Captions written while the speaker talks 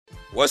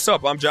What's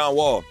up? I'm John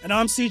Wall. And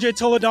I'm CJ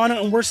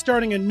Toledano, and we're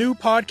starting a new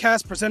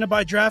podcast presented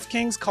by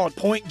DraftKings called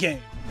Point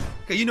Game.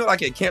 Okay, you know,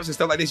 like at camps and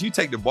stuff like this, you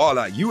take the ball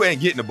out, you ain't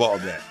getting the ball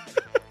back.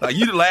 Like,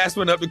 you the last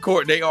one up the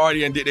court, they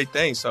already did their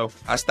thing. So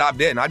I stopped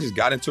that, and I just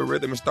got into a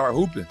rhythm and started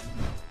hooping.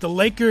 The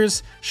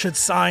Lakers should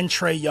sign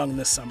Trae Young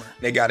this summer.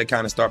 They got to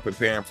kind of start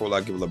preparing for,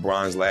 like, if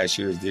LeBron's last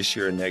year is this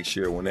year, next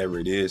year, whenever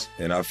it is.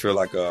 And I feel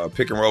like a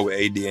pick and roll with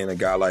AD and a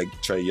guy like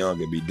Trae Young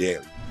would be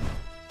deadly.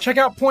 Check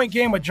out Point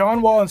Game with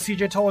John Wall and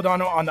CJ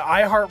Toledano on the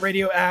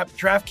iHeartRadio app,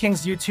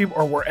 DraftKings YouTube,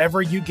 or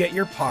wherever you get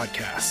your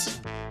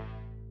podcasts.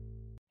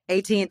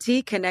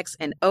 AT&T connects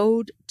an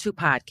ode to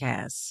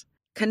podcasts.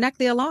 Connect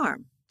the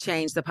alarm.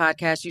 Change the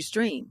podcast you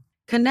stream.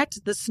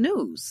 Connect the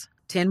snooze.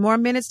 10 more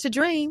minutes to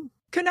dream.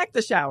 Connect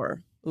the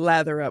shower.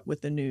 Lather up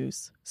with the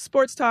news,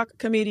 sports talk,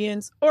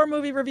 comedians, or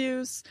movie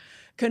reviews.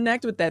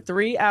 Connect with that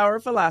 3-hour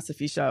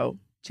philosophy show.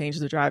 Change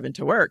the drive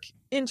into work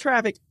in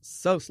traffic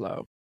so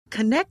slow.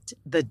 Connect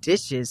the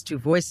dishes to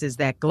voices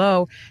that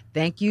glow.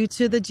 Thank you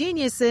to the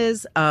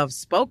geniuses of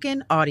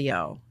spoken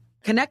audio.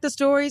 Connect the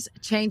stories,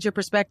 change your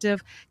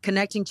perspective.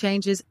 Connecting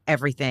changes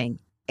everything.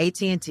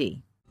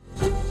 AT&T.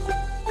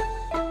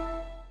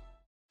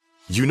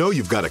 You know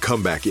you've got a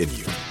comeback in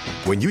you.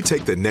 When you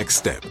take the next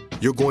step,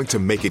 you're going to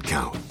make it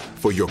count.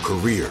 For your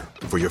career,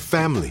 for your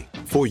family,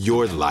 for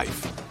your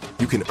life.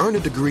 You can earn a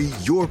degree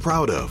you're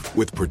proud of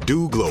with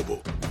Purdue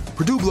Global.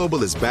 Purdue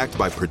Global is backed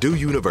by Purdue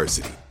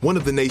University, one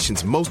of the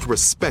nation's most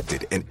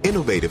respected and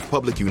innovative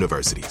public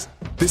universities.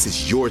 This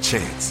is your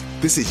chance.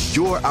 This is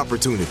your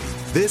opportunity.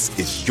 This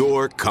is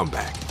your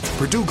comeback.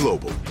 Purdue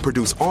Global,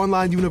 Purdue's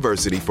online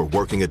university for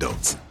working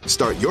adults.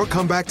 Start your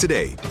comeback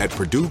today at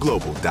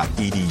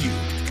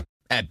purdueglobal.edu.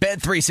 At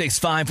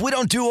Bet365, we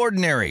don't do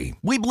ordinary.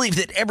 We believe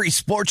that every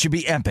sport should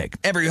be epic.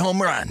 Every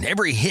home run,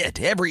 every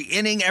hit, every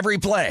inning, every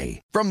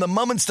play. From the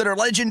moments that are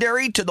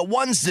legendary to the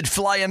ones that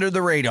fly under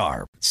the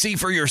radar. See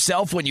for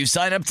yourself when you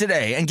sign up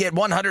today and get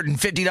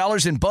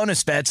 $150 in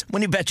bonus bets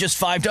when you bet just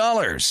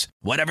 $5.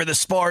 Whatever the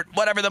sport,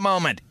 whatever the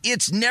moment,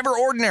 it's never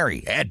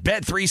ordinary at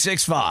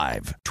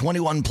Bet365.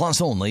 21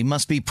 plus only.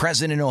 Must be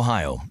present in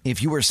Ohio.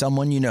 If you or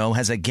someone you know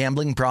has a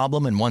gambling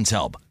problem and wants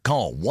help,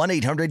 call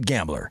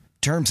 1-800-GAMBLER.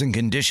 Terms and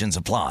conditions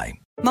apply.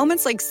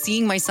 Moments like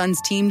seeing my son's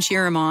team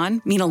cheer him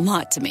on mean a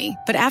lot to me.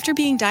 But after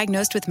being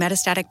diagnosed with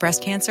metastatic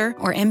breast cancer,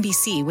 or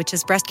MBC, which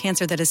is breast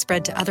cancer that has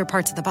spread to other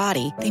parts of the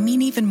body, they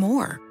mean even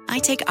more. I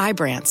take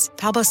Ibrance,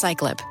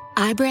 palbociclib.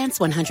 Ibrance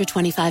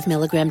 125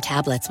 milligram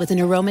tablets with an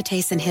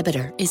aromatase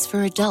inhibitor is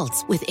for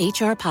adults with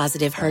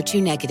HR-positive,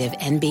 HER2-negative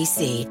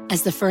MBC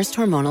as the first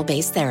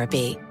hormonal-based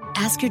therapy.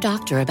 Ask your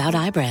doctor about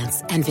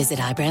Ibrance and visit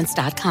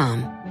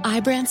Ibrance.com.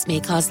 Ibrance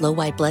may cause low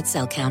white blood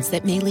cell counts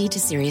that may lead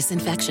to serious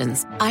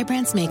infections.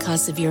 Ibrance may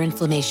cause severe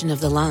inflammation of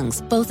the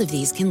lungs. Both of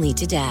these can lead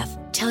to death.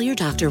 Tell your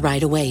doctor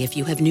right away if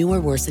you have new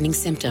or worsening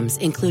symptoms,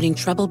 including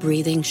trouble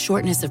breathing,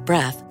 shortness of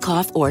breath,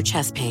 cough, or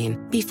chest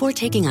pain. Before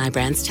taking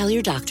Ibrance, tell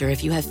your doctor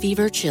if you have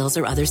fever, chills,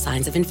 or other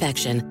signs of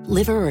infection,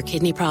 liver or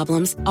kidney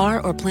problems,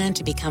 are or plan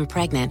to become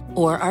pregnant,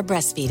 or are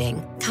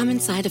breastfeeding. Common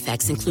side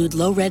effects include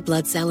low red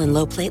blood cell and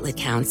low platelet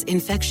counts,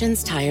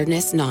 infections,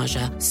 tiredness,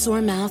 nausea,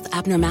 sore mouth,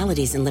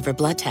 abnormalities in liver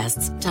blood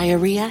tests,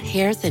 diarrhea,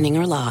 hair thinning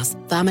or loss,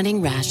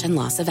 vomiting, rash, and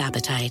loss of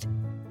appetite.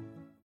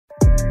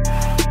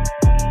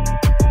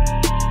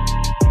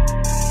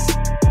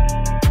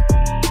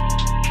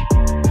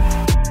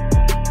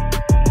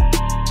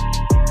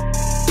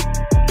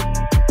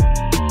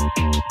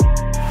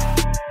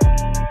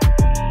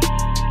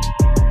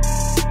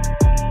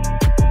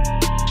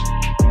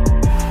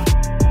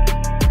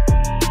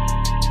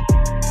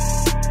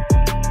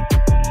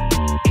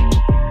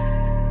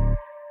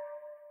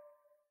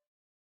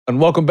 And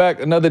welcome back.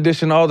 Another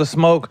edition of All the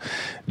Smoke.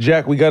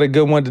 Jack, we got a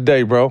good one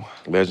today, bro.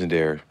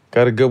 Legendary.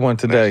 Got a good one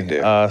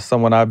today.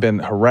 Someone I've been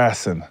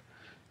harassing,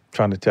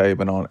 trying to tell you,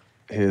 been on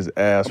his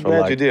ass for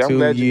like 2 years. I'm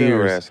glad you've been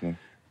harassing him.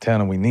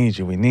 Telling him we need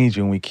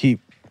you, and we keep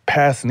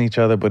passing each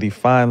other, but he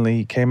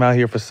finally came out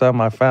here for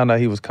something. I found out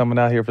he was coming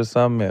out here for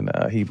something,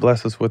 and he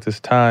blessed us with his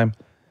time.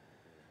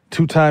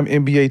 2-time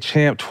NBA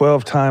champ,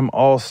 12-time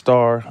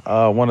All-Star,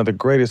 one of the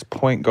greatest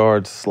point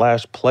guards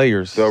 /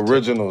 players. The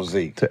original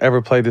Zeke. To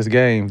ever play this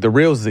game. The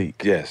real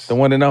Zeke. Yes. The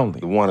one and only.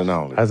 The one and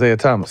only. Isaiah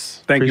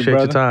Thomas. Thank you, Appreciate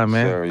brother. your time,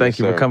 man. Sir, Thank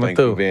you for coming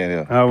through. Thank you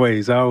for being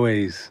Always, here.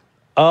 always.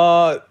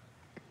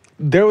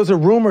 There was a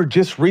rumor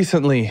just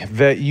recently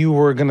that you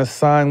were going to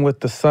sign with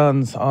the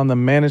Suns on the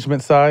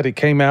management side. It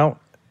came out.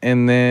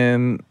 And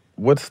then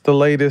what's the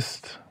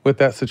latest with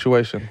that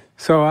situation?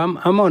 So I'm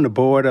on the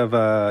board of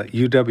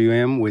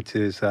UWM, which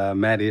is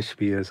Matt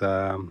Ishbia's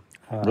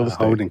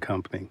holding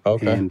company.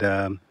 Okay.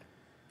 And,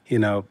 you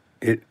know,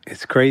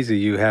 it's crazy.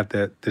 You have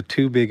the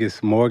two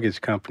biggest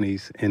mortgage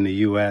companies in the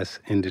U.S.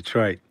 in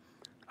Detroit,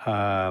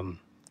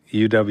 UWM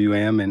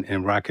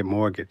and Rocket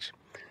Mortgage.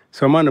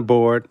 So I'm on the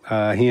board.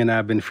 He and I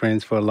have been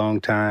friends for a long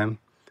time.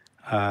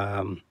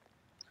 I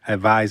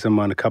advise him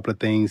on a couple of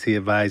things. He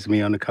advised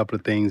me on a couple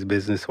of things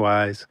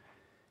business-wise.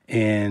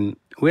 And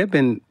we've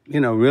been,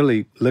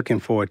 really looking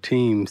for a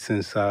team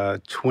since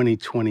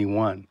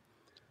 2021.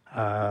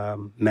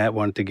 Matt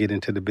wanted to get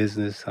into the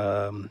business.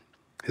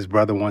 His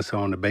brother wants to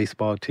own the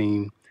baseball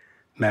team.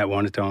 Matt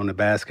wanted to own the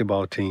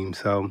basketball team.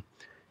 So,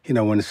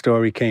 when the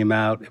story came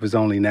out, it was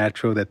only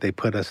natural that they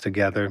put us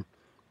together,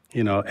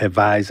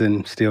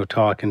 advising, still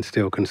talking,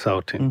 still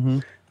consulting. Mm-hmm.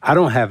 I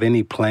don't have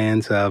any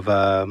plans of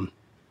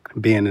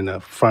being in a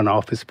front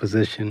office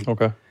position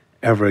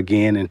ever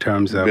again in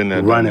terms of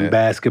running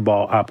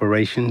basketball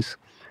operations.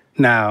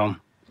 Now,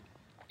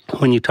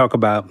 when you talk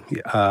about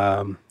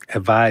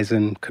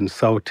advising,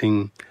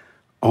 consulting,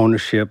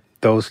 ownership,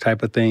 those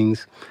type of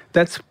things,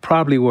 that's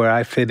probably where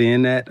I fit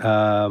in at.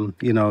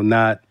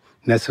 Not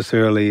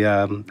necessarily,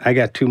 I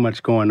got too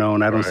much going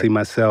on. I don't see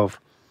myself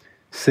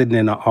sitting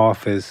in an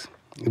office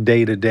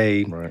day to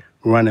day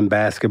running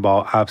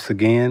basketball ops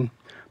again.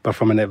 But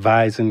from an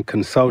advising,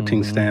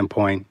 consulting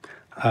standpoint,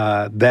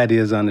 that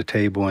is on the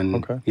table,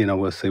 and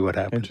we'll see what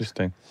happens.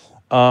 Interesting.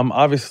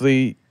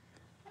 Obviously,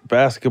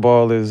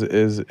 basketball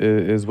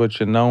is what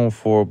you're known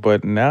for,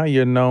 but now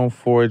you're known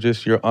for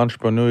just your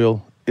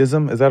entrepreneurialism.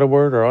 Is that a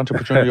word? Or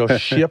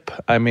entrepreneurship?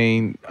 I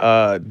mean,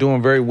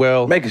 doing very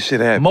well. Making shit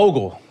happen.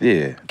 Mogul.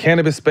 Yeah.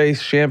 Cannabis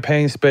space,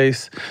 champagne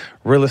space,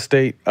 real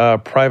estate,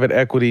 private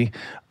equity.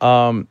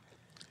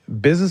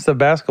 Business of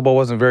basketball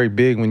wasn't very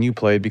big when you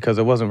played because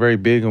it wasn't very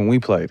big when we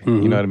played.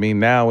 Mm-hmm. You know what I mean?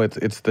 Now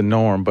it's the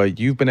norm, but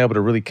you've been able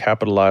to really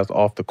capitalize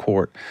off the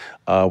court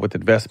with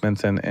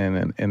investments in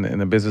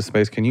the business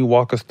space. Can you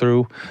walk us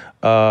through,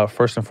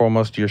 first and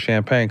foremost, your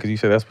champagne? Because you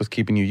said that's what's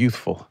keeping you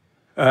youthful.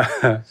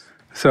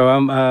 So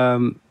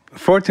I'm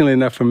fortunately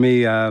enough for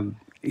me,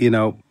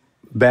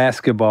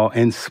 basketball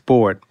and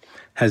sport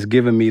has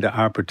given me the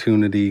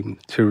opportunity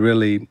to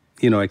really,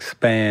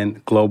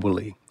 expand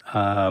globally.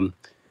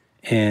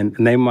 And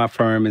the name of my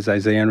firm is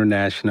Isiah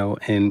International,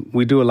 and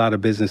we do a lot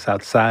of business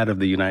outside of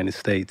the United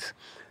States.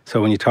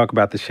 So when you talk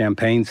about the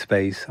champagne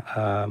space,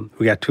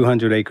 we got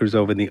 200 acres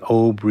over in the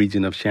Aube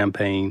region of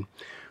Champagne,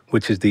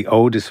 which is the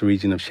oldest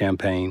region of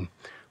Champagne.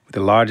 We're the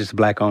largest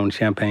black-owned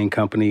champagne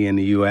company in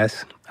the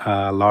U.S.,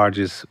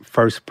 largest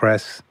first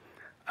press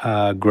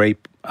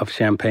grape of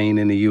champagne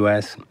in the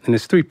U.S. And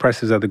there's 3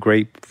 presses of the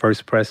grape: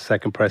 first press,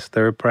 second press,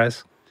 third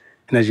press.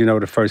 And as you know,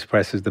 the first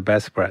press is the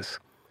best press.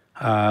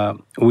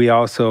 We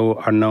also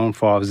are known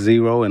for our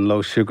zero and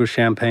low sugar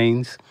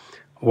champagnes.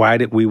 Why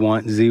did we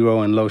want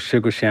zero and low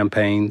sugar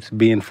champagnes?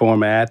 Being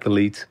former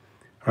athletes,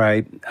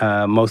 right?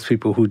 Most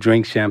people who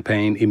drink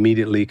champagne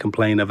immediately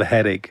complain of a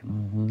headache.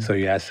 Mm-hmm. So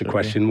you ask the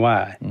question,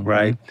 why,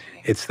 right?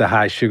 It's the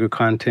high sugar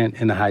content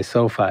and the high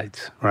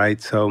sulfites, right?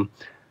 So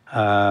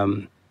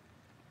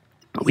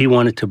we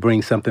wanted to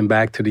bring something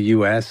back to the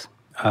U.S.,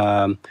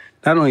 not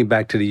only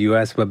back to the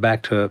U.S., but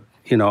back to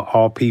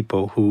all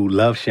people who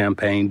love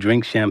champagne,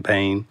 drink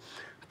champagne,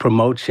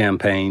 promote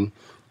champagne,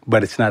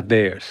 but it's not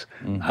theirs.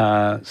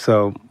 Mm-hmm.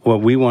 So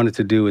what we wanted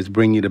to do is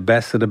bring you the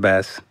best of the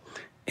best.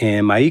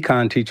 And my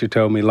econ teacher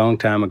told me a long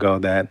time ago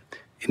that,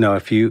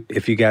 if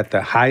you got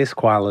the highest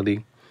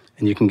quality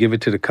and you can give it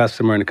to the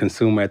customer and the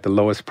consumer at the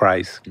lowest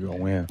price, you're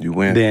gonna win. You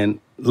win. Then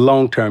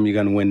long term, you're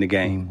gonna win the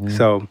game. Mm-hmm.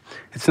 So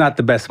it's not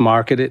the best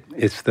marketed.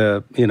 It's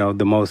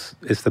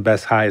it's the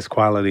best, highest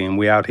quality. And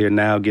we're out here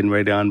now getting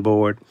ready to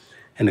onboard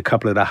in a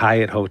couple of the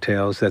Hyatt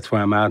hotels. That's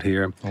why I'm out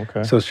here.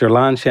 Okay. So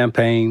Chirlan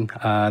Champagne,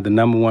 the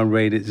number 1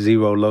 rated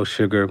zero low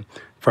sugar,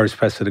 first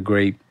press of the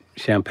grape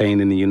champagne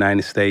in the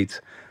United States,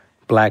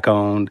 black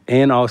owned,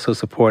 and also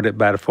supported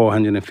by the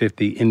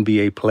 450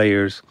 NBA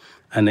players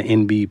on the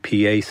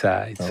NBPA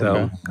side. Okay.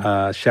 So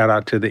shout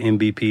out to the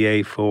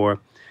NBPA for,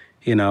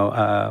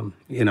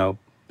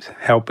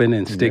 helping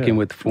and sticking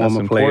with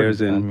former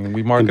players and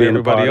we market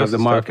everybody else's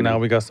stuff. Now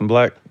we got some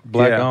black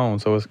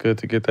owned, so it's good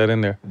to get that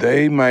in there.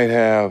 They might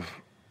have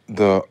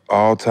the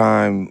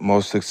all-time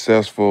most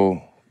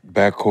successful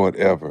backcourt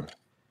ever.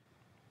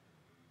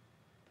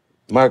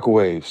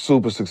 Microwave,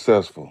 super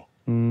successful.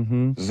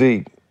 Mm-hmm.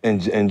 Zeke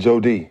and Joe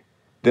D.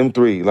 Them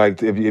 3.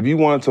 Like, if you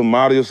wanted to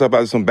model yourself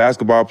after some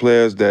basketball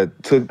players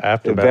that took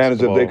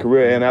advantage of their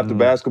career and after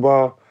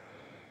basketball,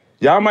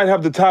 y'all might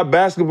have the top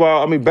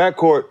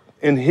backcourt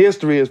in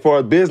history as far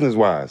as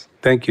business-wise.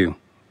 Thank you.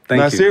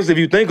 Now, seriously, if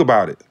you think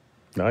about it.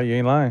 No, you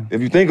ain't lying. If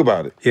you think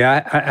about it.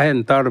 Yeah, I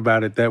hadn't thought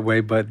about it that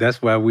way, but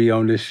that's why we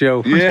on this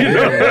show. Yeah.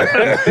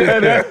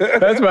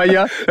 That's why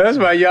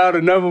y'all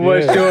the number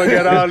 1 show and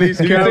got all these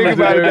cameras. You think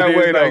about it that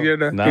way,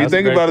 though. You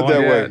think about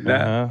it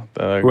that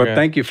way. Well,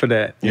 thank you for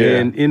that. Yeah.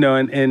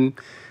 And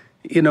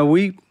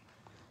we,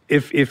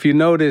 if you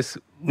notice,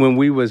 when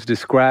we was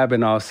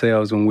describing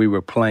ourselves when we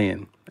were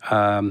playing,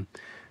 the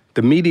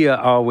media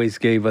always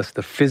gave us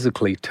the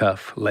physically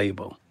tough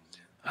label.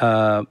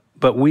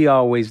 But we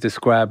always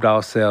described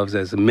ourselves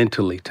as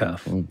mentally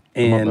tough. And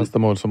that's the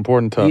most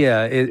important tough.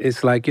 Yeah,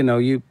 it's like,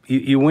 you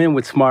win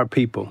with smart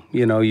people.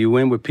 You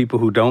win with people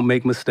who don't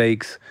make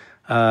mistakes,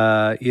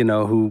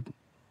 who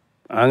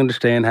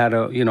understand how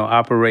to,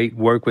 operate,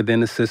 work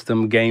within the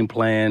system, game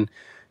plan,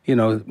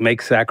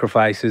 make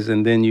sacrifices,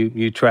 and then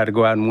you try to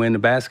go out and win the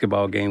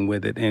basketball game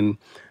with it. And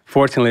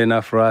fortunately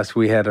enough for us,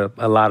 we had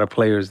a lot of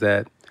players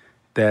that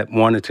that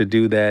wanted to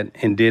do that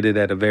and did it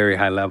at a very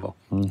high level.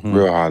 Mm-hmm.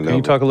 Real high level. Can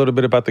you talk a little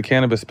bit about the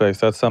cannabis space?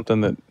 That's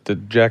something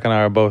that Jack and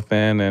I are both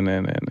in,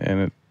 and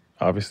it,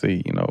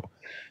 obviously,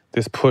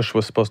 this push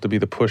was supposed to be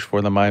the push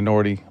for the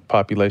minority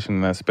population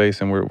in that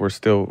space, and we're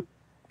still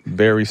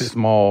very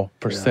small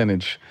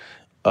percentage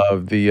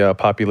of the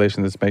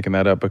population that's making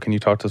that up. But can you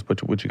talk to us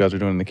what you guys are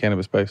doing in the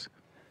cannabis space?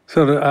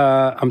 So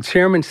I'm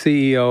chairman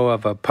CEO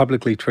of a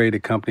publicly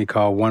traded company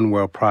called One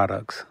World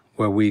Products,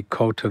 where we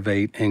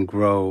cultivate and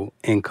grow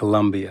in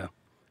Colombia.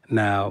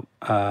 Now,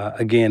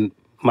 again,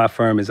 my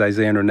firm is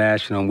Isiah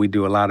International, and we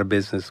do a lot of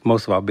business.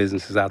 Most of our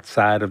business is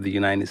outside of the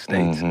United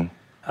States.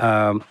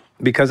 Mm-hmm.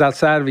 Because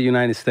outside of the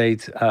United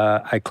States,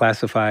 I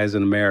classify as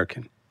an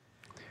American.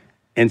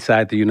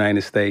 Inside the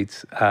United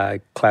States,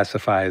 I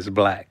classify as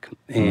black,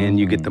 and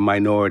you get the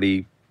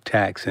minority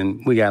tax.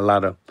 And we got a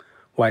lot of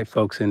white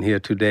folks in here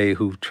today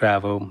who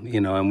travel,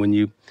 and when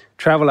you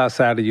travel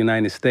outside of the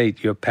United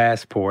States, your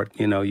passport,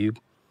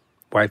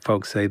 white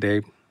folks say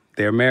they're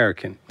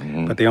American.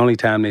 Mm-hmm. But the only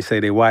time they say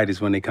they're white is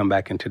when they come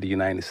back into the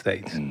United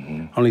States.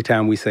 Mm-hmm. Only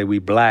time we say we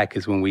black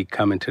is when we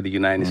come into the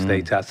United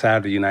States. Outside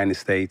of the United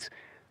States,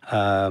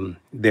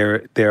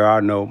 there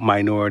are no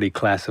minority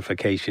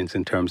classifications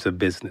in terms of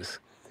business.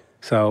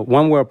 So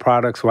One World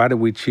Products, why did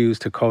we choose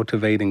to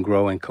cultivate and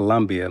grow in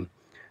Colombia?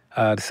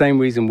 The same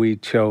reason we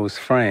chose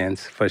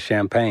France for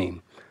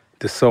Champagne.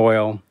 The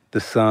soil, the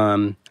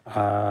sun,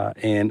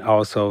 and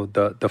also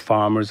the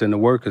farmers and the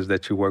workers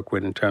that you work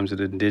with in terms of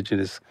the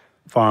indigenous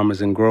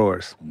farmers and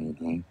growers.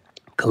 Mm-hmm.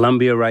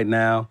 Colombia right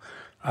now,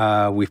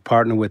 we've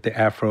partnered with the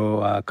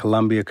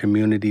Afro-Colombia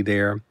community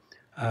there.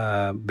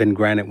 Been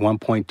granted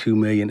 1.2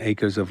 million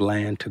acres of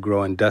land to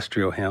grow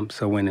industrial hemp.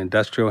 So we're in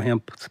industrial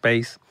hemp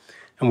space.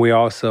 And we're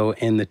also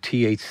in the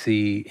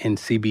THC and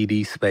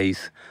CBD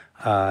space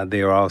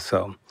there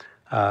also.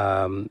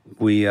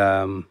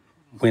 We're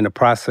in the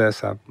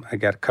process. I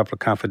got a couple of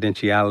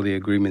confidentiality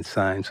agreements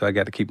signed, so I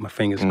got to keep my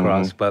fingers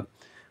crossed. But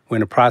we're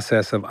in the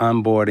process of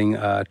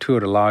onboarding two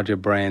of the larger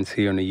brands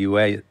here in the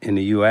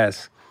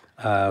U.S.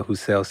 Who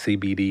sell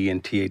CBD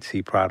and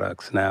THC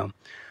products. Now,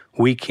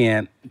 we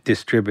can't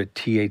distribute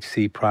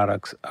THC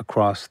products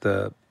across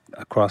the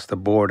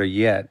border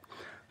yet,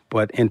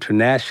 but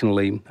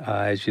internationally,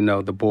 as you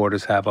know, the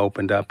borders have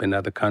opened up in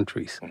other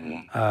countries.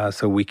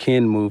 So we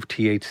can move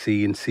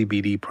THC and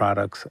CBD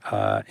products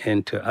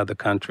into other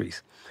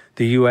countries.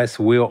 The U.S.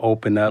 will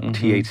open up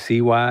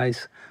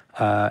THC-wise.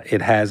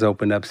 It has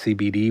opened up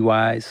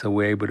CBD-wise, so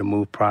we're able to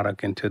move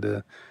product into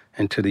the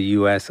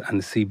U.S. on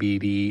the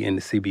CBD and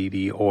the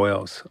CBD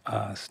oils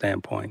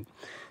standpoint.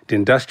 The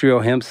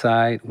industrial hemp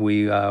side,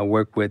 we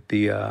work with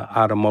the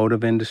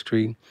automotive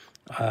industry.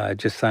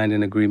 Just signed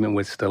an agreement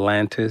with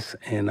Stellantis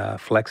and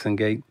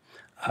Flexingate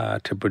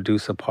to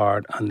produce a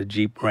part on the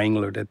Jeep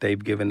Wrangler that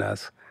they've given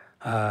us.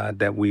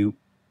 That we,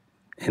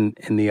 in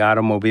the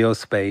automobile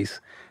space,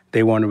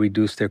 they want to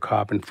reduce their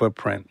carbon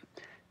footprint.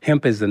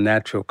 Hemp is a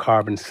natural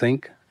carbon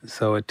sink,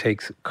 so it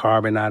takes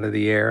carbon out of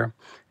the air.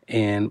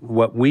 And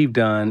what we've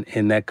done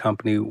in that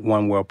company,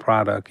 One World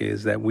Product,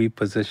 is that we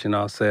position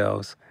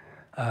ourselves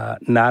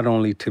not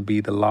only to be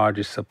the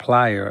largest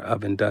supplier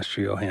of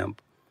industrial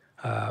hemp,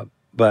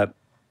 but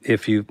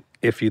if you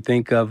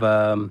think of,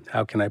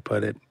 how can I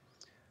put it,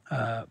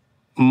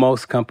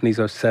 most companies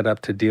are set up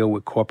to deal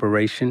with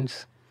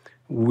corporations.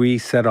 We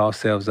set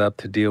ourselves up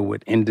to deal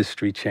with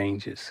industry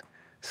changes.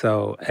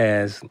 So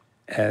as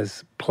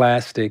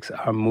plastics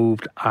are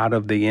moved out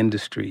of the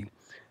industry,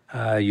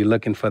 you're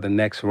looking for the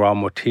next raw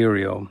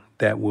material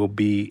that will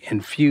be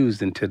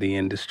infused into the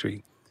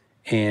industry.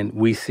 And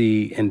we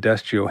see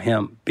industrial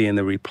hemp being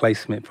the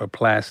replacement for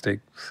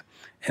plastics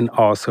and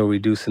also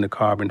reducing the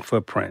carbon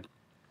footprint.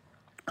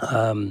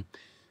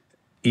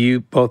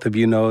 Both of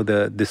you know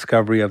the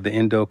discovery of the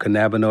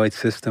endocannabinoid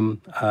system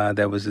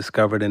that was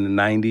discovered in the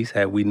 90s.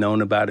 Had we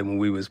known about it when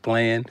we was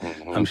playing,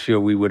 I'm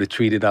sure we would have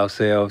treated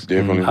ourselves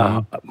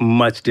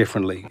much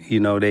differently.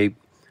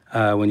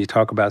 When you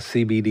talk about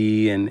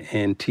CBD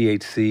and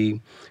THC,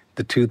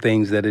 the two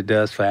things that it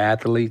does for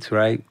athletes,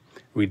 right?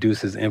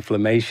 Reduces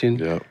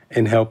inflammation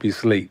and help you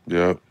sleep.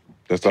 Yep.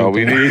 That's all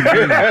we need.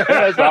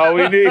 That's all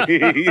we need.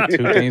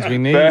 Two things we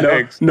need.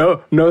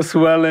 No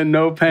swelling,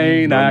 no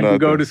pain. I can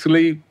go to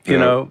sleep.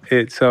 I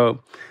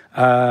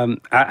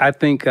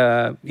think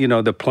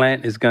the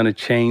plant is going to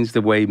change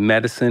the way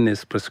medicine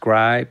is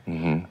prescribed.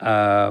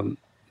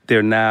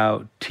 They're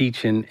now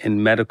teaching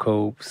in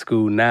medical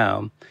school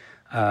now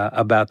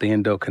about the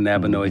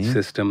endocannabinoid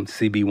system,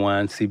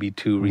 CB1,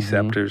 CB2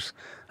 receptors.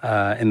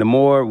 And the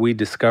more we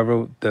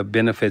discover the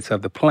benefits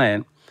of the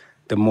plant,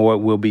 the more it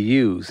will be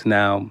used.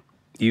 Now,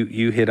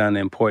 you hit on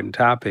an important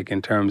topic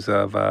in terms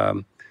of,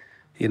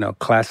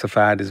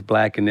 classified as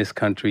black in this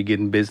country,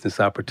 getting business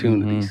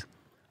opportunities.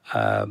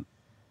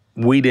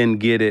 We didn't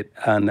get it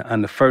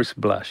on the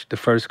first blush, the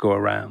first go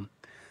around.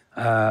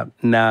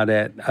 Now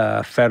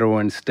that federal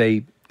and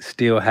state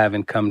still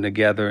haven't come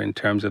together in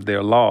terms of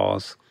their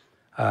laws,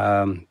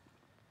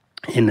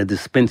 in the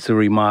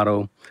dispensary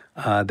model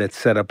that's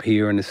set up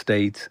here in the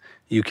States,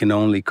 you can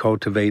only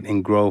cultivate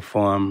and grow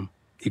from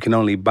You can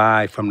only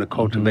buy from the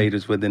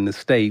cultivators within the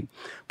state,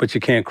 but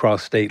you can't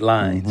cross state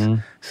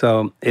lines.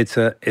 So it's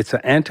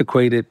an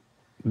antiquated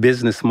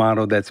business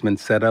model that's been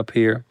set up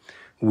here.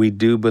 We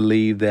do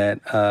believe that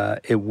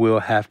it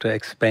will have to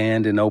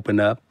expand and open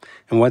up.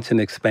 And once it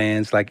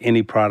expands, like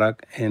any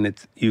product, and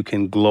you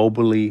can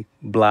globally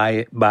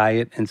buy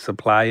it and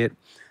supply it,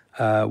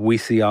 we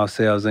see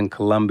ourselves in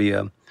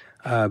Colombia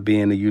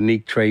being a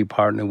unique trade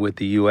partner with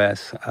the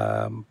U.S.,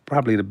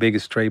 probably the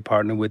biggest trade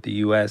partner with the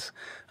U.S.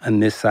 on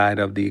this side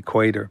of the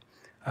equator.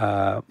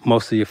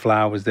 Most of your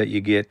flowers that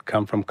you get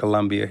come from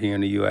Colombia here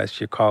in the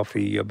U.S., your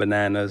coffee, your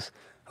bananas,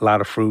 a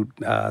lot of fruit.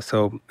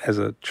 So as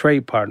a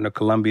trade partner,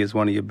 Colombia is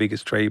one of your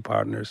biggest trade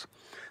partners.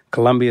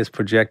 Colombia is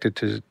projected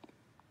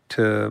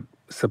to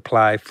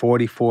supply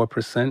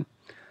 44%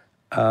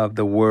 of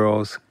the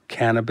world's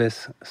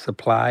cannabis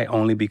supply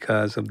only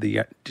because of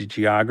the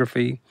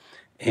geography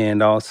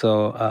and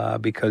also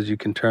because you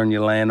can turn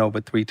your land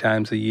over 3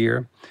 times a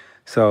year.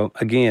 So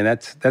again,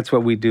 that's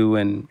what we do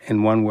in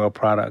One World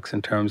Products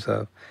in terms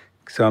of,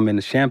 so I'm in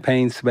the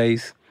champagne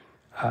space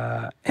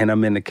and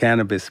I'm in the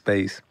cannabis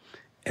space.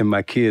 And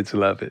my kids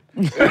love it.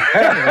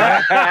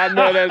 I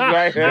know that's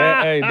right.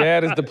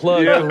 Dad is the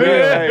plug. Yeah, for real.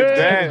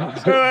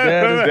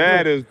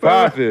 Dad is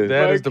popping.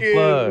 Dad is the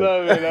plug.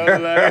 Love it.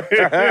 I'm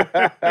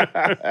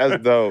like,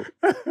 that's dope.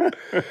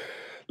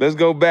 Let's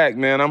go back,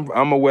 man.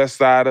 I'm a West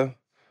Sider.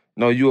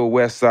 No, you a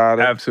West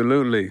Sider.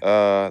 Absolutely.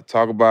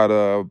 Talk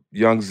about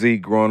young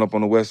Zeke growing up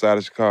on the West Side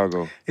of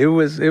Chicago. It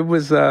was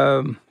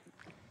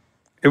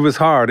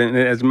hard, and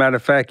as a matter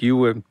of fact, you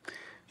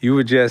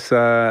were just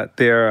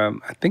there.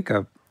 I think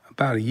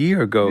about a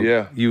year ago.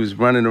 Yeah. You was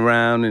running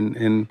around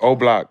and O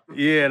Block.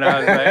 Yeah, and I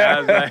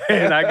was like,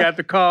 and I got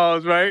the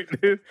calls, right?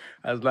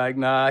 I was like,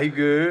 nah, he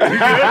good.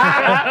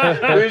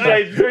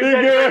 Appreciate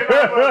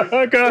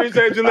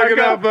you looking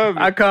out for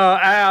me. I called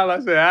Al. I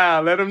said,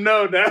 Al, let him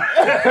know now.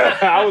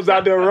 I was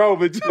out there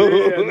roaming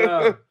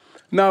too.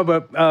 No,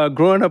 but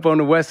growing up on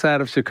the west side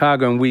of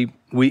Chicago, and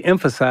we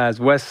emphasize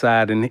west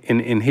side,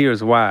 and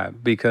here's why.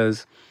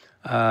 Because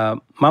my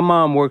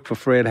mom worked for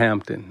Fred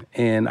Hampton,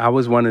 and I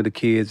was one of the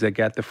kids that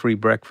got the free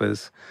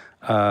breakfast,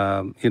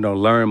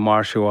 learn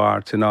martial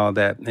arts and all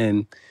that.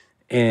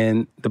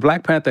 And the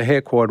Black Panther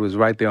headquarters was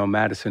right there on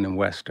Madison and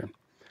Western.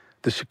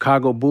 The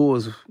Chicago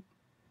Bulls,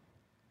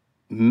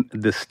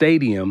 the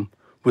stadium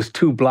was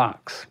 2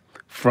 blocks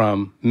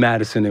from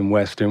Madison and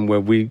Western, where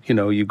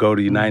you go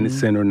to United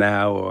Center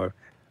now, or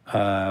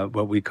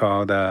what we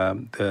called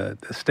the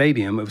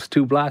stadium. It was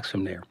 2 blocks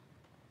from there.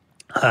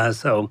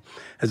 So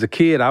as a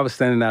kid, I was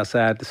standing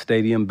outside the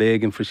stadium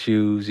begging for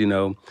shoes,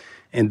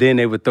 and then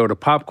they would throw the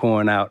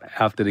popcorn out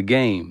after the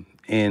game,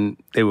 and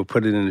they would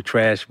put it in the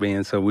trash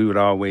bin. So we would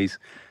always,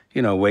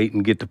 wait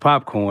and get the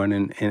popcorn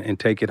and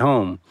take it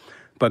home.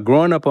 But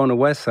growing up on the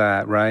west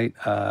side, right,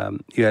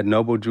 you had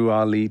Noble Drew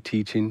Ali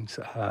teaching,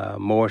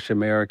 Moorish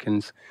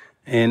Americans.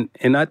 And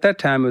at that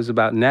time, it was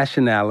about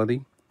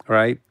nationality,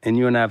 right? And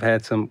you and I have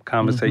had some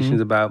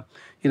conversations about,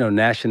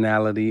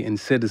 nationality and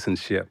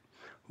citizenship.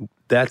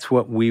 That's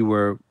what we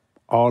were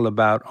all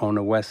about on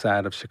the west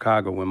side of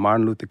Chicago. When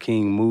Martin Luther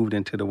King moved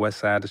into the west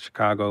side of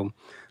Chicago,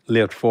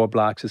 lived 4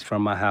 blocks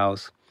from my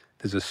house.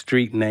 There's a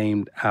street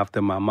named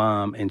after my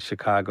mom in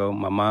Chicago.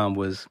 My mom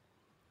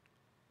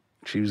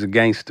she was a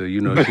gangster, she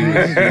was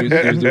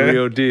the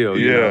real deal.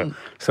 You know?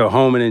 So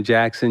Holman and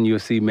Jackson, you'll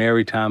see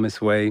Mary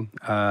Thomas Way,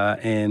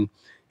 and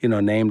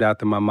named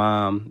after my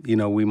mom.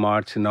 We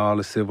marched in all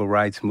the civil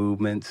rights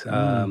movements.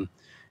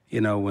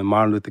 When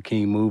Martin Luther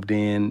King moved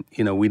in,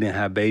 we didn't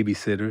have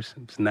babysitters.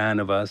 It was 9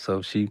 of us,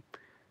 so she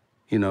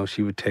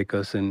would take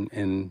us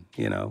and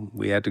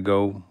we had to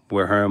go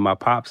where her and my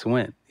pops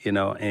went,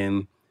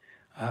 and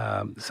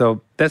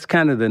so that's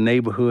kind of the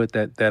neighborhood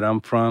that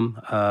I'm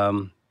from.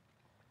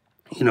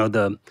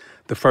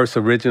 The first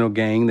original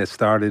gang that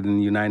started in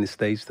the United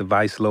States, the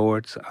Vice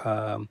Lords.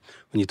 When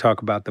you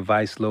talk about the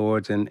Vice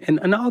Lords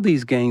and all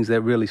these gangs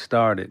that really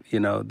started,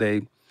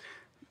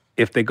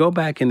 if they go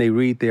back and they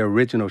read their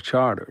original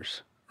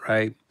charters,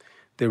 right?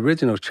 The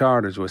original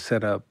charters were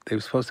set up, they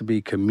were supposed to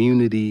be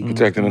community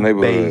protecting the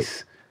neighborhood.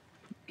 Based.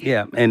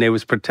 Yeah, and they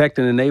was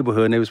protecting the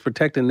neighborhood, and they was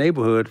protecting the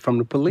neighborhood from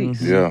the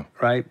police. Yeah.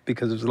 Right?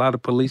 Because there was a lot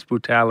of police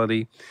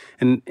brutality.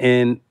 And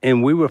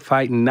we were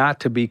fighting not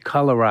to be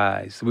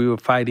colorized. We were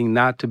fighting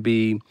not to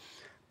be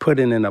put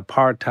in an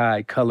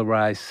apartheid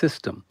colorized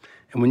system.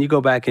 And when you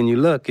go back and you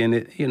look,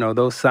 and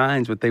those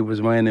signs what they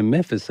was wearing in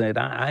Memphis said,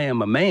 I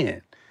am a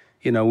man.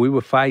 We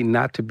were fighting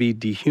not to be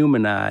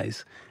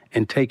dehumanized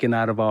and taken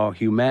out of our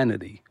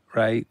humanity,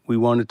 right? We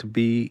wanted to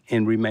be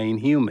and remain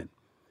human.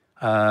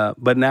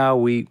 But now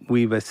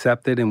we've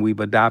accepted and we've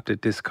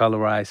adopted this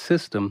colorized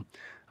system.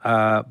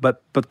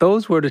 But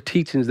those were the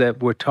teachings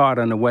that were taught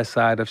on the west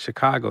side of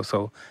Chicago.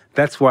 So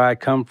that's where I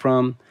come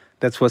from.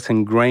 That's what's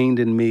ingrained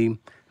in me.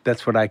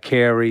 That's what I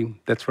carry.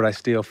 That's what I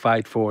still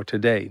fight for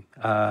today.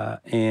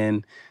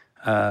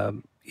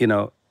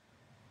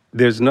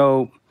 There's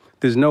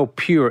no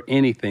pure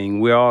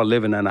anything. We're all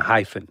living on a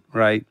hyphen,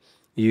 right?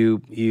 You're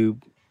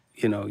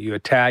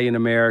Italian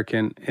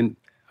American, and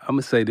I'm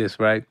gonna say this,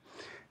 right?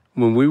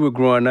 when we were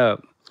growing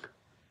up,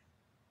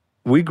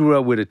 we grew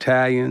up with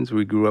Italians,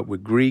 we grew up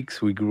with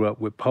Greeks, we grew up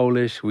with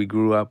Polish, we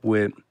grew up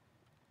with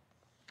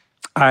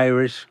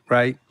Irish,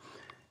 right?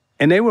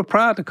 And they were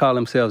proud to call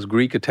themselves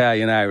Greek,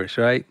 Italian, Irish,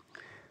 right?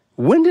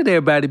 When did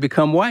everybody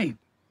become white?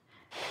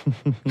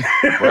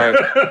 Right.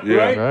 Yeah.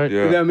 Right? Right.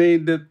 Yeah. You know what I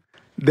mean?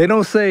 They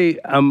don't say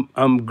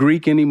I'm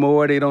Greek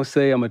anymore. They don't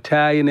say I'm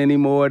Italian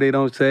anymore. They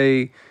don't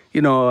say,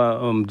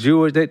 I'm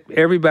Jewish.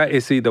 Everybody,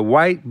 it's either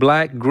white,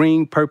 black,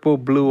 green, purple,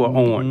 blue, or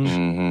orange.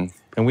 Mm-hmm.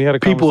 And we had a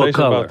People of conversation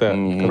color. about that.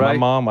 Mm-hmm. My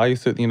mom, I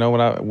used to,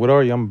 what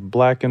are you? I'm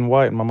black and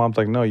white. And my mom's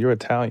like, no, you're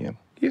Italian.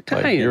 You're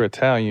Italian. Like, you're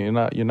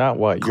Italian. You're not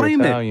white. Claim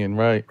you're it. Italian,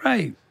 right?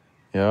 Right.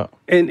 Yeah.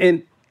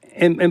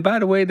 And by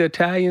the way, the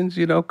Italians,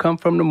 come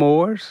from the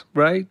Moors,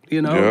 right?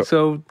 Yep.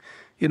 So,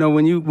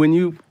 when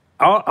you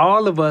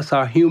all of us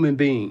are human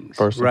beings,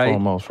 First and right?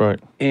 foremost, right.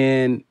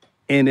 And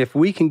if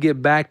we can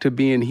get back to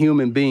being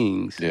human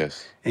beings,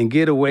 Yes, and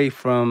get away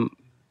from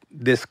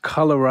this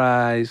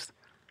colorized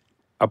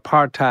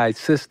apartheid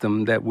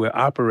system that we're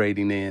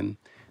operating in,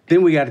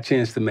 then we got a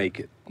chance to make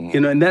it.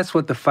 And that's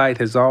what the fight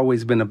has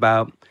always been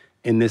about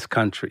in this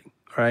country,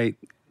 right?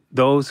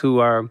 Those who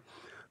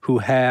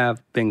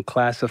have been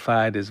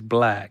classified as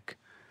black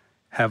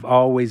have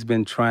always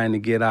been trying to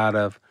get out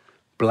of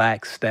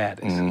black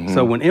status. Mm-hmm.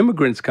 So when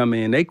immigrants come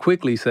in, they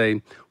quickly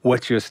say,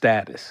 what's your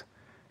status?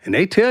 And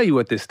they tell you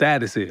what their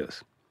status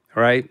is,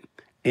 right?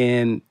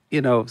 And,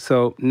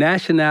 so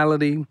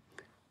nationality,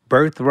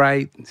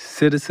 birthright,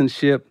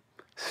 citizenship,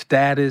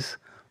 status,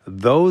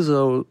 those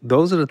are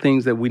the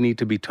things that we need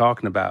to be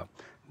talking about.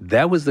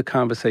 That was the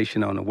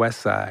conversation on the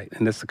West Side,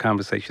 and that's the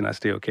conversation I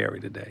still carry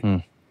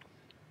today.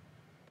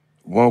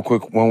 One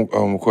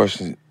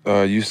question.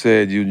 You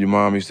said your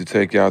mom used to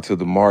take you out to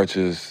the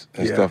marches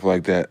and stuff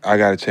like that. I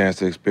got a chance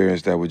to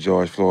experience that with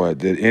George Floyd.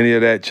 Did any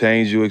of that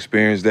change you?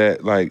 Experience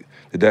that? Like,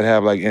 did that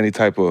have like any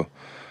type of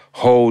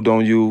hold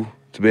on you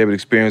to be able to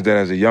experience that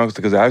as a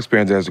youngster? Because I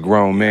experienced it as a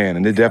grown man,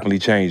 and it definitely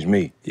changed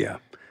me. Yeah,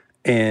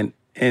 and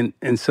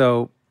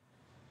so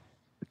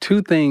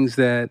two things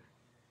that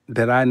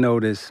I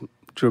noticed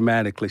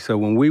dramatically. So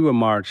when we were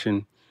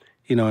marching,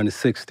 in the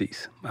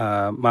 60s,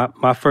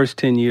 my first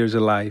 10 years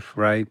of life,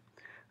 right?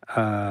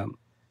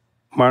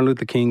 Martin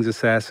Luther King's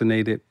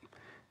assassinated,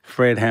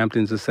 Fred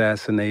Hampton's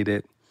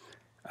assassinated,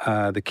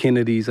 the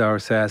Kennedys are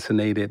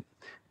assassinated,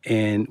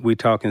 and we're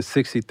talking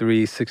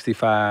 63,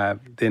 65,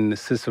 then the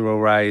Cicero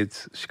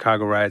riots,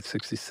 Chicago riots,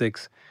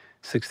 66,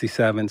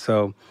 67.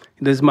 So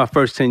this is my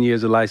first 10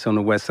 years of life on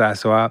the West Side.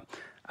 So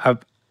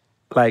I've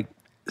like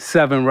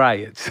 7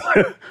 riots,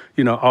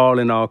 all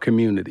in all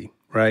community,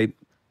 right?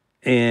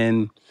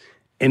 And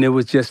it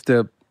was just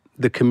the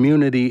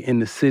community in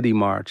the city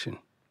marching,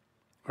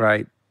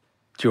 right?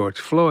 George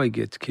Floyd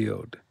gets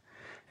killed.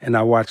 And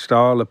I watched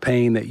all the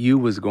pain that you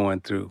was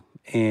going through.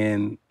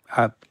 And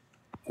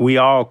we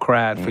all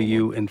cried for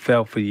you and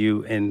felt for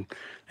you and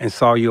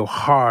saw your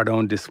heart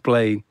on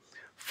display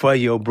for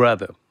your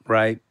brother,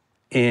 right?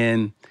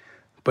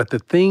 But the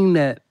thing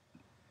that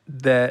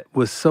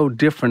was so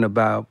different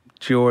about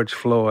George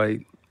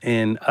Floyd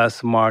and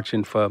us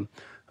marching for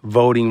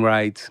voting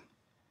rights,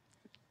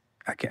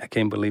 I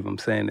can't believe I'm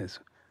saying this.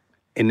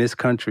 In this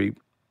country,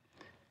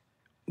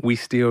 we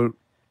still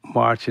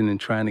marching and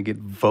trying to get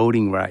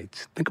voting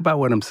rights. Think about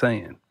what I'm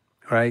saying,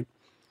 right?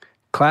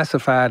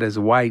 Classified as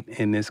white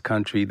in this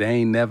country, they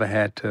ain't never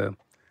had to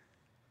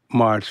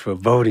march for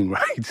voting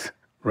rights,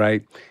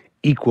 right?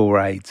 Equal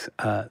rights,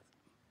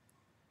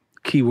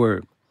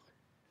 keyword,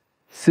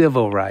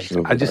 civil rights.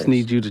 I just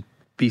need you to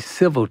be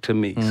civil to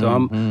me.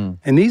 So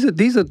and these are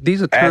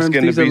terms,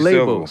 these are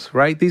labels, civil.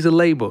 Right? These are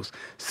labels.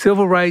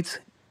 Civil rights,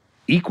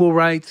 equal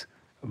rights,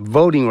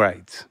 voting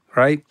rights,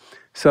 right?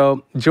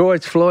 So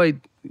George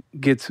Floyd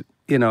gets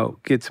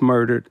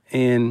murdered,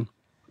 and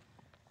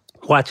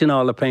watching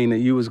all the pain that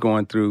you was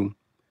going through,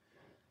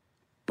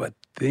 but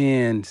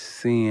then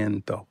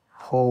seeing the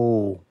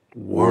whole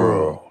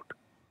world.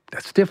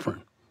 That's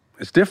different.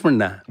 It's different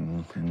now.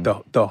 Mm-hmm.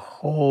 The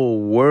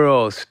whole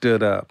world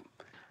stood up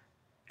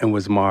and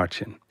was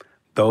marching.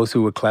 Those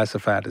who were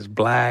classified as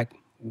black,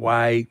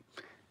 white,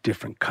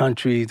 different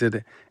countries,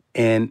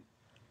 and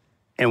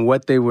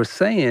what they were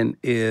saying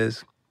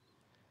is,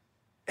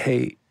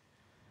 hey,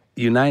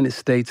 United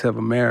States of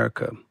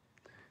America,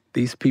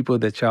 these people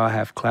that y'all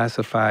have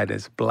classified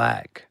as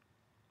black,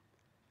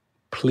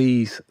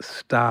 please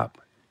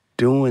stop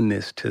doing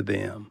this to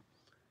them.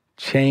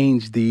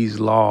 Change these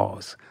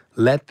laws.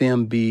 Let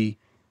them be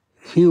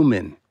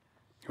human,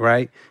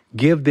 right?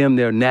 Give them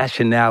their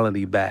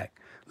nationality back.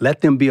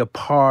 Let them be a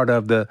part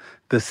of the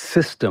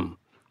system,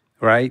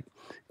 right?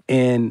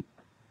 And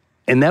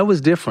that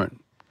was different,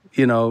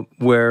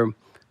 where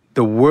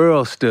the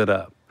world stood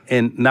up.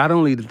 And not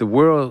only did the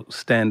world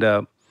stand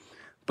up,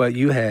 but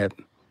you had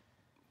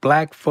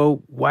black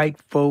folk, white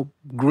folk,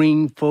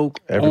 green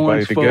folk, everybody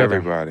orange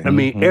together. Folk. I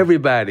mean,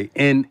 everybody.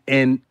 And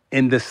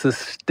the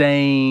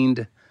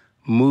sustained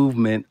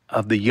movement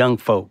of the young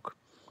folk.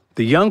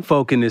 The young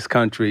folk in this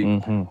country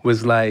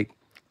was like,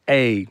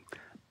 hey,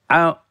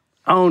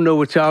 I don't know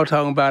what y'all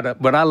talking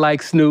about, but I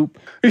like Snoop.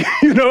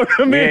 You know what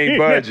I mean? We ain't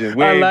budging.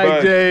 We I ain't like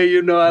budging. Jay.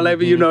 You know, I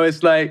like you know.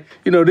 It's like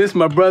this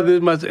my brother.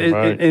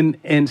 Right.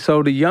 And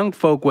so the young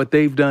folk, what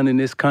they've done in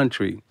this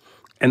country,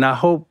 and I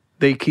hope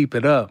they keep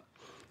it up,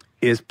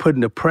 is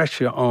putting the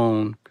pressure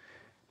on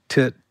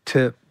to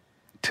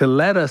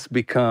let us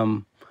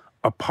become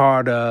a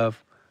part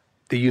of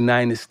the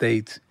United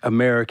States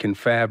American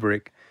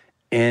fabric,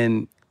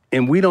 and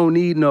we don't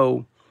need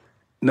no.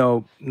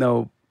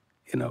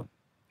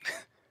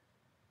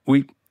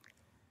 We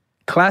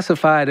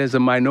classified as a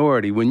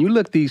minority. When you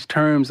look these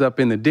terms up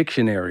in the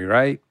dictionary,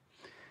 right?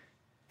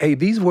 Hey,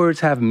 these words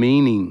have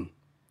meaning,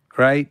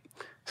 right?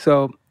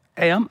 So,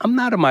 hey, I'm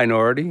not a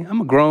minority.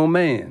 I'm a grown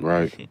man.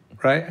 Right.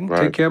 Right? I can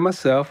take care of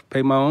myself,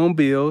 pay my own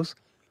bills,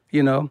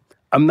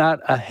 I'm not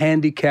a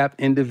handicapped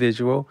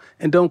individual,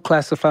 and don't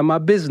classify my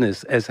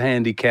business as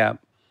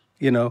handicapped.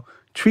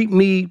 Treat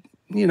me,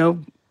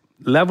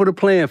 level the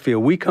playing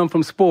field. We come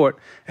from sport,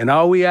 and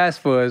all we ask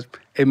for is,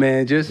 hey,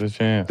 man, just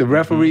the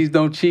referees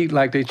don't cheat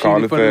like they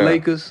cheated for the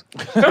Lakers.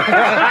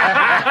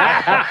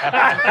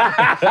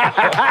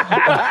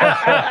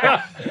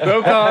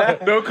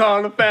 Don't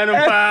call the phantom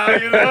foul,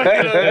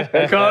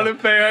 call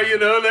it fair,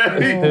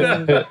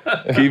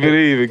 Keep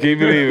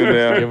it even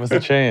now. Give us a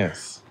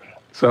chance.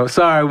 So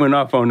sorry I went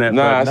off on that.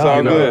 Nah, it's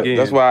all good. Again.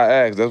 That's why I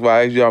asked. That's why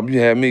I asked y'all. You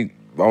had me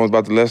almost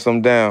about to let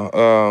something down.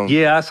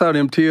 Yeah, I saw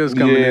them tears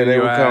coming in they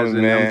your were eyes, coming,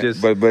 and man. I'm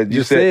just, but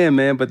you saying,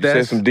 man. But you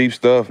said some deep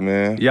stuff,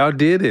 man. Y'all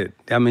did it.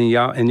 I mean,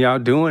 y'all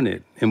doing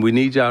it, and we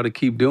need y'all to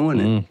keep doing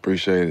it.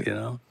 Appreciate it.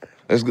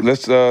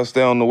 Let's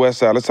stay on the west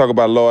side. Let's talk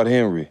about Lord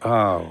Henry.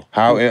 Oh,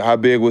 how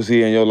big was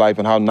he in your life,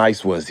 and how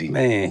nice was he?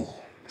 Man,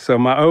 so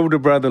my older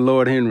brother,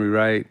 Lord Henry,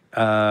 right,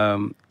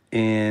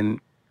 and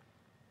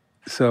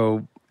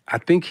so I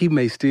think he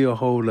may still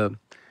hold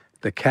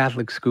the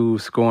Catholic school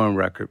scoring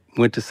record.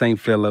 Went to St.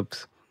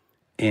 Philip's.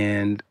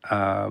 And,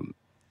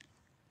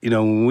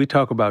 when we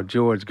talk about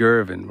George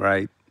Gervin,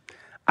 right,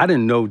 I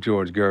didn't know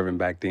George Gervin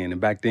back then. And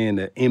back then,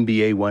 the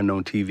NBA wasn't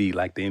on TV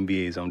like the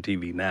NBA is on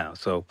TV now.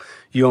 So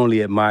you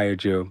only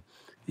admired the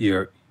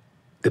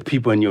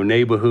people in your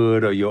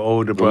neighborhood or your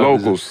older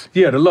brothers. The locals.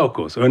 Yeah, the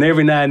locals. And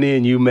every now and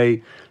then you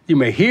may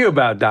hear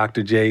about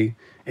Dr. J,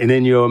 and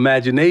in your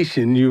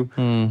imagination,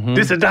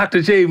 this is a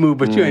Dr. J move,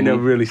 but you ain't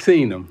never really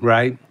seen him,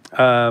 right?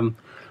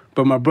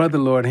 But my brother,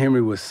 Lord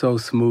Henry, was so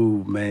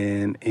smooth,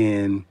 man.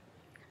 And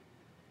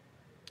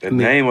the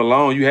name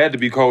alone, you had to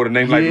be called a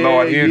name like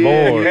Lord Henry.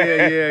 Lord.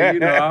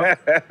 Yeah.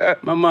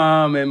 My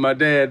mom and my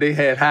dad, they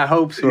had high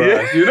hopes for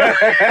us,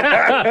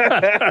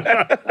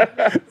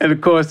 And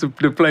of course,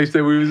 the place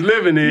that we was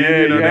living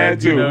in,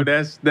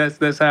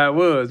 that's how it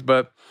was.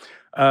 But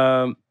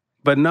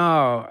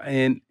no,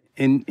 and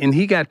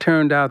he got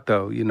turned out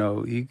though.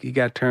 He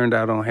got turned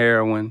out on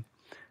heroin.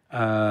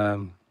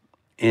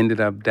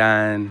 Ended up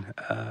dying,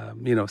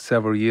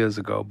 several years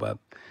ago. But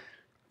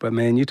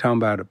man, you're talking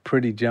about a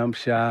pretty jump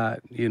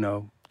shot,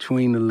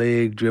 between the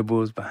leg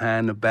dribbles,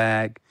 behind the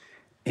back.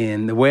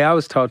 And the way I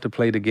was taught to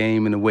play the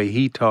game and the way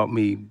he taught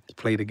me to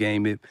play the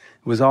game, it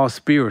was all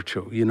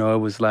spiritual. It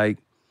was like,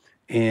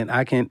 and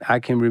I can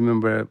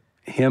remember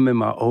him and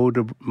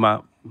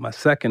my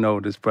second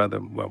oldest brother,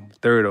 well,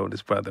 third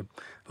oldest brother,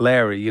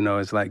 Larry,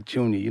 it's like,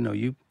 Junior,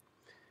 you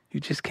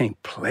just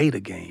can't play the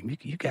game.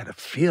 You got to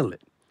feel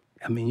it.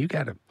 I mean,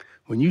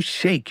 when you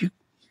shake, you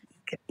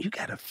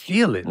gotta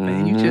feel it,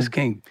 man. You just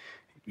can't,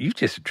 you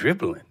just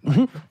dribbling.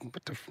 Like,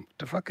 what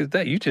the fuck is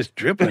that? You just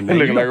dribbling, man.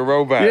 Looking like a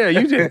robot. Yeah,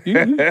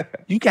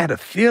 you gotta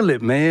feel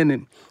it,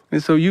 man.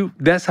 And so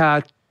that's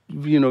how,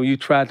 you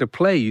tried to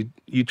play.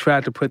 You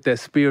tried to put that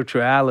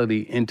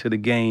spirituality into the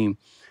game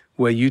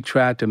where you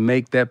tried to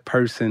make that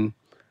person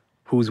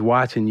who's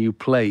watching you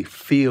play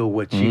feel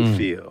what you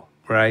feel,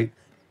 right?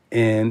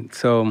 And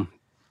so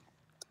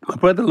my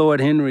brother, Lord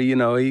Henry, he,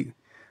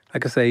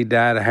 like I say, he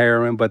died of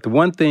heroin. But the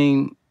one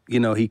thing,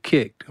 he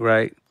kicked,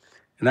 right?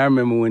 And I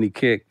remember when he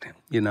kicked,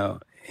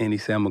 and he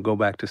said, I'm going to go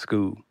back to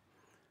school.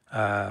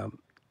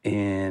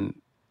 And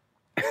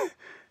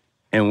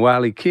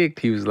while he kicked,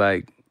 he was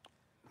like,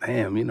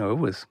 damn, it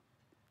was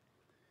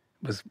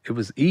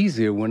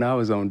easier when I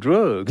was on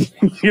drugs,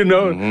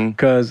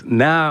 because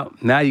now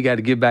you got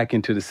to get back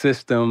into the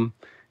system.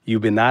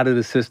 You've been out of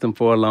the system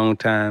for a long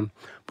time.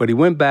 But he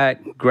went back,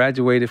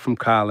 graduated from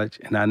college,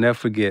 and I'll never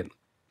forget.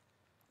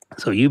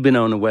 So you've been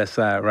on the West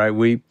Side, right?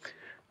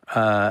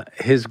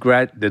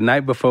 The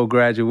night before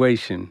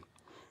graduation,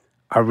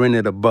 I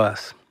rented a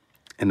bus,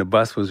 and the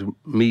bus was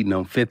meeting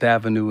on 5th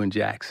Avenue in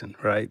Jackson,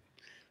 right?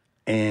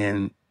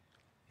 And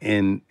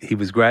he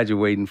was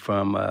graduating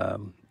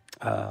from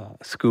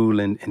school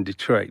in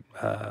Detroit,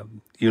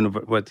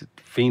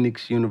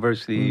 Phoenix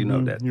University,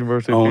 that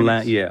University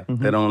online, Phoenix.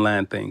 That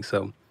online thing.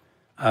 So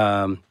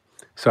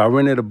I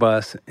rented a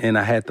bus, and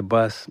I had the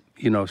bus,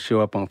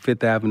 show up on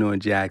 5th Avenue in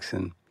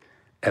Jackson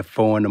at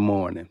 4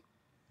 a.m.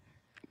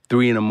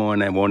 3 a.m,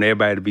 I want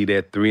everybody to be there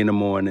at 3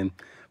 a.m.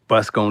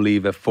 Bus gonna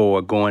leave at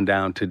 4, going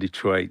down to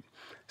Detroit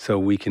so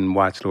we can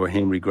watch Lord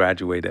Henry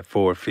graduate at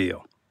Ford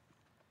Field.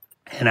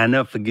 And I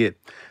never forget,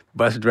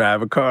 bus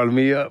driver calling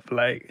me up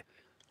like,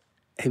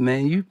 hey,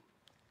 man,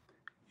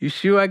 you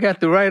sure I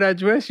got the right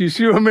address? You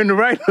sure I'm in the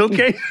right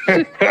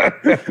location?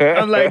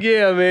 I'm like,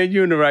 yeah, man,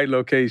 you're in the right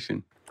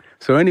location.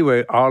 So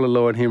anyway, all of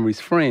Lord Henry's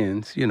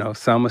friends,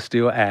 some are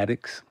still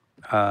addicts.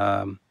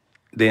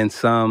 Then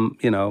some,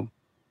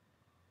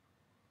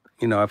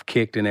 I've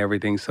kicked and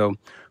everything. So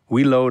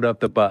we load up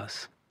the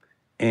bus.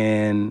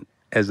 And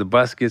as the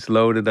bus gets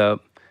loaded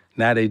up,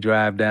 now they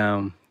drive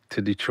down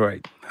to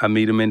Detroit. I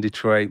meet him in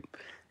Detroit,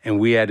 and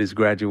we at his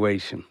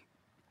graduation.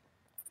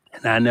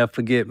 And I never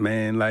forget,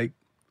 man, like,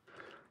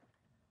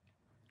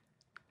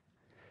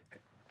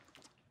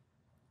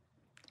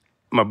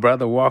 my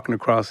brother walking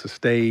across the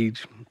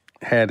stage,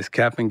 had his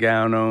cap and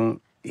gown on.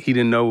 He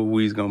didn't know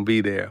we was gonna be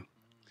there.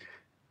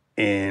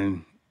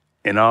 And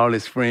all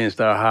his friends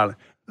started hollering,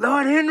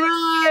 Lord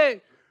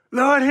Henry!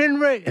 Lord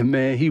Henry! And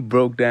man, he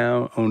broke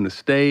down on the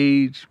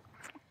stage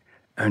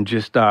and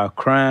just started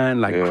crying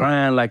like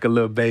a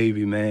little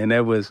baby, man.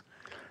 That was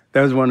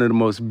one of the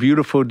most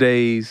beautiful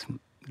days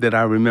that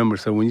I remember.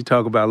 So when you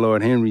talk about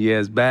Lord Henry,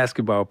 yes,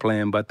 basketball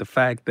playing, but the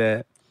fact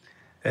that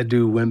that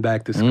dude went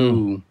back to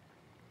school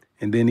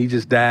and then he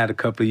just died a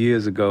couple of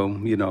years ago,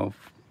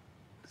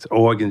 his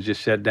organs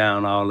just shut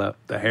down all up,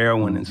 the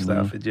heroin and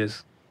stuff.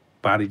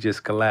 Body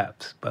just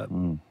collapsed. But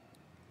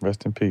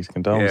rest in peace.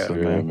 Condolences,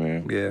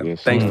 man. Yeah.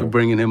 Yes, Thanks for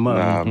bringing him up.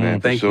 Nah,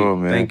 man, Thank for you. sure,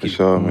 man. Thank for you.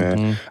 sure,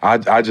 man.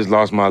 I just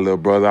lost my little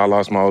brother. I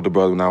lost my older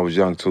brother when I was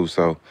young, too,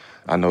 so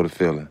I know the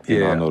feeling.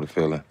 I know the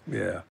feeling.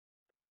 Yeah.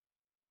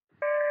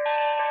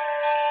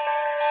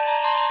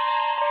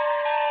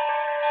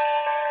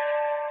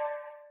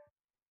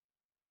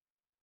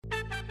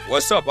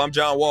 What's up? I'm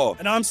John Wall.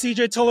 And I'm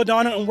CJ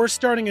Toledano, and we're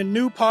starting a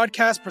new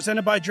podcast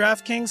presented by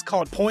DraftKings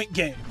called Point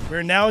Game.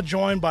 We're now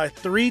joined by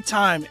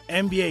 3-time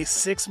NBA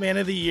Sixth Man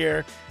of the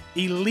Year,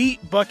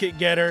 elite bucket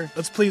getter.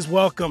 Let's please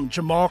welcome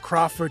Jamal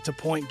Crawford to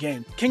Point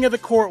Game. King of the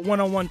Court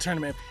one-on-one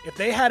tournament. If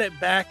they had it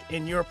back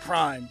in your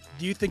prime,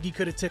 do you think you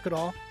could have took it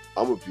all?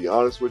 I'm going to be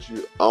honest with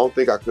you. I don't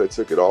think I could have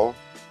took it all,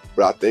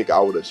 but I think I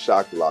would have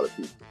shocked a lot of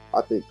people.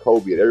 I think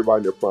Kobe and everybody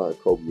in their prime,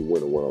 Kobe would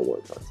win a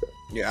one-on-one contest.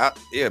 Yeah,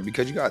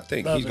 because you got to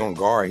think, he's going to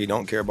guard. He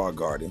don't care about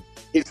guarding.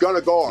 He's going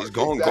to guard. He's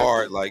going to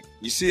guard. Like,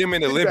 you see him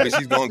in the Olympics,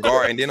 he's going to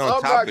guard. And then on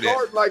top of that. I'm not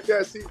guarding like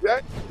that, see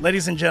that?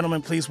 Ladies and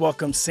gentlemen, please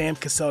welcome Sam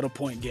Cassell to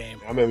Point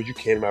Game. I remember you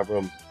came out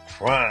from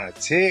prime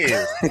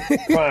 10.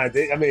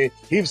 I mean,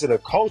 he was in a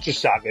culture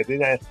shock. And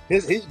then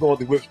he's going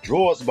through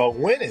withdrawals about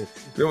winning.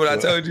 Remember what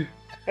I told you?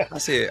 I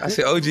said,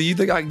 OG, you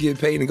think I can get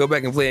paid and go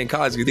back and play in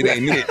college because it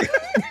ain't it?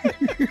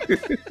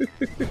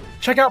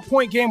 Check out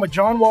Point Game with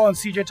John Wall and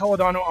CJ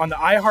Toledano on the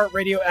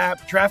iHeartRadio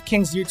app,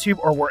 DraftKings YouTube,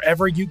 or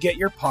wherever you get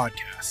your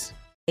podcasts.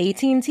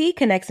 AT&T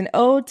connects an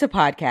ode to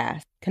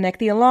podcast. Connect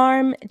the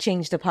alarm,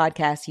 change the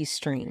podcast you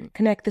stream.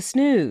 Connect the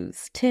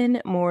snooze,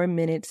 10 more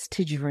minutes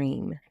to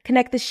dream.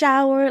 Connect the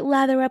shower,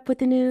 lather up with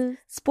the news,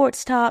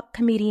 sports talk,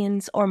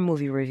 comedians, or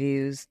movie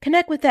reviews.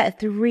 Connect with that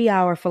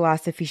 3-hour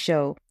philosophy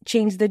show.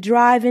 Change the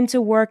drive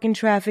into work and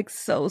traffic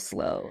so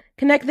slow.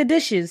 Connect the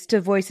dishes to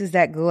voices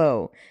that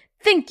glow.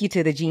 Thank you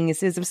to the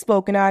geniuses of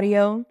spoken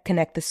audio.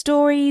 Connect the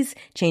stories,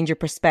 change your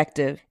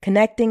perspective.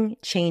 Connecting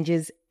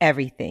changes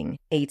everything.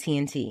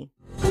 AT&T.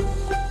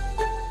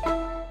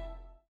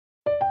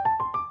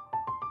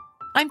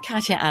 I'm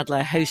Katya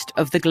Adler, host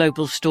of The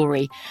Global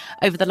Story.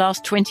 Over the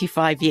last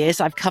 25 years,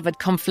 I've covered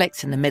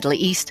conflicts in the Middle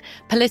East,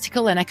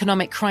 political and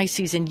economic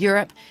crises in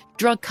Europe,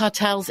 drug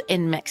cartels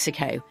in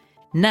Mexico.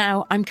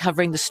 Now I'm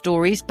covering the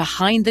stories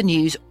behind the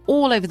news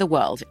all over the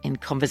world in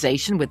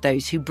conversation with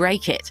those who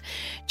break it.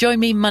 Join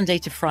me Monday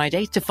to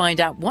Friday to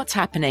find out what's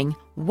happening,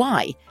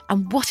 why,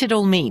 and what it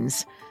all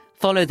means.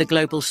 Follow The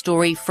Global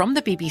Story from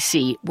the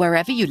BBC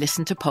wherever you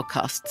listen to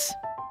podcasts.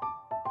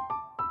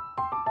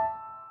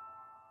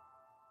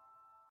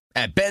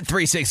 At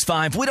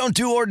Bet365, we don't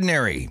do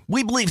ordinary.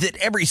 We believe that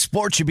every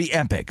sport should be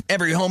epic.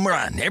 Every home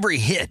run, every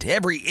hit,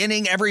 every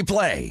inning, every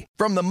play.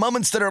 From the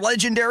moments that are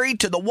legendary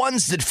to the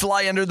ones that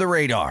fly under the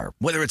radar.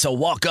 Whether it's a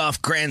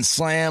walk-off grand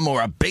slam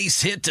or a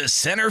base hit to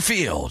center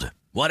field.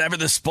 Whatever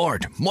the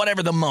sport,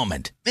 whatever the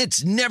moment.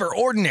 It's never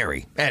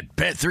ordinary at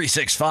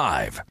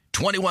Bet365.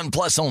 21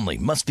 plus only.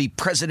 Must be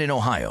present in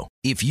Ohio.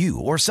 If you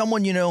or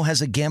someone you know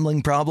has a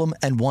gambling problem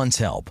and wants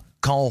help,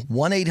 call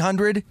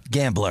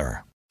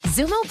 1-800-GAMBLER.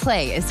 Xumo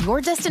Play is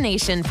your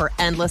destination for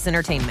endless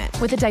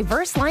entertainment. With a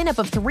diverse lineup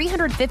of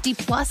 350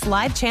 plus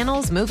live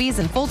channels, movies,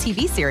 and full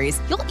TV series,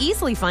 you'll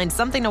easily find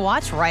something to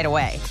watch right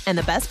away. And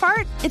the best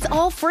part? It's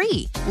all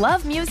free.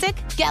 Love music?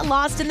 Get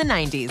lost in the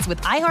 90s with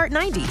iHeart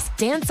 90s.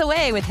 Dance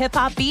away with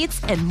hip-hop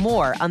beats and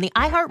more on the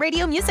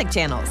iHeartRadio music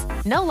channels.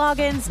 No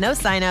logins, no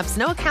signups,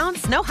 no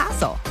accounts, no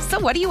hassle. So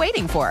what are you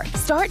waiting for?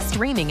 Start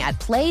streaming at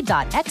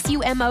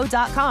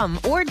play.xumo.com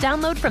or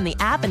download from the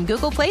app and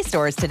Google Play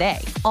stores today.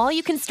 All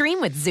you can stream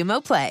with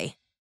Xumo Play.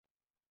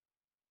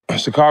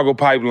 Chicago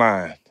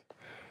pipeline.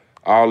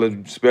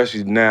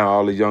 Especially now,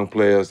 all the young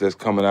players that's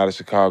coming out of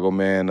Chicago,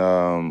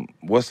 man.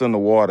 What's in the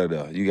water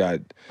there? You got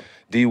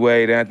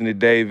D-Wade, Anthony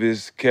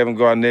Davis, Kevin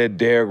Garnett,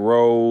 Derrick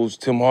Rose,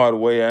 Tim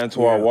Hardaway,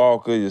 Antoine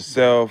Walker,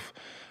 yourself,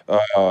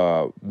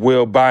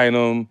 Will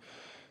Bynum,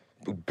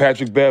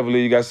 Patrick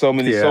Beverly. You got so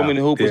many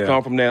hoopers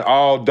come from there.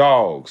 All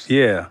dogs.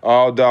 Yeah.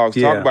 All dogs.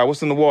 Yeah. Talk about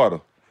what's in the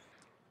water.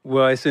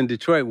 Well, it's in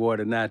Detroit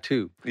water now,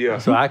 too. Yeah.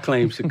 So I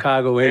claim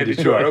Chicago and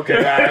Detroit. Okay,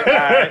 all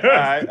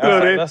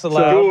right. That's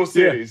allowed. Dual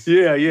cities.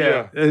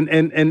 Yeah.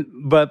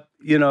 But,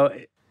 you know,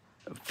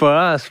 for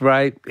us,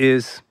 right,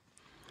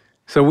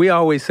 so we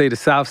always say the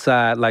South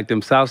Side, like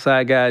them South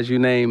Side guys you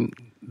name,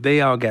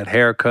 they all got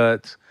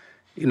haircuts.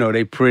 You know,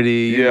 they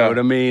pretty, you know what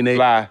I mean? They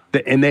fly.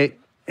 And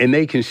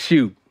they can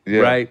shoot,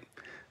 right?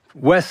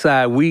 West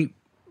Side, we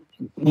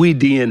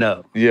D'ing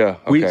up. Yeah,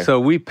 okay. So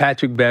we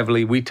Patrick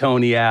Beverly, we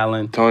Tony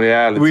Allen.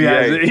 We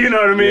you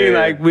know what I mean?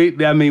 Like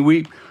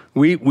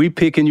we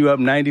picking you up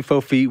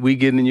 94 feet, we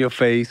getting in your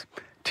face.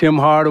 Tim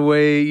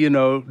Hardaway, you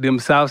know, them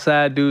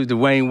Southside dudes,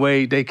 Dwayne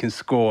Wade, they can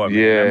score, man.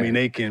 Yeah. I mean,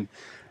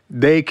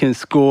 they can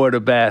score the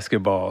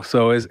basketball.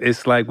 So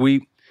it's like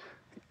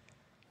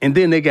and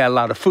then they got a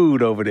lot of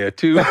food over there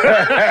too. They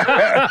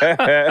got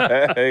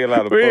a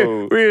lot of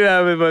food. We didn't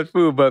have as much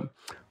food, but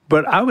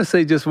I would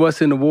say just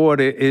what's in the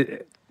water,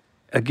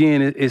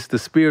 it's the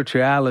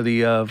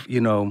spirituality of, you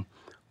know,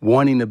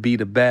 wanting to be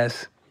the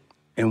best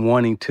and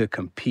wanting to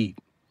compete.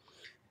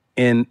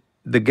 And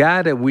the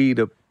guy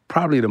that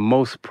probably the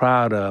most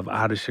proud of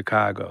out of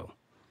Chicago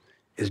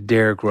is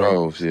Derrick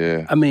Rose.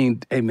 Yeah. I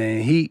mean, hey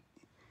man, he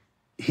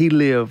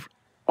lived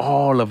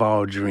all of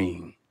our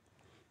dream,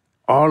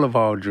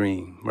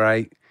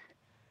 right?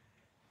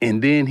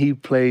 And then he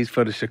plays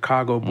for the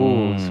Chicago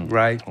Bulls,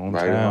 right?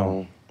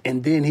 Hometown.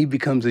 And then he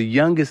becomes the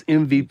youngest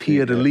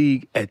MVP of the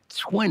league at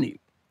 20.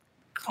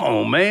 Come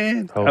on,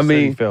 man. Whole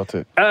city felt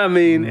it. I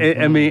mean,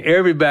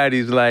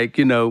 everybody's like,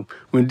 you know,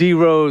 when D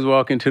Rose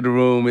walk into the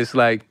room, it's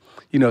like,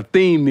 you know,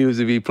 theme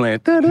music be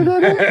playing. You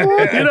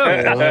know?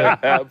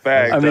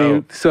 Fact, I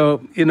mean,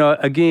 so, you know,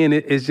 again,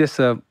 it's just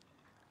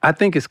I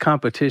think it's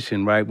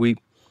competition, right? We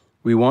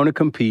want to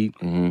compete.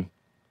 Mm-hmm.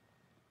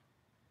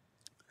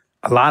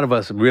 A lot of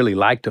us really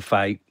like to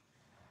fight.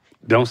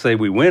 Don't say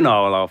we win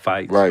all our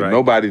fights. Right.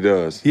 Nobody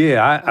does.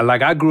 Yeah,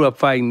 I grew up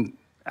fighting.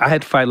 I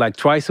had to fight like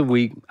twice a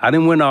week. I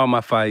didn't win all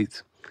my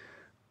fights.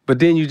 But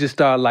then you just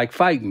start like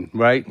fighting,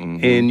 right?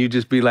 Mm-hmm. And you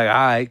just be like, all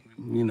right,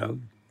 you know.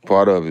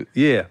 Part of it.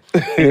 Yeah.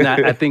 And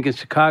I think in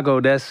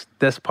Chicago, that's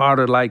part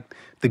of like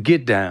the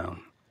get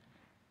down.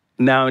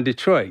 Now in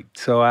Detroit.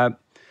 So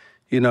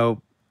you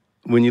know,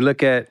 when you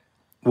look at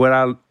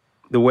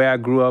the way I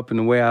grew up and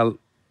the way I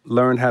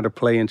learned how to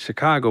play in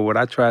Chicago, what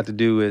I tried to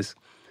do is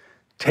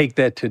take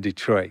that to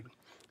Detroit.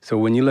 So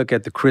when you look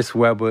at the Chris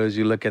Webbers,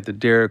 you look at the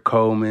Derek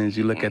Colemans,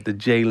 you look at the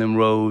Jalen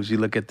Rose, you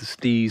look at the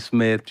Steve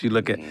Smiths, you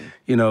look at,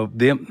 you know,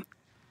 them.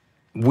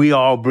 We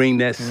all bring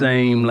that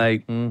same,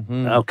 like,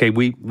 okay,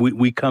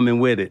 we coming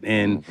with it.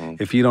 And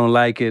if you don't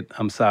like it,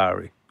 I'm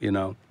sorry, you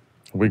know.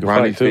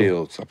 Ronnie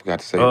Fields, I forgot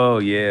to say. Oh,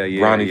 yeah.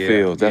 Ronnie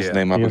Fields, that's the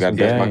name I forgot.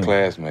 That's my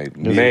classmate.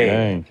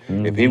 Man,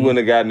 if he wouldn't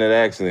have gotten that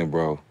accident,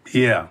 bro.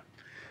 Yeah.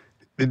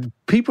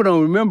 People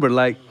don't remember,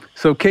 like,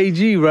 so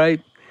KG, right?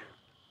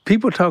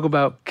 People talk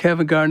about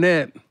Kevin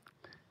Garnett,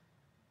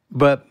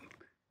 but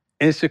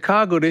in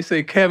Chicago, they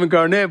say Kevin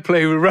Garnett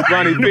played with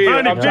Ronnie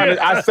Fields.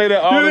 I say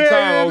that all the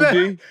time,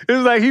 OG.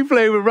 It's like he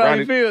played with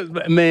Ronnie Fields.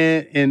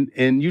 Man,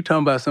 and you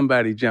talking about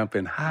somebody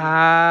jumping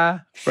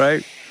high,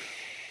 right?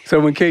 So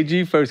when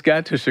KG first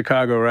got to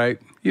Chicago, right,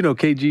 you know,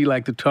 KG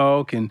liked to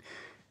talk and,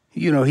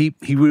 you know, he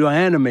real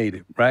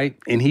animated, right?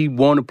 And he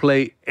want to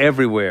play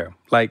everywhere,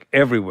 like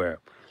everywhere.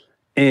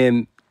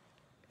 And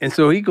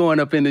so he going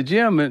up in the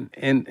gym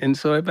and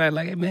so everybody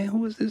like, hey, man,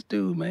 who is this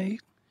dude, man?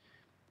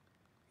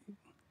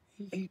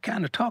 He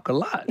kind of talk a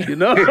lot, you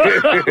know?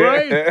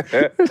 Right?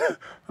 I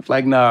was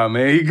like, nah,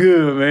 man, he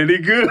good, man. He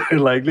good.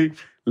 Like,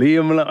 leave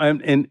him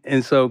alone.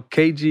 And so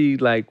KG,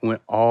 like,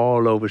 went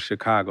all over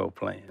Chicago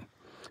playing.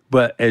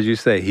 But as you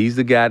say, he's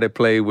the guy that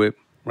played with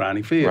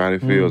Ronnie Fields. Ronnie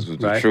Fields was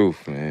the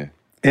truth, man.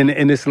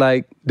 And it's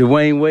like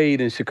Dwayne Wade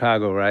in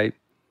Chicago, right?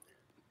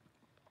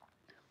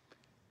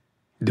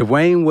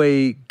 Dwayne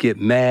Wade get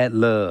mad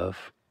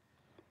love,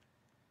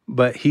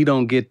 but he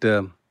don't get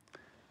the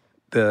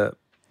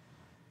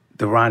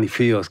Ronnie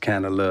Fields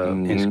kind of love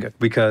in Chicago,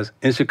 because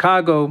in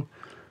Chicago,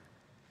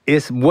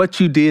 it's what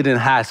you did in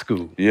high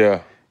school.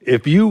 Yeah.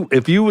 If you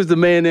was the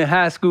man in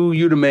high school,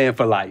 you the man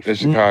for life. In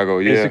Chicago,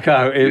 yeah. In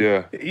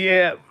Chicago,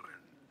 yeah.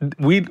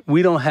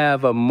 We don't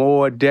have a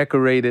more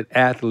decorated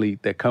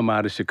athlete that come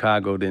out of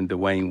Chicago than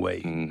Dwayne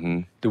Wade.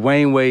 Mm-hmm.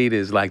 Dwayne Wade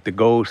is like the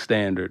gold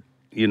standard,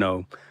 you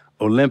know,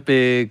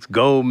 Olympics,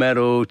 gold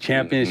medal,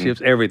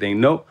 championships, everything.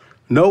 No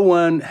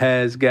one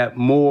has got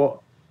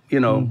more, you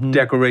know,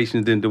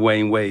 decorations than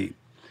Dwayne Wade.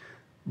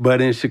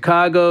 But in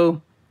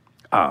Chicago,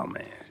 oh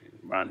man,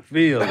 Ronnie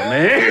Fields,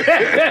 man.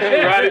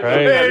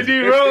 Ronnie D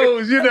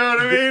Rose, you know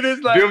what I mean?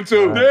 It's like them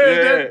too.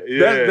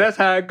 That's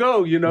how it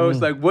go, you know.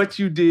 It's like what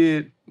you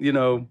did, you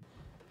know,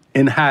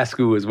 in high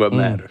school is what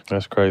mattered.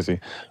 That's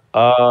crazy.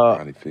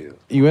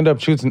 You end up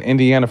choosing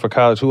Indiana for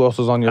college. Who else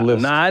was on your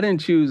list? Nah, I didn't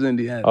choose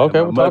Indiana.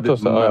 Okay, well, talk to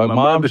us. My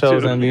mom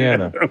chose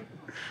Indiana.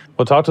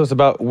 Well, talk to us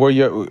about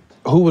who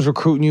was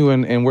recruiting you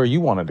and where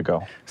you wanted to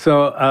go.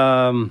 So,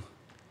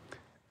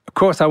 of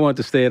course, I wanted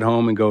to stay at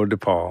home and go to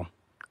DePaul.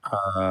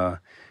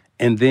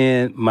 And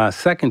then my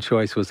second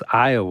choice was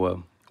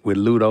Iowa with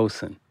Lute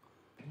Olson.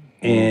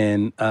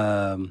 And,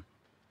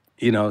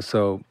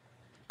 so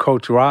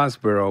Coach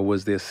Rosborough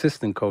was the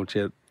assistant coach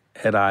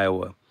at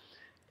Iowa.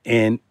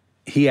 And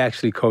he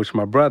actually coached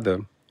my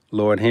brother,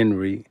 Lord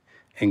Henry,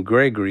 and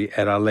Gregory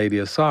at Our Lady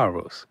of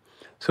Sorrows.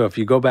 So if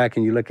you go back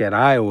and you look at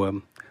Iowa,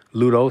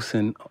 Lute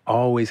Olson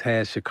always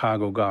had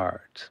Chicago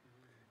guards,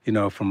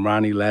 from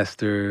Ronnie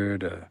Lester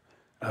to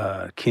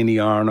Kenny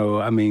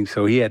Arnold. I mean,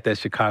 so he had that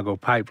Chicago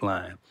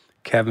pipeline.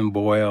 Kevin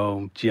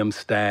Boyle, Jim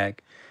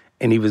Stack,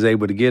 and he was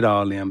able to get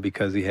all them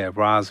because he had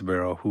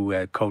Rosborough, who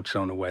had coached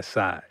on the West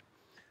Side.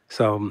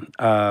 So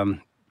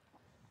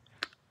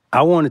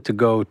I wanted to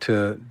go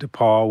to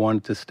DePaul,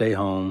 wanted to stay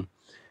home.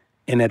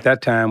 And at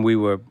that time, we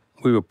were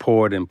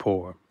poor and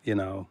poor,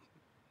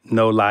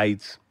 no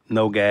lights,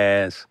 no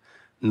gas,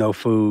 no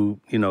food,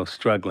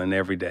 struggling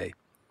every day.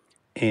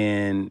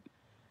 And,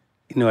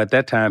 at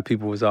that time,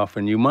 people was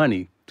offering you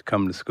money to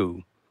come to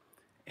school.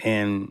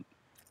 And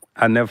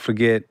I never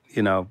forget,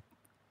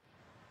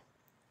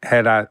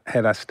 had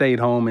I stayed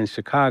home in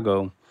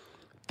Chicago,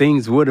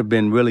 things would have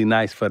been really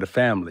nice for the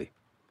family.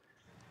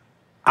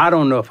 I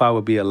don't know if I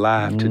would be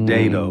alive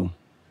today, though,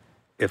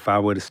 if I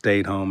would have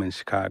stayed home in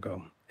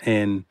Chicago.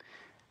 And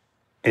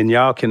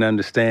y'all can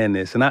understand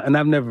this. And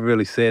I've never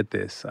really said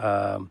this,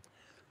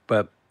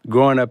 but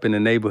growing up in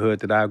the neighborhood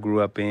that I grew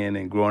up in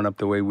and growing up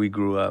the way we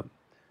grew up,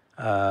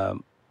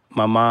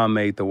 my mom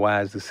made the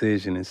wise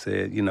decision and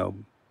said,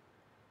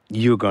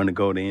 you're going to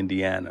go to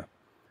Indiana.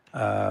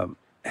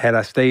 Had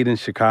I stayed in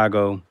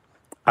Chicago,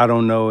 I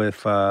don't know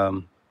if,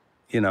 running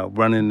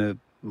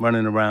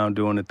around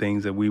doing the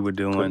things that we were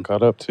doing.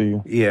 Caught up to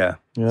you. Yeah.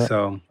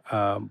 So,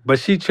 but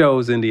she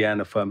chose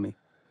Indiana for me,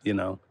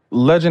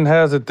 Legend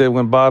has it that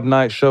when Bob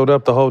Knight showed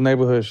up, the whole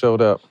neighborhood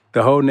showed up.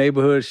 The whole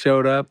neighborhood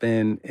showed up,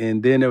 and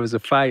then there was a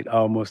fight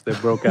almost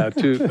that broke out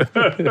too.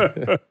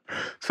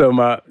 So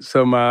my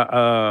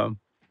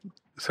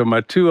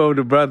two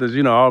older brothers,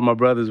 all my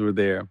brothers were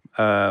there,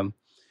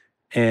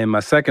 and my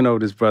second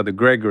oldest brother,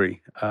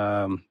 Gregory.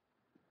 I'm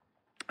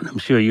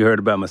sure you heard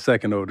about my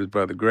second oldest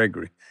brother,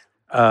 Gregory.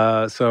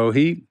 So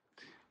he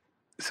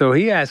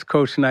asked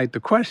Coach Knight the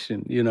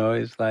question.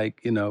 It's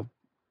like,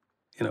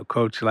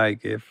 Coach,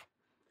 like if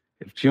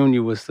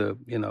Junior was to,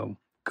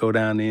 go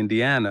down to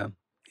Indiana,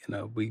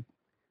 we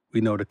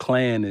know the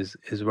Klan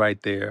is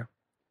right there,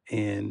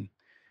 and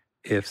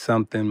if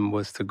something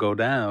was to go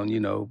down,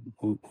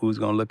 who's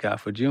gonna look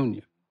out for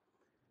Junior?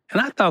 And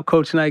I thought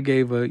Coach Knight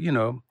gave a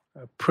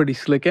pretty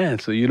slick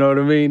answer. You know what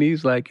I mean?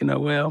 He's like,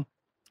 well,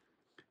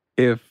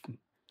 if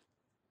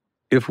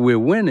we're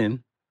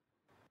winning,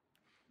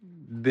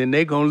 then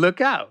they gonna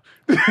look out.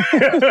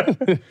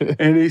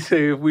 And he said,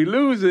 if we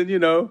losing,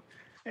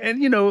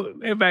 and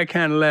everybody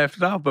kind of laughed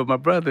it off, but my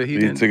brother, he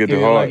didn't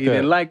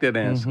like that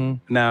answer.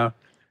 Mm-hmm. Now,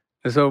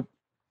 so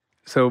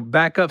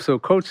back up. So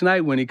Coach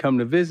Knight, when he come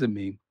to visit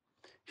me,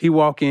 he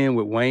walk in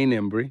with Wayne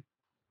Embry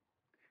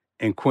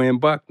and Quinn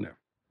Buckner.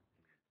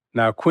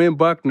 Now, Quinn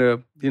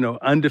Buckner,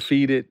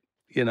 undefeated,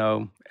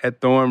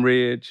 at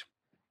Thornridge,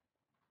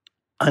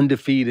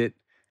 undefeated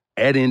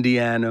at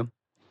Indiana,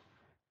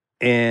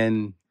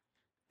 and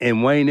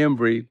Wayne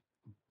Embry,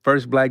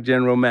 first black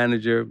general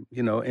manager,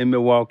 in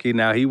Milwaukee.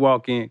 Now he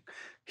walk in,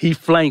 he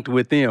flanked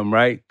with them,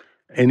 right?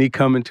 And he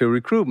coming to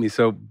recruit me.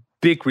 So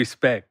big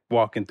respect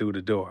walking through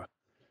the door.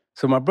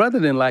 So my brother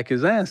didn't like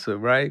his answer,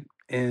 right?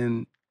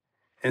 And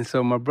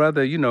so my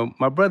brother,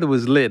 my brother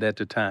was lit at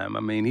the time. I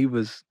mean, he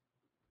was,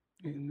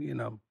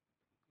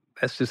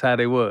 that's just how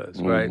they was,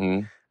 right?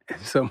 And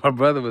so my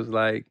brother was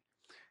like,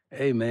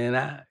 hey man,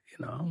 I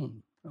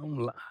don't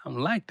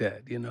like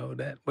that,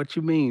 that. What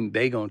you mean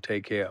they gonna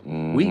take care of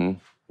him?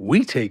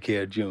 We take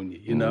care of Junior,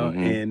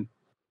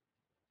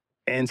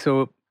 and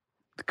so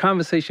the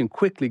conversation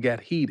quickly got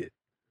heated.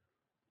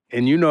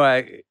 And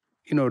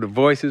the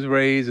voices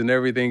raised and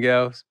everything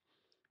else.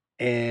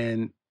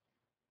 And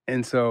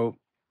so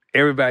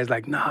everybody's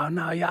like,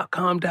 no, y'all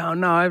calm down,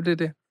 no.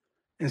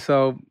 And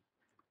so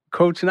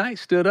Coach Knight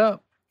stood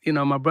up.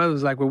 My brother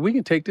was like, well, we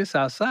can take this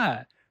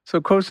outside.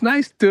 So Coach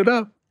Knight stood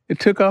up and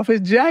took off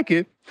his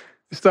jacket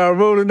and started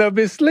rolling up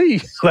his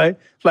sleeve.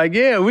 like,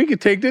 yeah, we can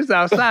take this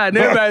outside. And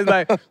everybody's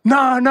like,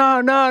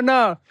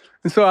 no.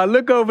 And so I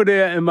look over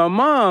there and my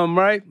mom,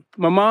 right?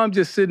 My mom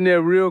just sitting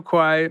there real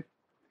quiet,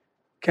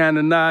 kind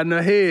of nodding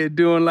her head,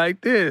 doing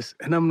like this.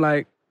 And I'm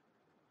like,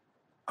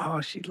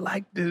 oh, she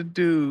liked this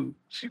dude.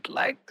 She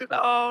liked it.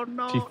 Oh,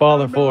 no. She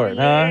falling for it,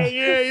 huh?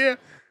 Yeah.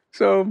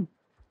 So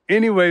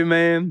anyway,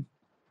 man,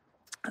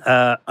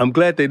 I'm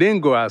glad they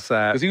didn't go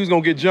outside. Because he was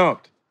going to get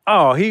jumped.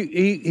 Oh,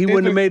 he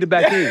wouldn't have made it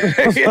back in.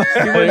 He wouldn't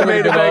have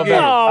made it back in.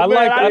 I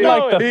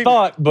like the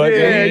thought, but that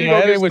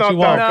ain't what you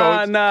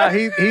want. Nah.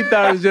 He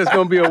thought it was just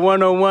gonna be a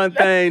one-on-one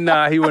thing.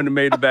 Nah, he wouldn't have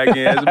made it back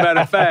in. As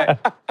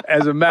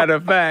a matter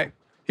of fact,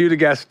 he would have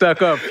got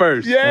stuck up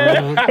first.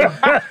 Yeah.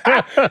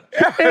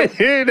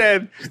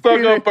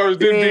 Stuck up first,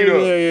 didn't beat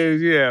up.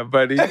 Yeah.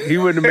 But he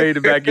wouldn't have made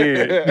it back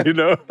in.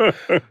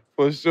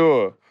 For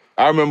sure.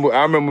 I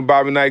remember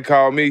Bobby Knight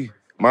called me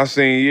my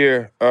senior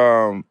year.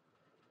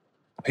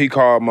 He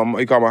called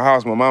my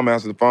house. My mom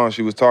answered the phone.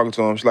 She was talking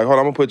to him. She's like, hold on,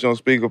 I'm gonna put you on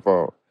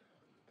speakerphone.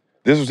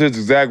 This was his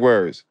exact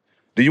words.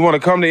 Do you want to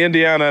come to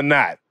Indiana or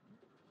not?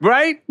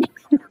 Right?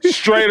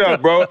 Straight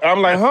up, bro.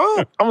 I'm like,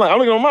 huh? I'm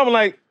looking at my mom, I'm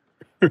like,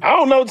 I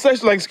don't know what to say.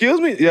 She's like, excuse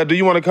me? Yeah, do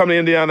you want to come to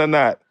Indiana or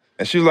not?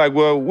 And she's like,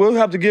 well, we'll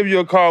have to give you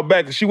a call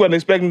back, because she wasn't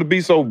expecting to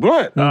be so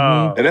blunt.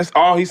 And that's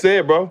all he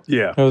said, bro.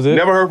 Yeah. That was it?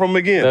 Never heard from him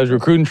again. That was your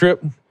recruiting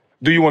trip?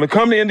 Do you want to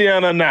come to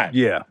Indiana or not?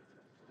 Yeah.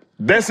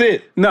 That's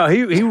it. No,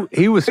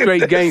 he was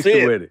straight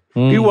gangster with it.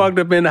 He walked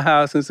up in the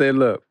house and said,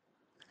 look,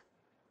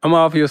 I'm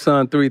gonna offer your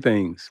son 3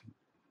 things.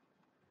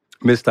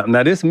 Miss Thomas.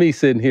 Now, this is me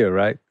sitting here,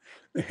 right?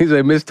 He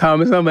said, Miss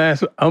Thomas, I'm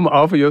gonna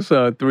offer your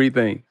son 3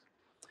 things.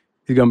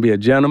 He's gonna be a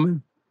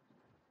gentleman,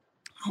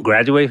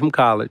 graduate from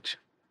college,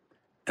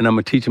 and I'm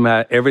gonna teach him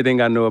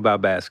everything I know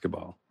about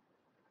basketball.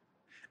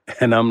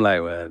 And I'm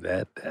like, well,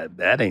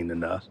 that ain't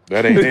enough.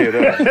 That ain't it.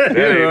 That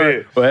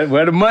ain't it.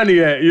 Where the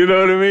money at? You know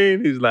what I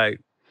mean? He's like,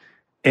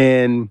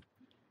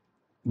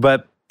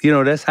 but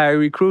that's how he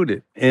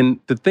recruited. And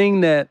the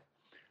thing that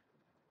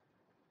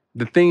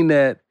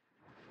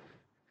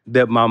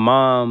my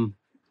mom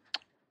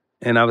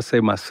and I would say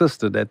my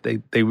sister, that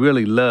they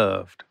really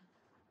loved,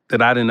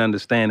 that I didn't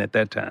understand at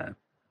that time,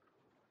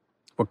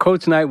 what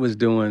Coach Knight was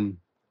doing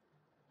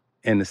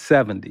in the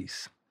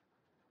 70s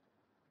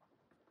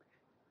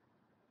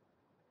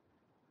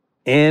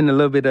and a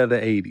little bit of the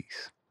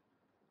 80s,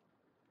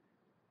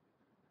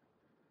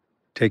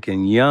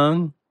 taking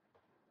young,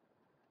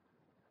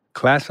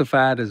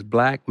 classified as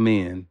black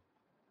men,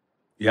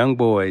 young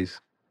boys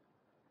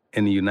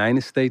in the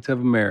United States of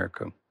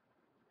America,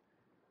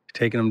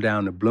 taking them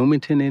down to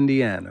Bloomington,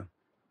 Indiana,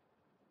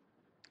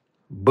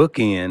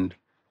 bookend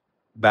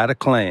by the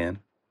Klan,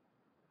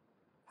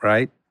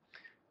 right?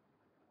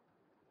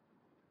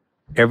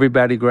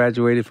 Everybody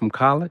graduated from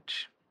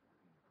college.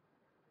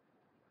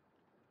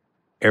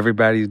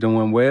 Everybody's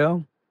doing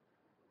well.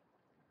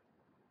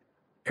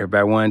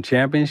 Everybody won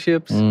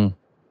championships. And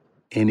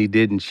he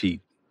didn't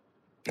cheat.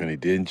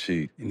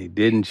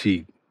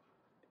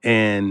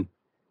 And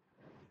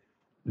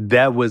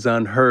that was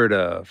unheard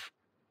of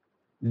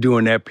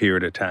during that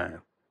period of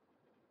time.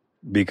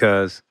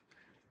 Because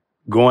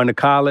going to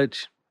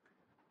college,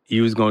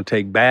 you was going to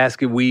take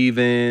basket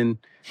weaving,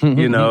 you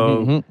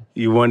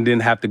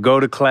didn't have to go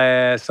to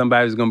class.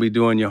 Somebody was going to be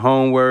doing your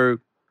homework.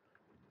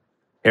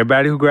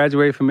 Everybody who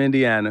graduated from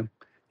Indiana,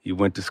 you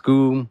went to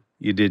school,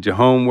 you did your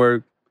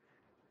homework,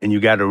 and you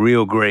got a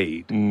real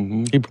grade.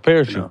 He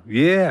prepares you.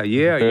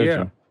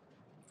 Yeah.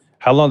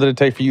 How long did it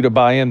take for you to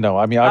buy in, though?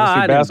 I mean,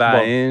 obviously, basketball.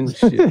 I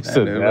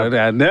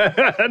didn't buy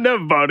in. I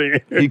never bought in.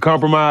 He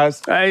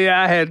compromised?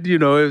 I had,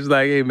 it was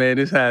like, hey, man,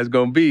 this is how it's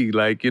going to be.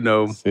 Like,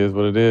 This is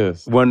what it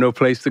is. Wasn't no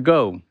place to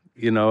go.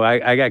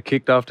 I got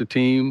kicked off the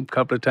team a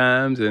couple of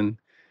times, and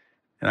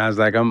I was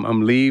like,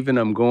 I'm leaving,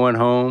 I'm going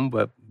home.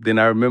 But then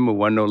I remember,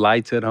 wasn't no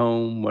lights at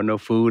home, wasn't no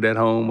food at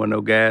home, wasn't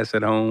no gas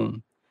at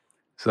home.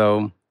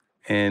 So,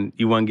 and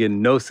you weren't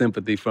getting no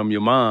sympathy from your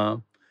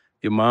mom.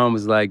 Your mom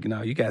was like,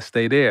 you got to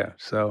stay there.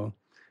 So,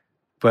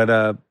 but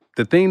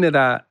the thing that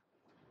I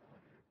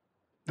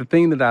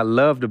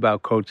loved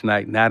about Coach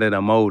Knight, now that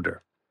I'm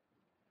older,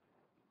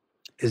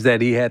 is that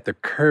he had the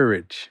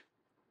courage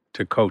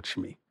to coach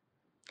me.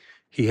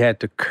 He had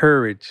the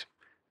courage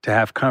to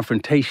have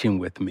confrontation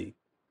with me.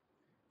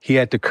 He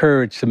had the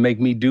courage to make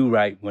me do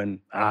right when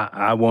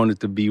I wanted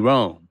to be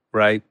wrong,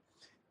 right?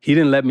 He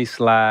didn't let me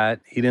slide.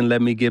 He didn't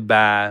let me get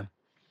by.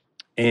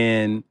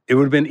 And it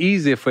would have been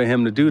easier for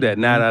him to do that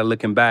now that I'm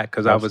looking back,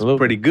 because I was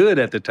pretty good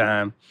at the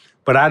time,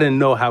 but I didn't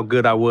know how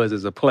good I was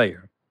as a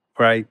player,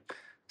 right?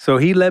 So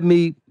he let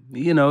me,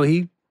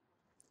 he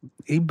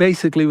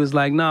basically was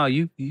like, no,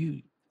 you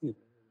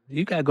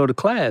got to go to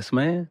class,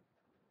 man.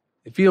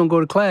 If you don't go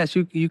to class,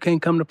 you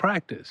can't come to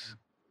practice.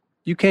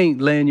 You can't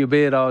lay in your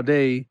bed all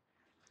day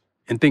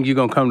and think you're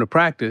going to come to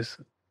practice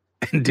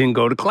and then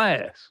go to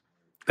class.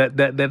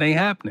 That ain't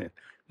happening.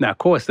 Now, of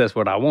course, that's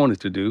what I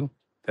wanted to do.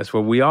 That's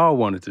what we all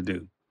wanted to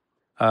do.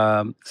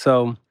 And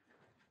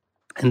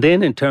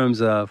then in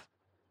terms of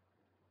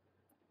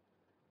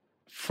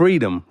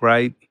freedom,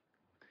 right?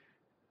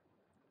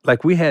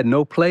 Like, we had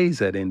no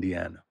plays at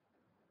Indiana.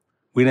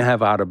 We didn't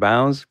have out of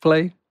bounds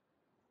play.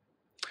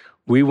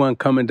 We weren't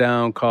coming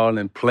down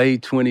calling play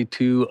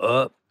 22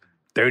 up,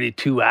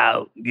 32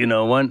 out,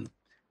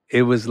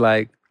 It was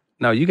like,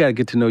 no, you got to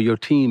get to know your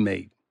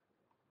teammate.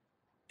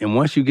 And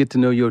once you get to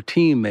know your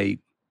teammate,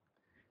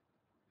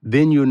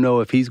 then you'll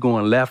know if he's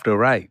going left or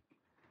right.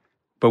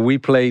 But we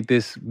played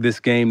this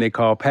game they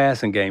call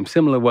passing game,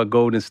 similar to what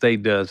Golden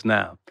State does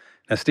now.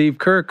 Now, Steve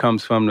Kerr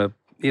comes from the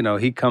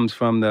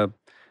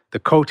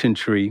coaching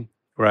tree,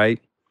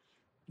 right?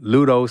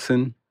 Lute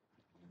Olson.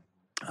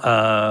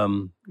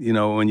 When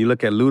you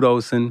look at Lute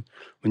Olson,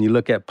 when you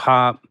look at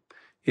Pop,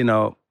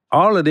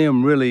 all of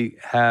them really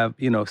have,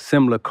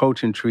 similar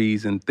coaching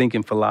trees and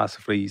thinking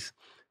philosophies,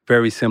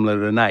 very similar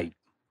to Knight,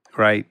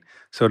 right?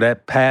 So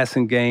that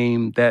passing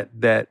game, that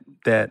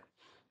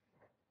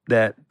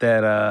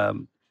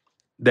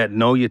that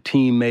know your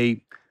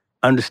teammate,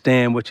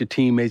 understand what your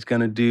teammate's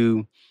going to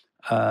do,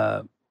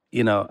 how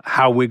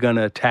we're going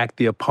to attack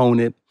the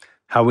opponent,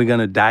 how we're going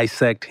to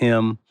dissect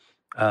him.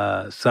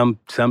 Some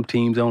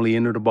teams only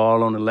enter the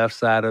ball on the left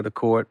side of the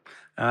court.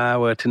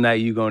 Well, tonight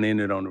you're going to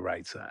enter it on the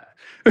right side.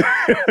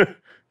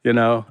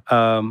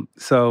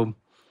 So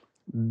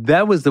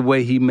that was the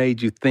way he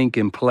made you think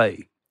and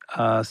play.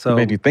 He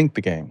made you think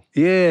the game.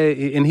 Yeah,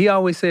 and he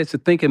always said it's a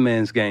thinking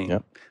man's game.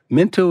 Yep.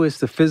 Mental is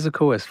to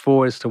physical as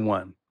 4 is to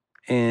 1.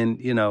 And,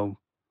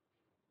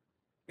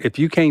 if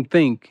you can't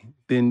think,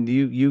 then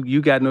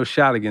you got no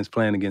shot against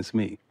playing against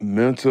me.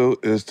 Mental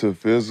is to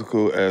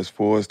physical as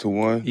 4 is to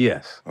 1?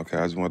 Yes. Okay,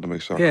 I just wanted to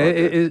make sure. Yeah,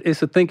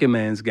 it's a thinking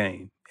man's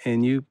game.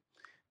 And you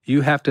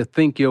have to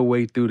think your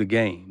way through the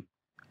game.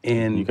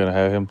 And you're gonna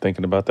have him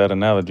thinking about that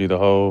analogy the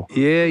whole show.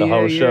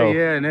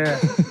 Yeah.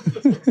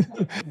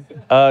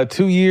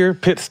 2-year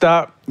pit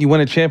stop. You win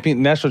a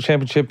national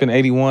championship in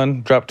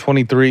 '81. Dropped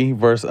 23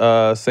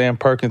 versus Sam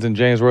Perkins and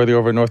James Worthy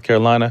over at North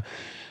Carolina.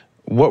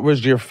 What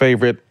was your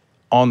favorite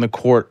on the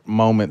court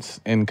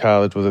moments in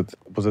college?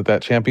 Was it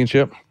that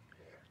championship?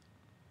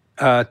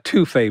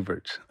 2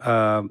 favorites.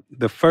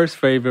 The first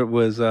favorite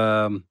was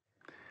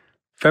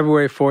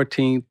February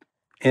 14th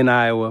in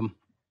Iowa.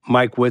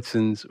 Mike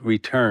Whitson's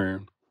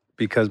return.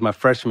 Because my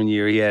freshman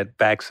year, he had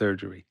back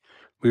surgery.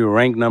 We were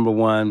ranked number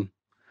 1.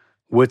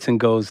 Whitson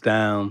goes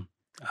down.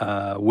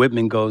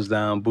 Whitman goes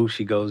down.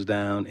 Bushi goes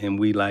down. And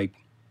we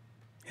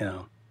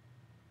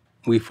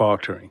we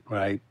faltering,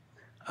 right?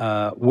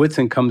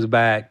 Whitson comes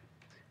back,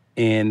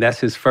 and that's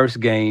his first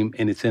game,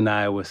 and it's in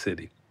Iowa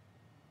City.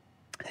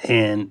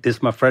 And this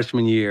is my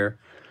freshman year.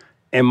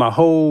 And my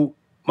whole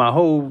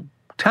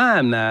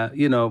time now,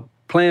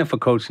 playing for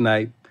Coach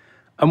Knight,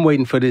 I'm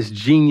waiting for this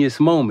genius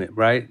moment,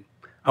 right?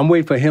 I'm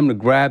waiting for him to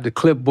grab the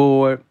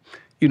clipboard,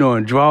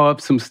 and draw up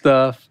some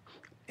stuff.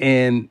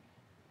 But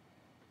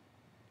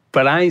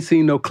I ain't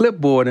seen no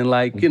clipboard in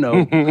I ain't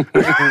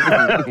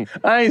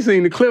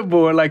seen the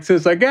clipboard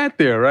since I got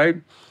there, right?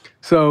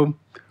 So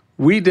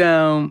we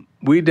down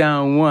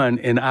 1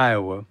 in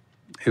Iowa.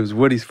 It was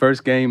Woody's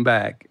first game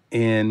back,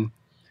 and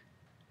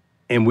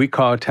we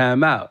called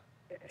timeout.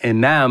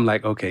 And now I'm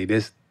like, okay,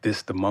 this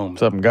the moment.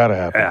 Something gotta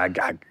happen.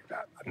 I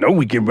know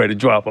we getting ready to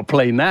drop a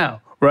play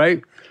now,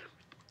 right?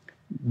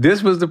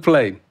 This was the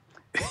play.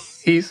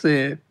 He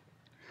said,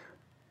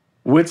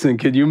 Whitson,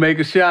 can you make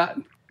a shot?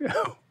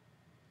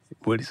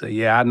 Woody said,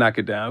 yeah, I'll knock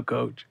it down,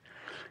 coach.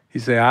 He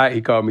said, all right.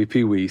 He called me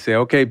Pee-wee. He said,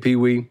 okay,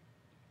 Pee-wee,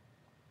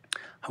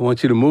 I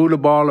want you to move the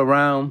ball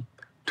around.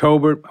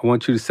 Tolbert, I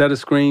want you to set a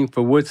screen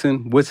for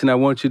Whitson. Whitson, I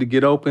want you to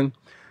get open.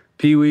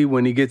 Pee-wee,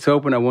 when he gets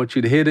open, I want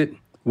you to hit it.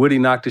 Woody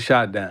knocked the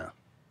shot down.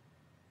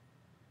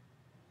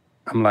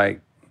 I'm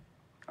like,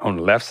 on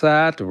the left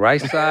side, the right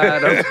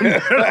side.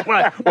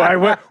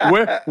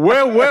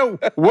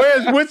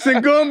 Where's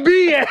Whitson gonna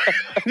be at?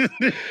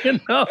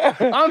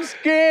 I'm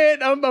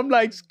scared. I'm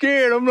like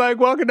scared. I'm like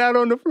walking out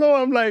on the floor.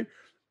 I'm like,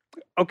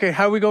 okay,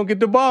 how we gonna get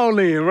the ball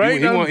in,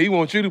 right? He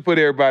wants you to put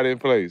everybody in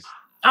place.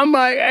 I'm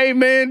like, hey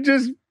man,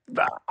 just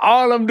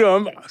all I'm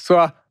doing.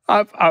 So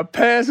I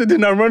pass it,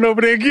 then I run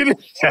over there and get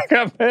it.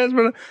 I pass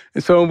it,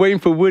 and so I'm waiting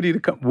for Woody to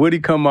come. Woody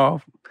come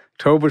off.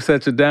 Tolbert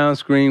sets a down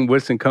screen.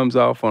 Whitson comes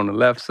off on the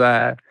left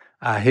side.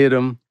 I hit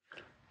him,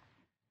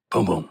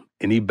 boom, boom,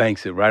 and he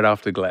banks it right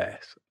off the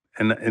glass.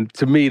 And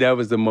to me, that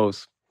was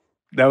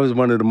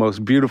one of the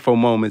most beautiful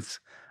moments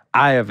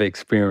I have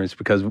experienced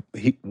because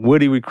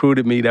Woody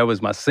recruited me. That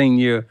was my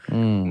senior.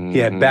 Mm-hmm. He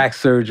had back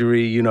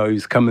surgery. He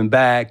was coming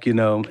back.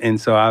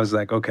 And so I was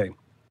like, okay.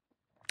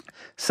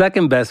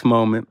 Second best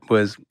moment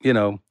was,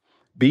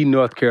 beating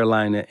North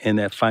Carolina in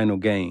that final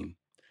game.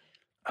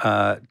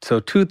 So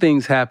 2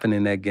 things happened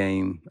in that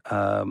game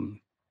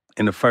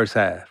in the first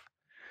half.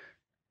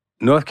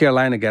 North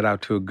Carolina got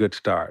out to a good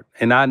start.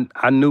 And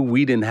I knew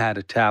we didn't have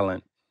the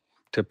talent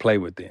to play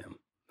with them,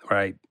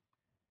 right?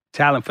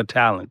 Talent for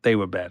talent, they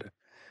were better.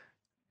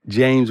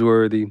 James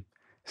Worthy,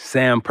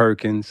 Sam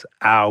Perkins,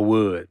 Al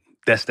Wood,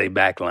 that's their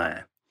back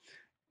line.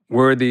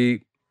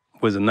 Worthy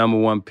was a number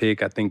 1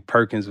 pick. I think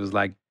Perkins was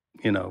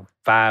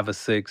 5 or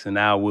 6, and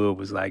Al Wood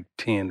was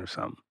 10 or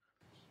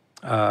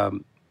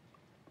something.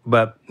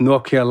 But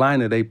North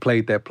Carolina, they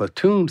played that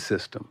platoon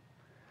system.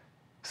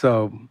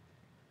 So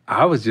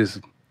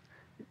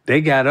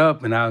they got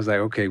up, and I was like,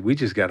 okay, we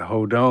just got to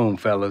hold on,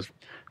 fellas,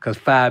 because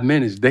 5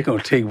 minutes, they're going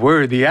to take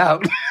Worthy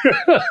out.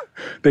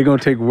 They're going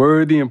to take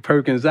Worthy and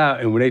Perkins out,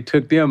 and when they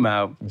took them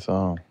out,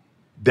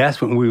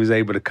 that's when we was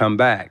able to come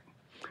back.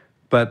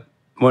 But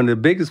one of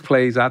the biggest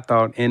plays I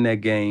thought in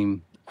that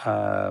game,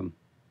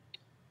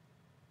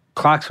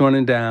 clock's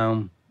running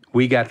down,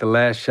 we got the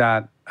last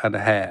shot of the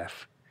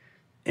half,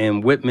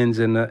 and Whitman's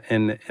in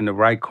the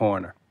right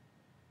corner.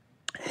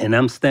 And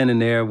I'm standing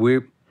there,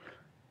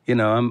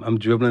 I'm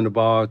dribbling the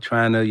ball,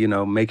 trying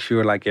to, make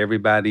sure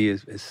everybody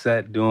is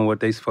set, doing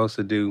what they're supposed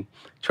to do,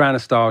 trying to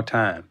stall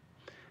time.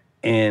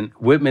 And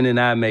Whitman and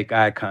I make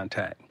eye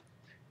contact.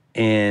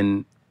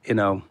 And,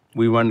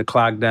 we run the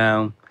clock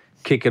down,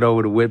 kick it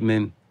over to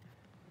Whitman.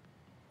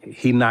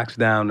 He knocks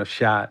down a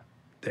shot,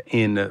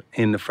 in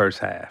the first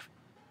half.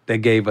 That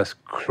gave us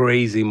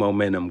crazy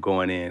momentum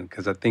going in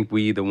because I think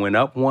we either went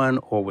up one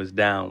or was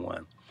down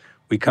one.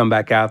 We come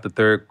back out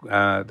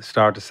the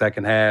start the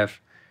second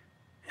half,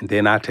 and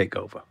then I take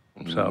over.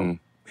 So,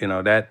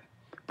 that,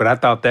 but I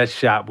thought that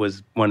shot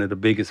was one of the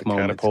biggest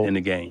moments in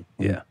the game.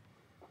 Yeah.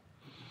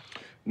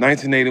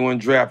 1981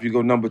 draft, you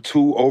go number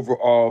 2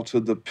 overall to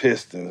the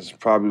Pistons.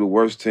 Probably the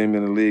worst team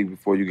in the league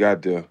before you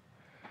got there.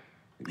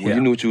 Well,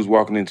 you knew what you was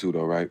walking into,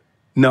 though, right?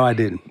 No, I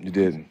didn't. You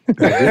didn't. He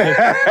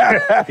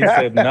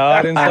said, no,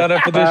 I didn't sign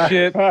up for this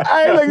shit.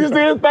 I ain't like you see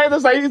his face.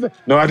 That's like he said,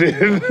 no, I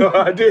didn't. No,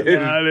 I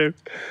didn't.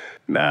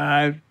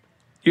 Nah,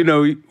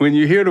 when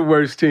you hear the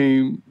worst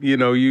team, you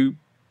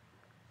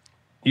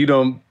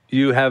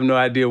have no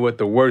idea what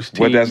the worst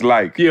team. What that's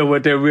like. Yeah,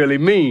 what they really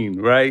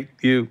mean, right?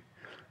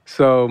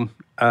 So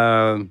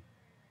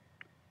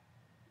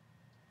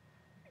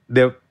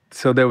there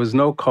was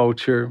no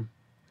culture.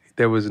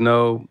 There was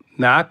no.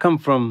 Now I come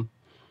from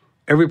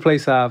every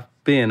place I've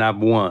been, I've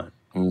won,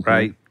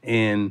 right?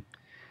 And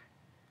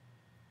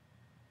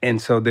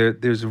so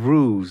there's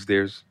rules.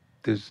 There's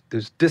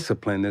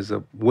discipline. There's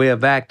a way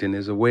of acting.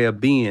 There's a way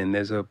of being.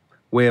 There's a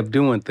way of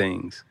doing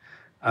things.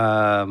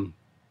 And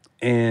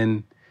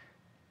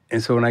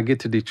so when I get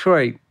to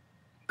Detroit,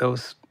 it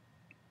was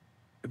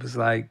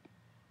like,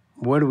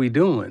 what are we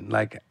doing?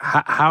 Like,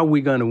 how are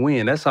we going to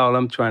win? That's all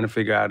I'm trying to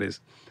figure out is,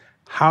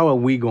 how are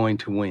we going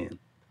to win?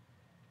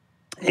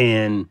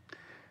 And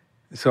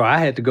so I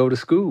had to go to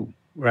school,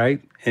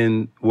 right?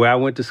 And where I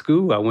went to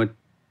school, I went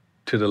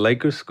to the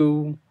Lakers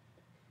school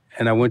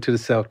and I went to the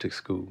Celtics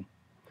school.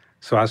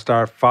 So I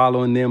started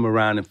following them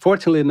around. And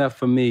fortunately enough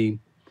for me,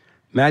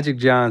 Magic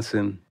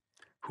Johnson,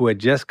 who had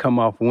just come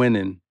off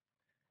winning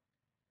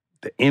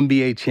the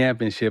NBA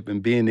championship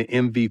and being the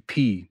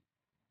MVP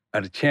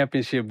of the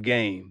championship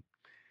game,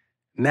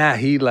 now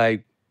he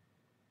like,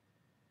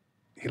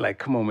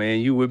 come on, man,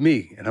 you with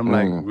me? And I'm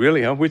like,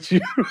 really? I'm with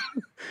you?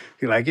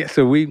 He like, yeah.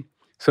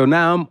 So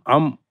now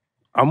I'm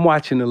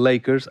watching the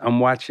Lakers. I'm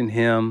watching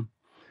him,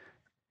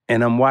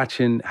 and I'm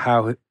watching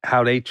how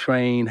they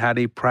train, how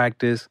they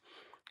practice,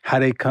 how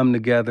they come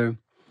together.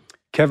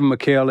 Kevin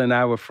McHale and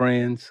I were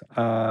friends,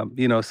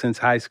 since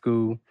high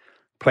school.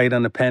 Played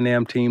on the Pan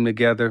Am team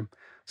together.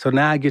 So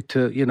now I get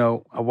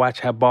to, I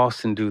watch how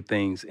Boston do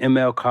things.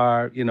 ML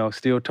Carr,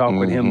 still talk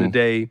with him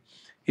today.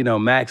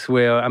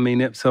 Maxwell. I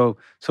mean, so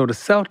the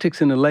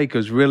Celtics and the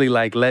Lakers really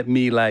let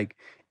me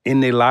in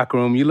their locker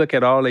room. You look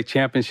at all their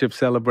championship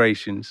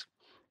celebrations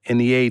in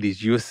the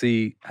 80s, you'll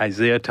see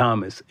Isiah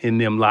Thomas in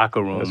them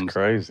locker rooms. That's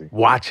crazy.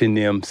 Watching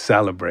them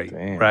celebrate,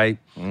 right?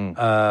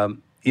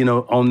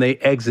 On their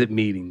exit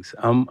meetings.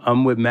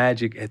 I'm with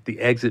Magic at the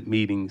exit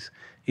meetings,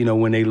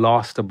 when they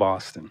lost to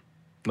Boston.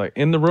 Like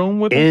in the room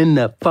with them? In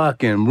the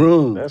fucking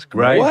room. That's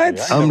great. Right?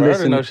 What? I'm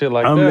listening no shit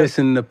like I'm that.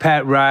 listening to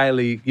Pat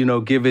Riley,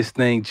 give his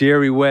thing.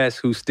 Jerry West,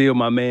 who's still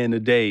my man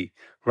today,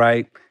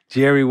 right?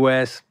 Jerry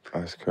West.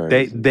 That's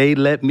crazy. They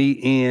let me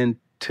in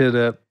to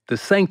the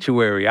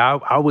sanctuary.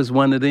 I was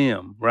one of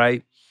them,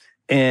 right?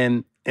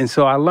 And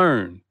so I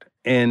learned.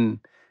 And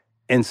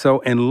so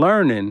in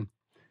learning,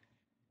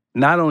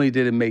 not only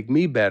did it make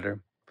me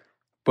better,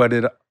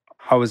 but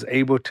I was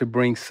able to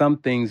bring some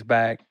things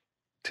back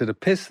to the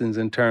Pistons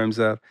in terms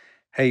of,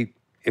 hey,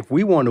 if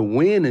we want to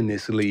win in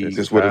this league, this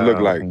is what it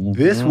looked like.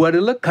 This what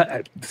it looked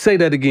like. Say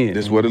that again.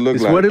 This is what it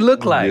looked like. This what it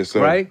looked like, yes,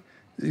 sir. right?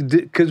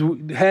 Because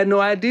we had no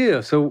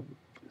idea. So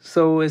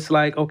it's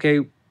like, okay,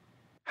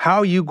 how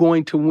are you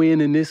going to win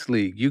in this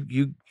league?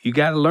 You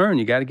got to learn.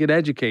 You got to get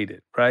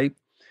educated, right?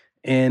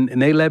 And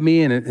they let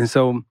me in, and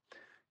so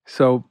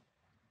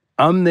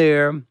I'm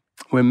there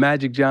when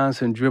Magic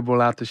Johnson dribbled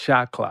out the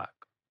shot clock,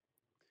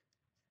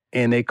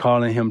 and they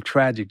calling him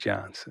Tragic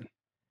Johnson.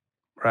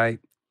 Right?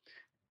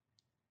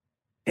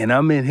 And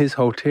I'm in his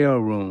hotel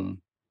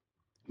room,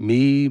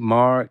 me,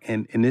 Mark,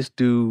 and this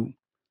dude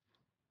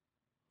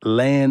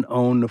laying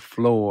on the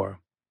floor,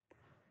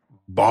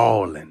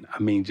 bawling. I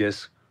mean,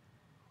 just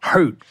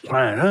hurt,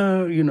 crying,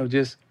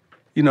 that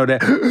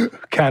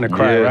kind of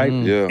cry, right?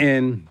 Yeah.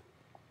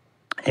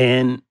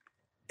 And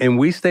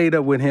we stayed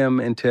up with him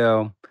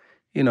until,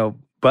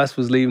 bus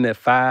was leaving at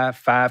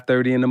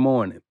 5:30 in the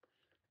morning.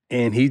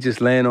 And he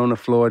just laying on the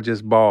floor,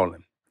 just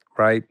bawling,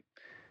 right?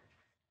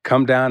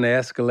 Come down the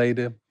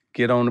escalator,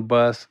 get on the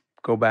bus,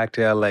 go back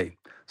to L.A.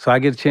 So I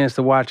get a chance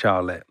to watch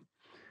all that.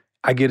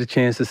 I get a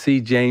chance to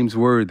see James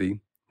Worthy,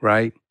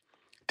 right?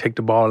 Take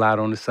the ball out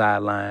on the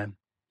sideline,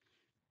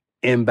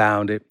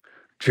 inbound it.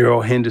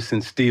 Gerald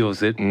Henderson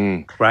steals it,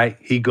 right?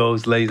 He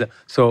goes, lays up.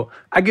 So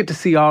I get to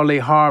see all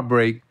their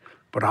heartbreak,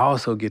 but I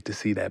also get to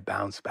see that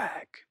bounce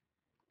back.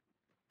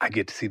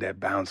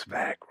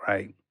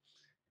 Right?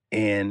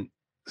 And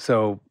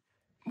so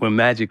when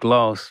Magic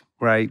lost,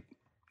 right?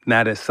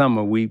 Now that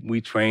summer,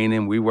 we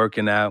training, we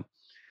working out.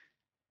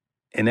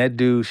 And that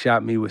dude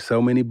shot me with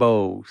so many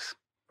bows,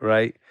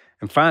 right?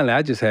 And finally,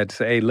 I just had to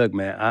say, hey, look,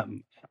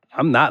 man,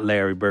 I'm not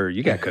Larry Bird.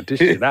 You got to cut this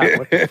shit out.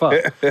 What the fuck?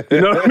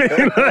 You know what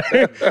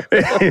I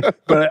mean?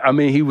 But,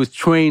 he was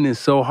training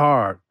so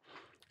hard.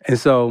 And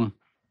so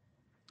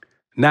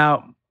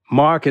now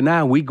Mark and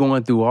I, we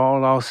going through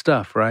all our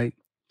stuff, right?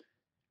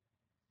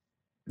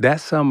 That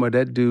summer,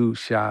 that dude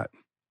shot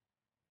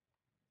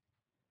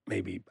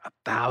maybe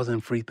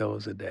 1,000 free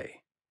throws a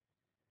day.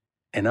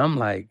 And I'm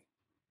like,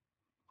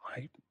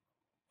 why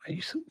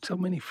you shooting so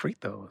many free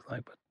throws?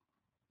 Like, but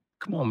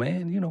come on,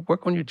 man,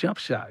 work on your jump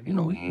shot. You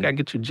gotta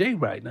get your J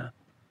right now.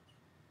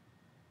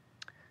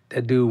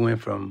 That dude went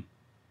from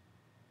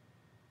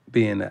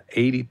being a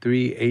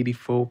 83,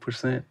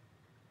 84%,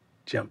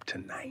 jumped to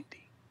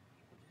 90.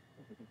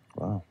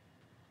 Wow.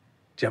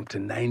 Jumped to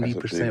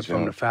 90%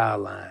 from the foul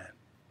line.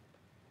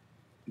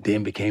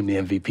 Then became the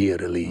MVP of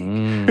the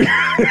league.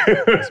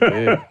 That's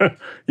big.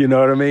 You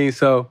know what I mean?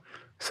 So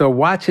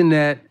watching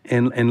that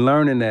and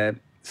learning that,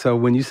 so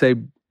when you say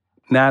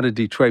now the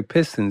Detroit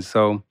Pistons,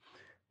 so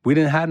we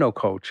didn't have no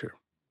culture.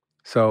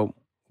 So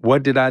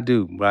what did I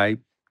do, right?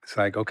 It's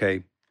like,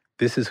 okay,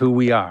 this is who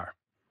we are.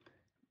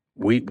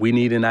 We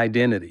need an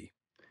identity.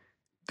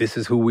 This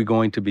is who we're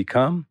going to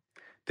become.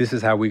 This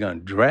is how we're going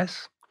to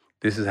dress.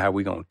 This is how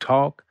we're going to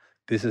talk.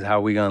 This is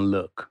how we're going to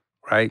look,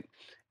 right?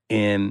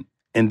 And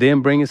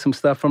then bringing some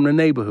stuff from the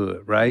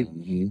neighborhood, right?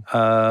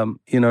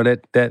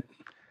 That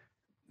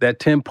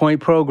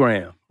 10-point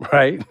program,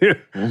 right?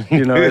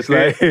 It's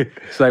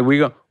like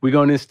we're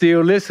gonna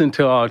instill this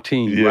into our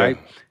team, right?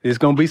 There's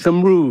gonna be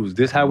some rules.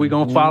 This how we're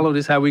gonna follow.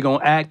 This how we're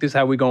gonna act. This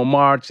how we're gonna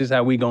march. This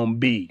how we're gonna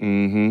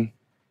be.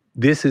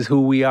 This is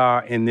who we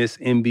are in this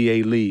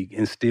NBA league,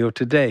 and still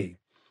today,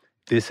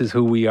 this is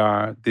who we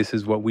are. This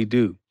is what we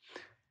do.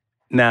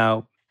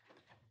 Now,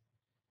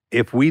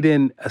 if we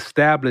didn't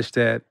establish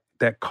that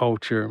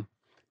culture,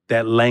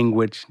 that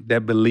language,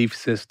 that belief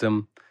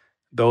system,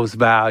 those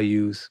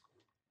values,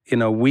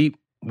 we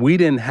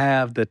didn't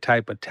have the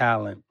type of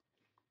talent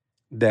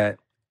that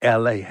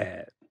LA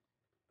had.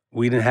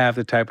 We didn't have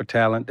the type of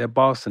talent that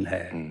Boston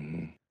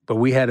had. But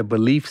we had a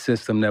belief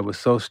system that was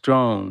so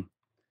strong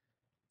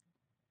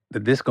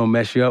that this gonna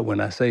mess you up when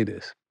I say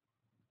this.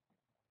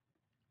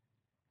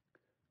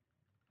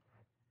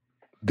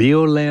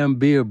 Bill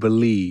Laimbeer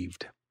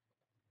believed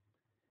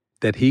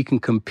that he can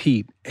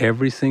compete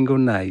every single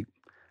night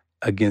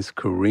against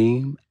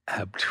Kareem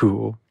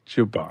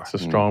Abdul-Jabbar. It's a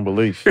strong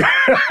belief.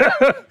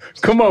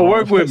 Come on,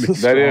 work with me.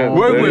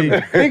 Work with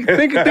me.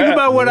 Think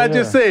about what I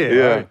just said.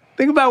 Yeah. Right?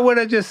 Think about what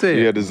I just said.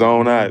 Yeah, the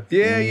zone out.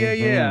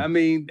 Yeah. I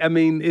mean,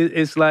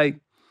 it's like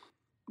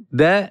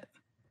that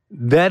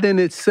in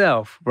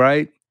itself,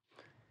 right?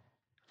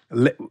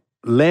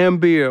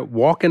 Laimbeer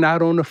walking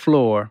out on the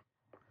floor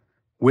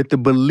with the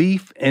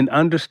belief and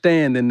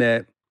understanding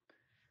that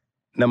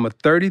number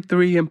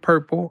 33 in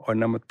purple or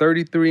number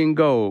 33 in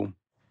gold,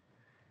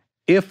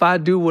 if I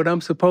do what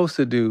I'm supposed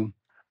to do,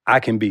 I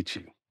can beat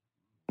you.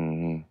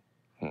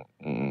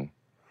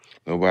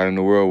 Nobody in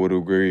the world would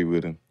agree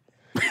with him.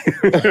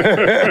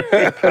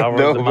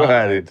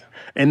 Nobody.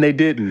 And they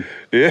didn't.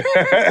 Yeah.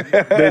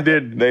 They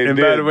didn't.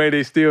 By the way,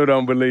 they still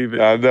don't believe it.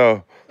 I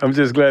know. I'm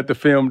just glad the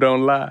film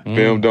don't lie.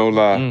 Film don't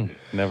lie.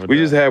 We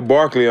just had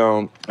Barkley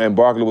on, and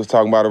Barkley was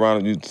talking about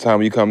around the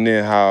time you coming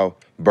in how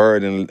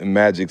Bird and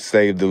Magic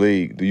saved the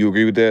league. Do you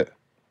agree with that?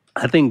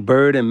 I think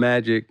Bird and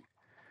Magic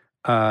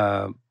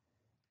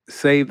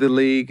saved the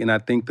league, and I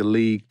think the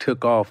league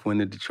took off when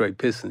the Detroit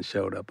Pistons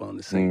showed up on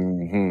the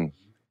scene.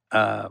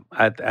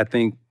 I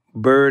think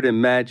Bird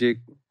and Magic,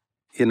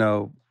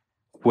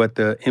 what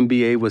the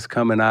NBA was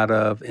coming out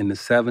of in the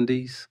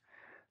 70s,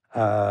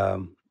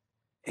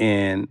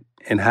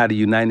 and how the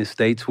United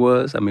States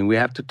was. I mean, we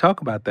have to talk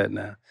about that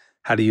now.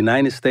 How the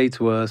United States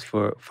was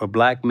for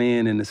black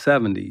men in the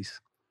 70s.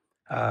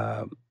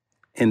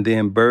 And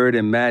then Bird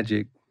and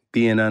Magic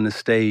being on the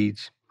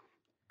stage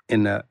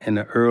in the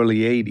early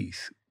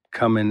 80s,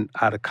 coming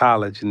out of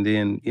college and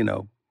then,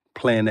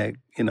 playing that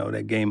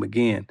game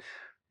again.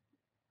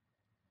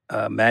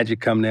 Magic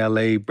coming to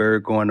LA,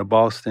 Bird going to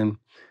Boston.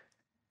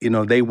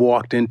 They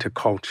walked into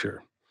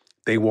culture.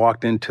 They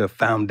walked into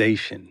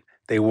foundation.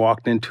 They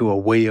walked into a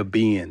way of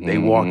being. They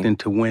walked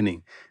into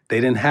winning.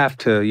 They didn't have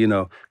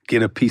to,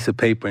 get a piece of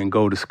paper and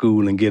go to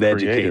school and get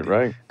educated.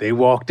 Right. They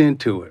walked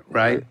into it,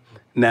 right?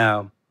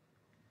 Now,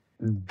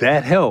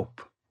 that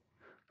helped.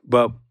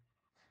 But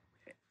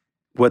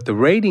what the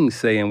ratings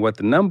say and what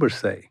the numbers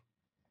say,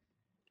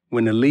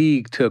 when the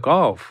league took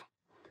off,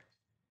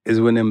 is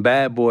when them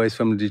bad boys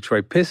from the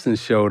Detroit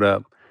Pistons showed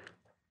up,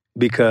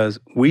 because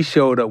we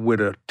showed up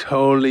with a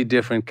totally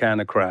different kind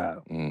of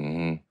crowd.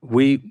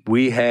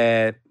 We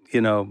had,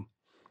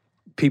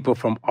 people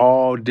from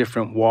all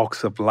different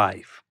walks of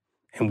life.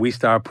 And we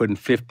started putting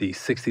 50,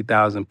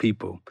 60,000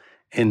 people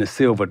in the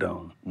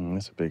Silverdome.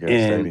 That's a big-ass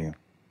stadium.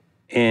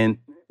 And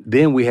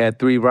then we had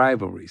 3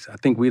 rivalries. I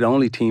think we're the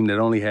only team that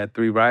only had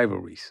 3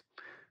 rivalries.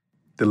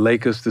 The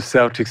Lakers, the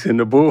Celtics, and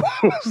the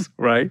Bulls,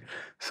 right?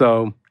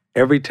 So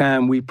every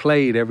time we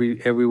played,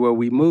 everywhere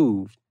we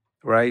moved,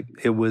 right,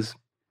 it was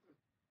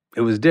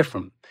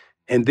different.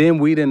 And then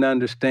we didn't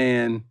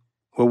understand,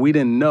 we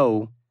didn't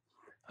know.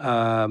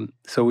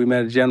 So we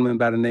met a gentleman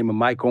by the name of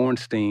Mike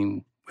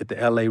Ornstein with the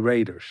LA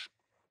Raiders,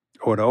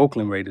 or the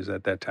Oakland Raiders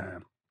at that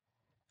time.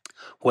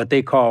 What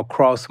they call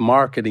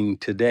cross-marketing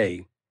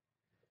today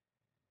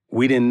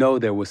we didn't know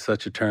there was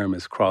such a term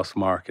as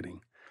cross-marketing.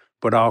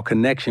 But our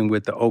connection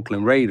with the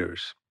Oakland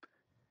Raiders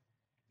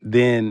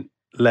then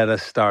let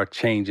us start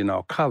changing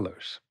our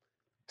colors.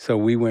 So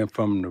we went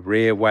from the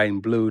red, white,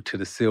 and blue to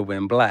the silver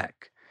and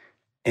black.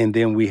 And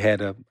then we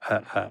had a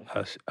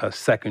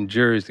second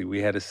jersey.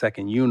 We had a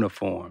second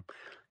uniform,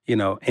 and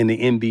the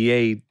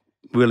NBA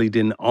really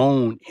didn't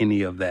own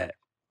any of that.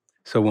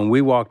 So when we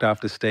walked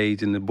off the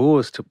stage and the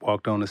Bulls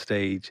walked on the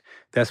stage,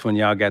 that's when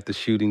y'all got the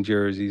shooting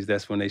jerseys.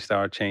 That's when they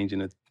started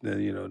changing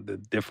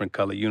the different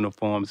color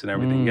uniforms and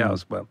everything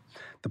else. But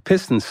the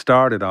Pistons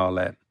started all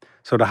that.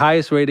 So the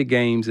highest rated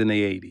games in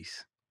the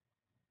 80s,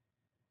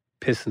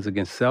 Pistons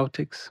against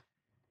Celtics,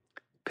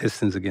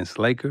 Pistons against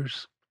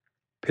Lakers,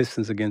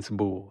 Pistons against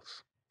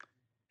Bulls.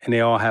 And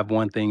they all have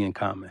one thing in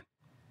common.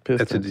 Pistons.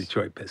 That's the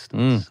Detroit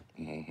Pistons.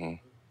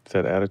 It's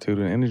that attitude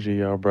and energy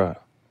y'all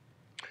brought.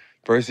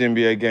 First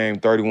NBA game,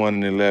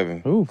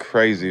 31-11. Ooh.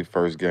 Crazy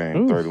first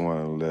game,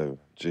 31-11.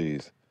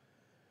 Jeez.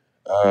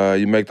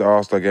 You make the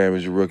All-Star game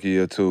as your rookie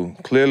year too.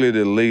 Clearly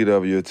the leader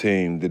of your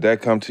team. Did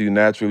that come to you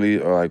naturally,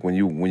 or like when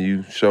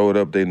you showed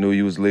up, they knew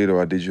you was leader,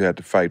 or did you have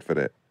to fight for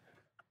that?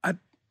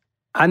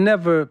 I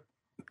never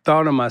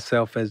thought of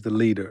myself as the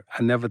leader.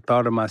 I never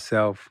thought of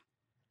myself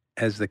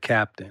as the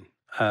captain.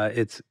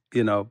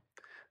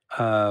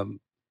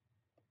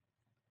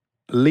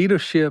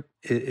 Leadership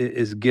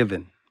is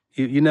given.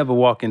 You never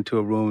walk into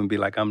a room and be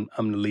like, I'm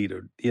the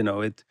leader.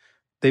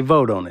 They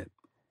vote on it.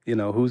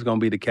 Who's going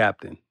to be the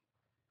captain?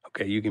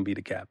 Okay, you can be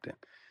the captain.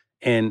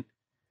 And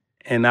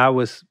I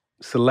was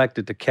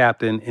selected the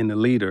captain and the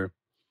leader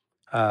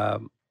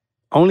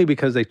only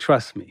because they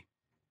trust me,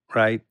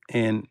 right?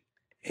 And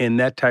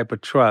that type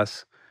of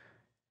trust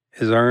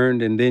is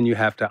earned, and then you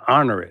have to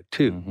honor it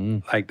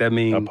too. Like that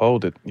means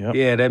uphold it. Yep.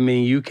 Yeah, that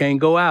means you can't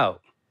go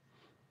out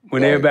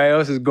when everybody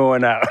else is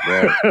going out.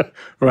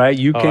 Right?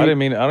 You can't. I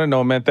didn't know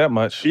it meant that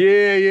much.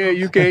 Yeah,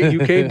 you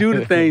can't do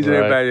the things that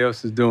everybody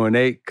else is doing.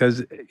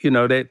 Because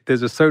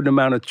there's a certain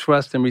amount of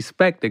trust and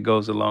respect that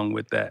goes along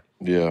with that.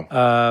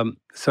 Yeah.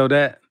 So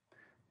that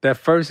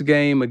first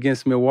game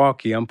against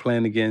Milwaukee, I'm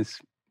playing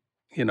against,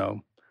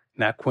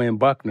 not Quinn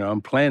Buckner.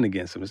 I'm playing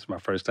against him. This is my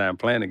first time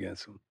playing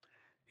against him.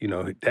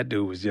 That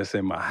dude was just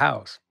in my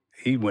house.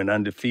 He went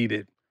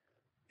undefeated.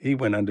 He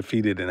went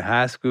undefeated in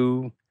high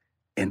school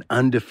and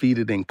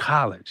undefeated in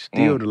college.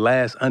 Still the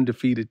last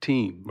undefeated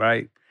team,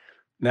 right?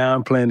 Now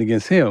I'm playing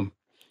against him.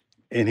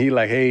 And he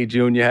like, hey,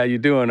 Junior, how you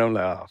doing? I'm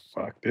like, oh,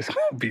 fuck, this is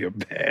going to be a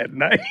bad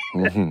night,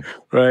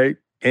 right?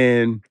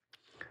 And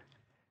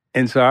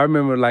so I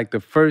remember like the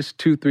first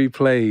 2-3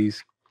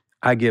 plays,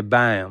 I get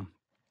by him.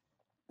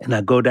 And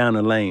I go down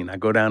the lane. I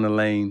make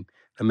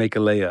a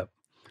layup.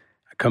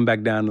 I come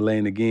back down the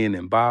lane again,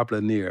 and Bob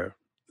Lanier,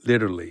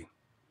 literally,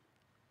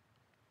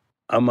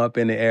 I'm up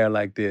in the air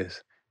like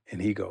this, and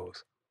he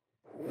goes,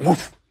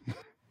 woof.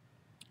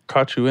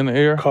 Caught you in the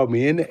air? Caught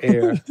me in the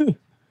air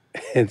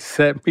and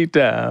set me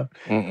down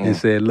and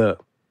said,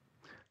 look,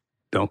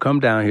 don't come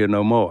down here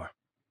no more.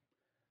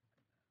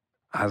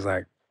 I was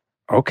like,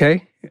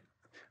 okay.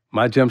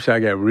 My jump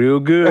shot got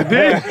real good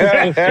then.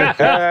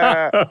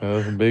 That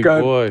was a big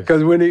boy.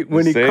 Because when he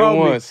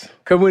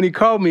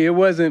called me, it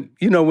wasn't,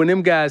 when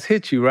them guys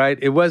hit you, right?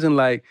 It wasn't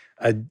like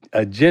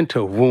a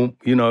gentle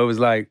whoop. It was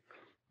like,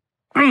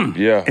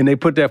 yeah. And they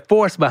put that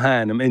force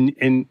behind them.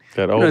 And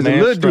that old as man a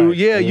little strength.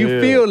 dude,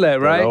 you feel that,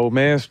 right? That old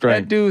man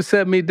strength. That dude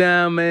set me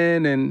down,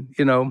 man, and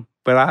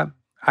but I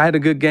had a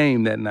good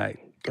game that night.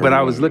 But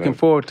I was looking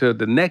forward to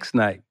the next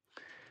night.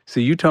 So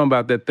you talking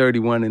about that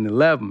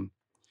 31-11.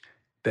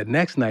 That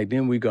next night,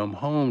 then we come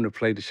home to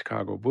play the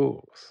Chicago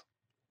Bulls.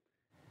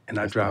 And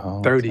I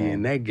dropped 30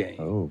 in that game.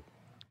 Oh.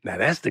 Now,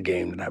 that's the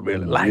game that I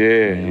really like.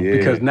 Yeah.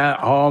 Because now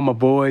all my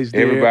boys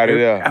there. Everybody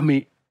there. I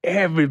mean,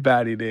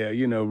 everybody there.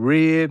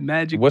 Red,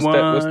 Magic What's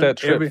Wand. that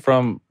trip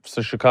from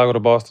Chicago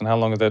to Boston? How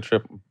long is that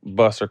trip,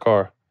 bus or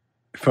car?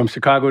 From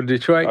Chicago to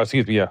Detroit? Oh,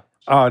 excuse me, yeah.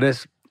 Oh,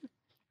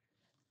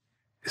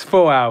 it's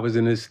 4 hours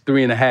and it's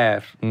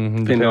 3.5,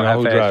 depending on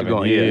how fast you're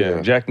going.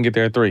 Yeah. Jack can get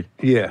there in 3.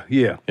 Yeah.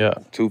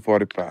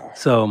 2:45.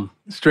 So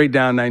straight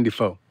down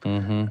 94.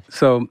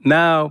 So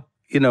now,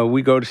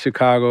 we go to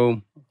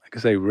Chicago, like I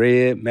say,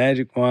 Red,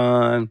 Magic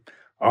Wand,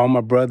 all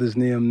my brothers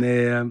near them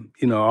there,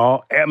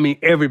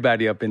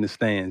 everybody up in the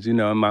stands, and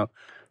my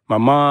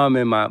mom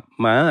and my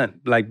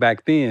aunt, like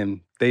back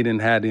then, they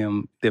didn't have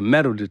them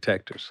metal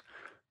detectors.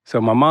 So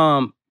my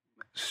mom,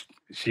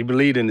 she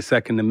believed in the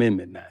Second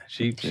Amendment now.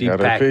 She got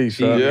her packed. piece,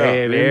 She huh?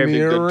 had I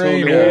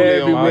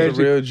was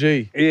a real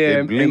G. Yeah,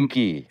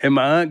 and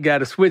my aunt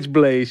got a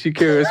switchblade. She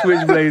carried a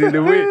switchblade in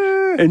the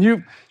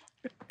wind.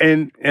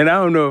 And I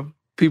don't know if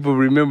people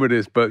remember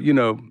this, but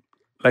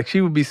like she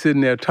would be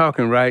sitting there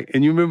talking, right?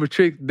 And you remember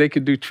they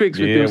could do tricks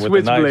with their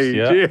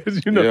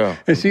switchblades. Yeah.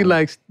 And she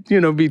likes,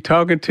 be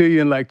talking to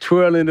you and like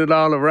twirling it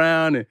all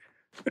around and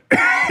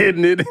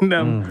hitting it.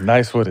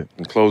 Nice with it.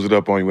 And close it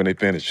up on you when they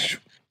finish.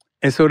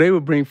 And so they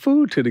would bring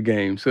food to the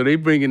game. So they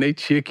bring in their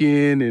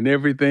chicken and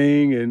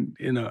everything, and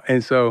and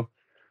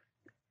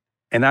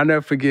I'll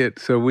never forget.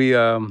 So we,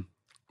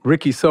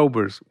 Ricky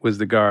Sobers was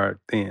the guard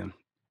then.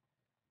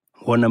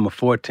 Wore number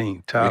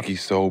 14, top. Ricky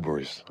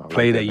Sobers.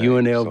 Played at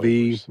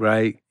UNLV,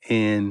 right?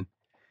 And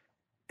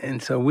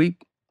so we,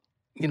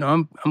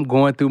 I'm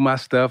going through my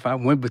stuff. I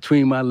went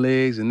between my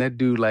legs, and that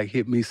dude like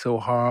hit me so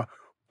hard,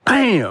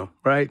 bam,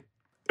 right?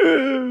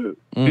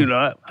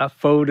 I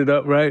folded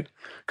up, right?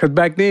 Because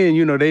back then,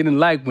 they didn't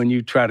like when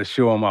you try to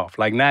show them off.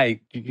 Like now, you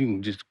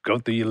can just go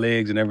through your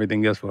legs and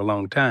everything else for a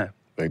long time.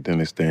 Back then,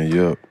 they stand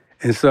you up.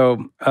 And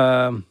so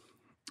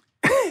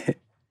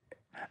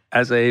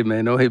I say, hey,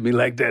 man, don't hit me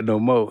like that no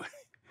more.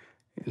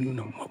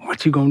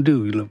 What you gonna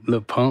do, you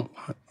little punk?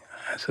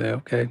 I say,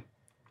 okay.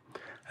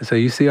 I say,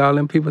 you see all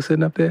them people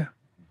sitting up there?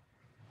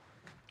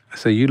 I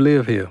say, you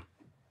live here.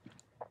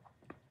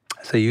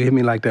 I say, you hit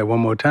me like that one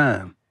more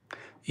time,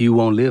 you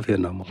won't live here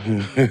no more.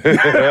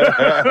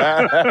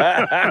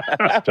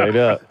 Straight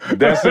up.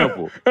 That's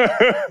simple.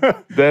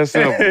 That's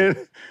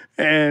simple.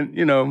 And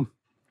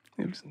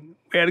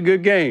we had a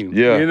good game.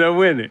 Yeah. You ended up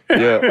winning.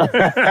 Yeah.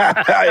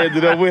 I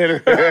ended up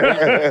winning.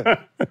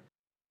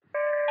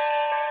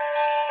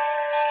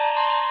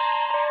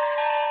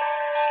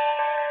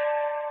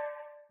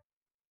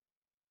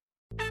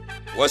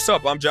 What's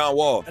up? I'm John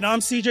Wall. And I'm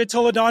CJ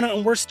Toledano,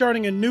 and we're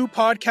starting a new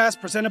podcast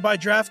presented by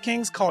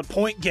DraftKings called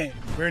Point Game.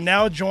 We're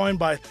now joined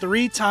by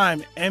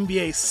three-time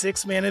NBA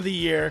Sixth Man of the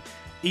Year,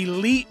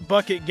 elite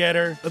bucket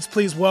getter. Let's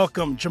please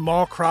welcome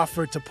Jamal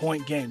Crawford to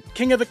Point Game.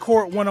 King of the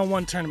Court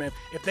one-on-one tournament.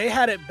 If they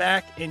had it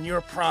back in your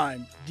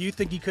prime, do you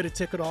think you could have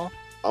took it all?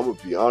 I'm going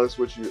to be honest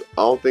with you.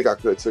 I don't think I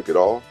could have took it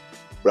all,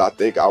 but I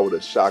think I would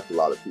have shocked a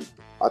lot of people.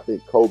 I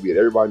think Kobe and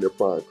everybody in their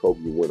prime,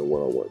 Kobe would win a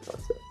one-on-one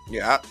contest.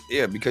 Yeah,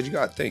 because you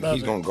got to think,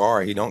 he's going to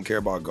guard. He don't care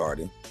about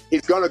guarding.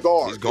 He's going to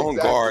guard. He's going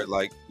to guard.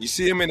 Like, you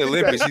see him in the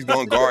Olympics, he's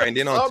going to guard. And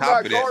then on top of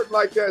that. I'm not guarding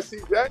like that,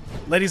 CJ.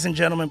 Ladies and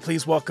gentlemen,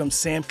 please welcome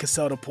Sam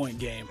Cassell to Point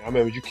Game. I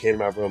remember you came to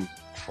my room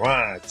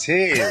crying,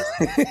 tears,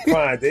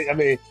 crying. I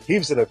mean, he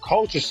was in a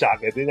culture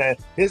shock. And then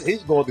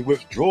he's going through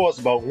withdrawals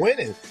about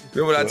winning.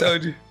 Remember what I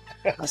told you?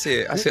 I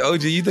said,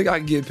 OG, you think I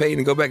can get paid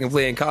and go back and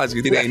play in college?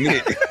 Because it ain't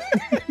it.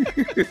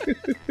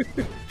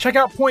 Check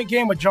out Point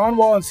Game with John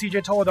Wall and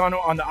CJ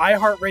Toledano on the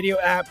iHeartRadio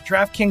app,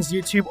 DraftKings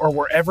YouTube, or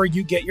wherever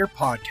you get your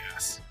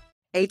podcasts.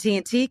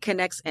 AT&T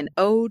connects an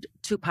ode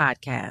to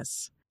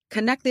podcasts.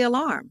 Connect the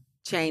alarm.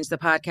 Change the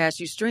podcast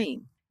you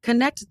stream.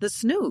 Connect the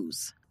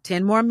snooze.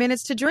 10 more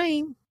minutes to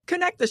dream.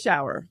 Connect the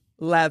shower.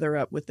 Lather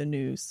up with the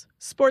news.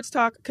 Sports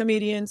talk,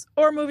 comedians,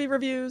 or movie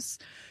reviews.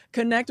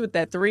 Connect with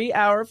that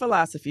 3-hour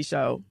philosophy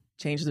show.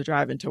 Change the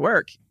drive into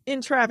work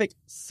in traffic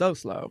so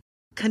slow.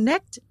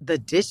 Connect the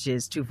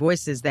dishes to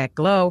voices that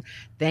glow.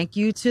 Thank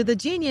you to the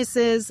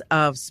geniuses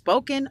of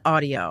spoken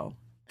audio.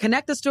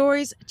 Connect the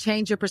stories,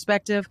 change your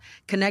perspective.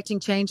 Connecting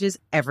changes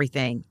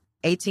everything.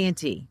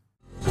 AT&T.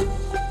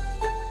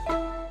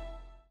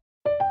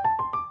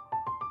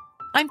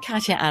 I'm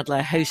Katya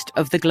Adler, host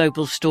of The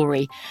Global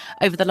Story.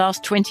 Over the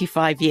last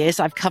 25 years,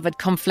 I've covered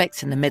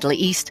conflicts in the Middle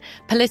East,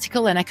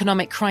 political and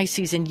economic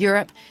crises in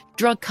Europe,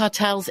 drug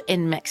cartels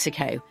in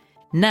Mexico.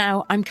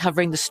 Now I'm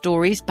covering the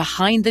stories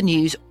behind the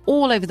news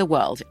all over the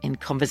world in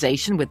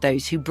conversation with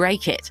those who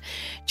break it.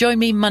 Join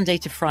me Monday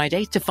to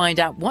Friday to find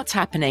out what's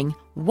happening,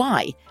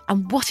 why,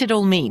 and what it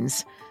all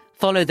means.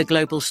 Follow The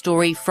Global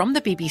Story from the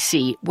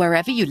BBC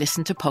wherever you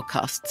listen to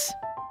podcasts.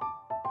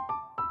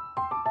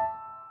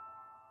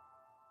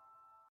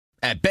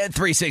 At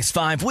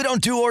Bet365, we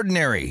don't do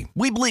ordinary.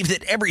 We believe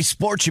that every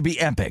sport should be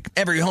epic.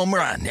 Every home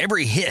run,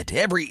 every hit,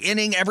 every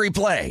inning, every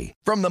play.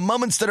 From the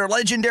moments that are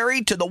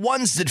legendary to the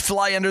ones that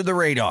fly under the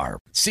radar.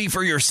 See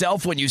for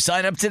yourself when you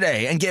sign up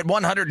today and get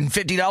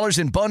 $150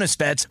 in bonus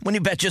bets when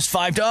you bet just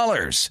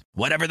 $5.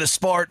 Whatever the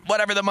sport,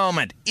 whatever the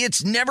moment,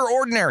 it's never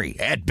ordinary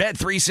at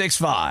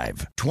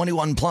Bet365.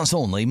 21 plus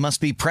only. Must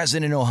be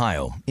present in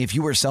Ohio. If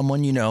you or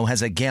someone you know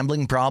has a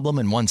gambling problem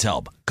and wants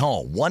help,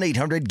 call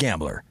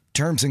 1-800-GAMBLER.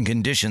 Terms and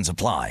conditions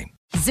apply.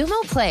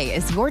 Zumo Play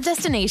is your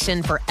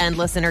destination for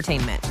endless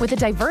entertainment. With a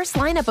diverse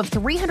lineup of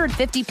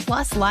 350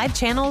 plus live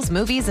channels,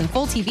 movies, and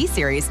full TV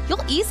series,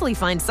 you'll easily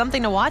find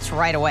something to watch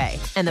right away.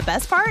 And the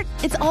best part?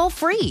 It's all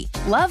free.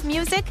 Love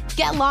music?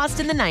 Get lost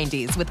in the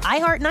 90s with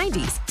iHeart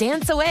 90s,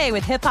 dance away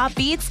with hip-hop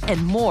beats,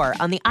 and more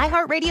on the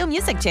iHeartRadio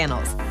music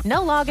channels.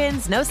 No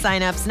logins, no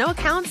signups, no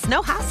accounts,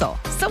 no hassle.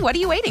 So what are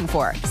you waiting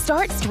for?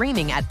 Start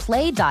streaming at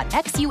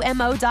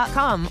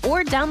play.xumo.com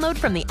or download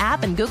from the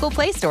app and Google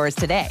Play stores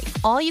today.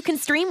 All you can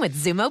stream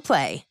with Zumo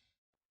Play.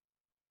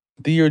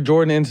 The year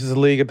Jordan enters the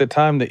league, at the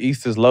time the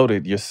East is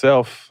loaded.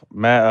 Yourself,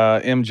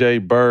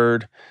 MJ,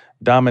 Bird,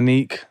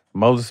 Dominique,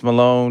 Moses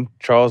Malone,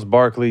 Charles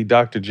Barkley,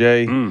 Dr.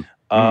 J.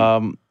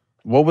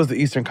 What was the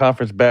Eastern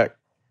Conference back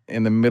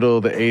in the middle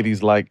of the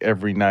 80s like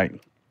every night?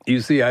 You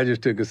see, I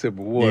just took a sip of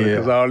water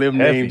because all them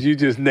names you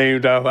just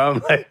named off,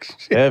 I'm like,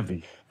 shit.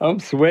 Heavy. I'm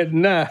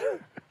sweating now.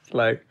 It's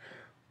like,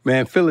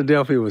 man,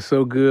 Philadelphia was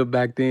so good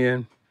back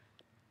then.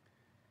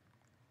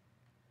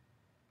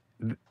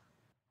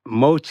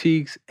 Mo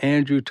Cheeks,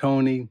 Andrew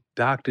Toney,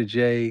 Dr.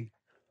 J,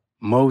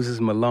 Moses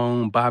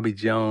Malone, Bobby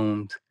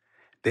Jones,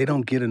 they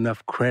don't get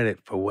enough credit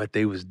for what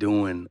they was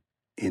doing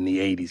in the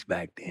 80s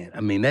back then.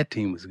 I mean, that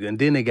team was good. And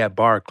then they got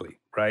Barkley,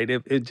 right?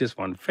 It just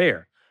wasn't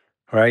fair.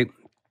 right?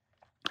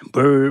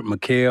 Bird,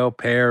 McHale,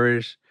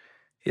 Parrish,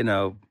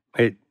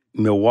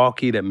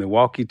 Milwaukee, that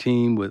Milwaukee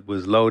team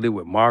was loaded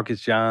with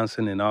Marcus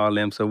Johnson and all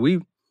them. So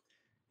we,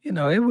 it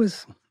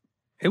was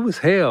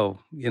hell,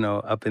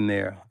 up in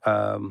there.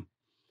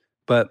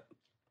 But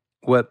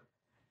what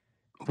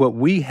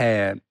we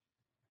had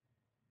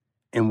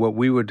and what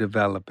we were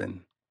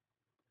developing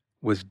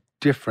was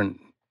different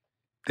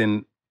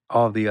than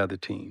all the other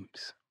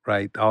teams,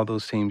 right? All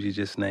those teams you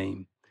just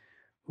named.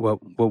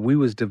 What we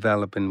was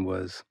developing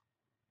was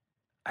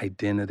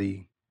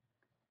identity,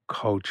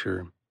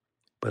 culture,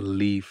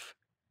 belief,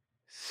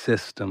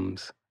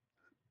 systems,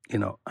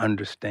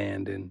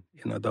 understanding,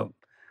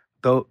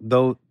 those,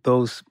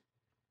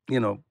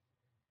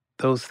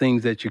 those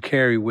things that you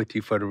carry with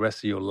you for the rest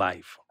of your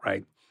life,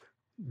 right?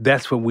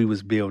 That's what we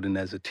was building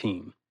as a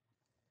team.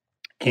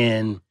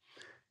 And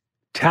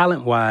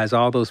talent-wise,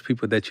 all those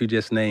people that you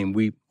just named,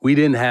 we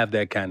didn't have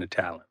that kind of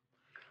talent.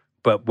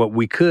 But what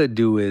we could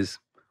do is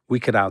we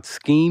could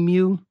out-scheme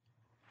you,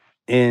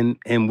 and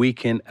we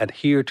can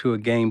adhere to a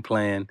game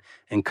plan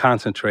and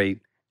concentrate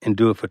and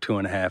do it for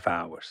 2.5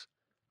 hours.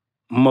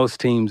 Most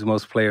teams,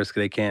 most players,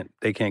 they can't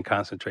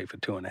concentrate for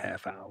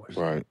 2.5 hours.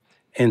 Right.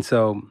 And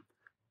so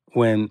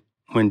when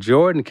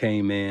Jordan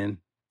came in,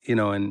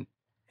 in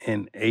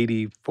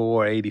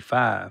 84,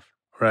 85,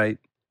 right?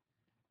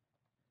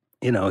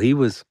 He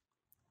was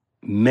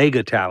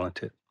mega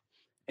talented.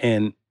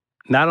 And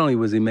not only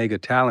was he mega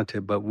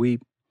talented, but we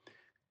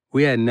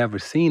had never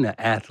seen an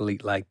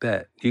athlete like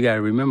that. You got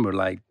to remember,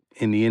 like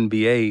in the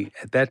NBA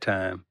at that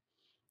time,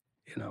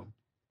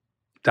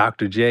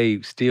 Dr.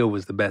 J still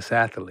was the best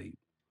athlete.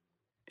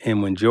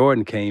 And when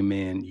Jordan came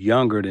in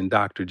younger than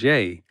Dr.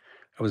 J,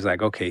 I was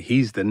like, okay,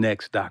 he's the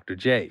next Dr.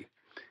 J.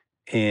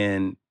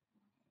 And,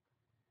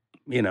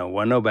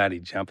 wasn't nobody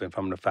jumping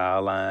from the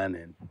foul line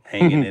and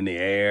hanging in the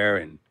air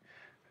and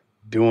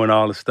doing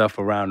all the stuff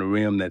around the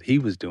rim that he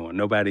was doing.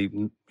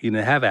 You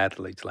didn't have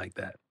athletes like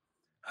that.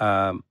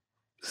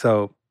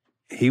 So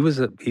he was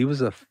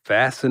a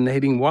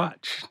fascinating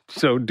watch.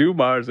 So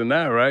Dumars and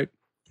I, right?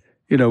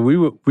 We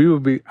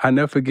would be, I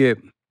never forget,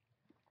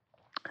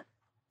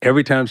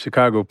 every time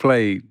Chicago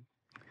played,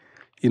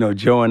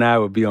 Joe and I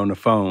would be on the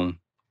phone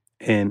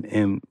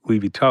and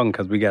we'd be talking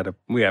because we got to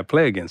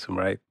play against them,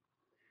 right?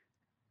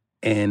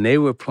 And they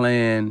were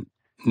playing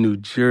New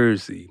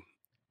Jersey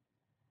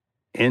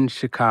in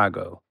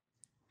Chicago.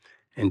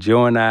 And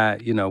Joe and I,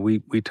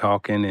 we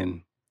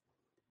talking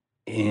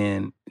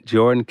and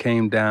Jordan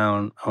came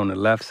down on the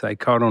left side,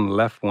 caught on the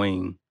left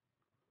wing,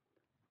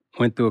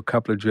 went through a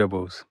couple of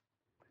dribbles,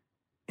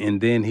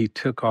 and then he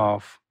took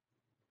off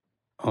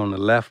on the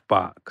left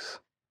box.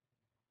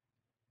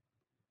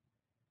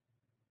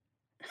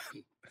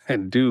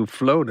 And dude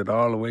floated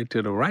all the way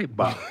to the right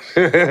box.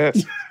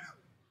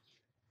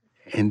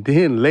 And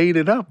then laid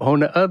it up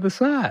on the other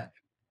side.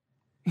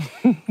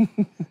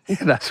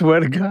 And I swear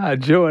to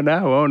God, Joe and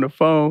I were on the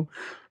phone,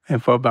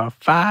 and for about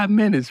 5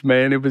 minutes,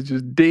 man, it was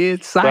just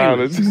dead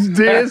silence. Just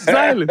dead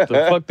silence.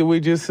 The fuck did we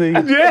just see?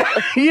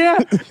 Yeah.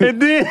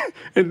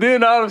 And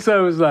then all of a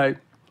sudden it was like,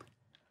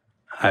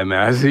 "Hey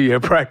man, I see you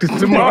at practice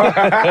tomorrow."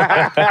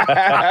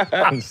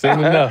 I've seen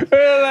enough.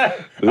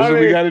 This is what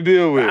we got to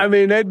deal with. I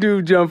mean, that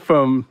dude jumped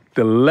from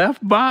the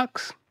left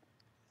box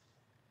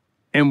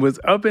and was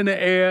up in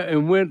the air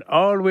and went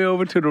all the way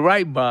over to the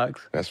right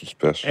box. That's some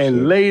special and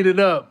shit. Laid it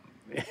up.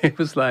 It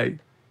was like...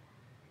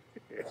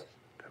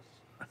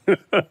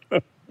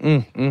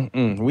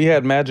 We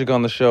had Magic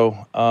on the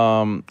show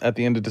at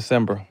the end of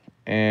December,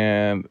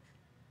 and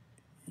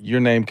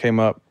your name came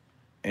up,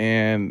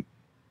 and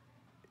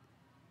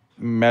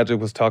Magic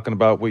was talking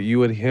about what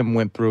you and him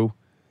went through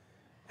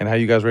and how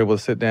you guys were able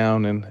to sit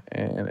down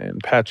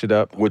and patch it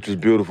up. Which was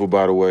beautiful,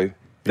 by the way.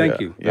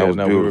 Thank you. That was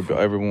beautiful.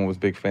 Everyone was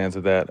big fans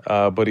of that.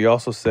 But he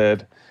also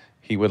said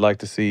he would like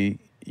to see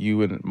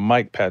you and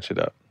Mike patch it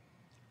up.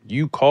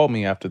 You called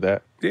me after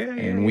that,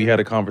 and we had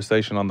a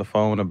conversation on the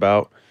phone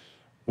about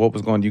what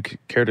was going. You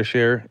care to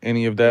share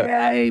any of that?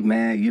 Yeah, hey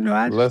man,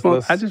 I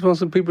just want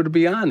some people to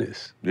be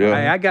honest.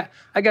 Yeah,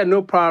 I got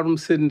no problem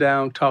sitting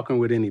down talking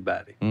with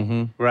anybody.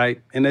 Mm-hmm. Right,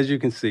 and as you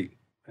can see,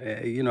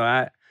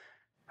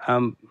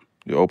 I'm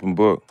your open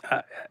book.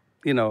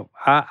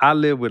 I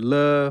live with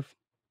love,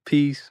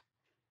 peace,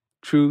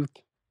 truth.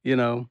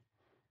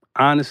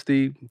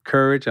 Honesty,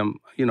 courage.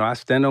 I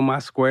stand on my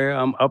square.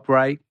 I'm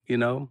upright.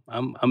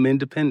 I'm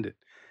independent,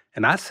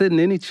 and I sit in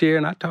any chair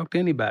and I talk to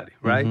anybody.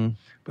 Right. Mm-hmm.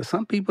 But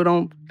some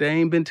people they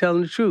ain't been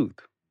telling the truth,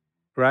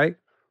 right?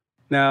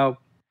 Now,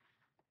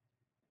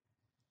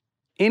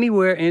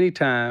 anywhere,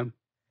 anytime,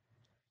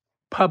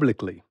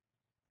 publicly.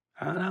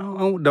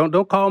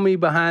 Don't call me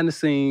behind the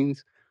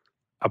scenes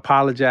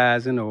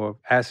apologizing or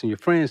asking your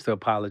friends to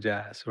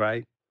apologize,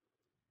 right?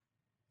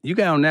 You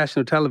got on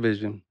national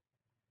television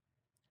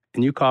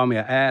and you called me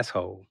an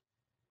asshole.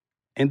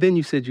 And then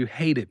you said you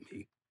hated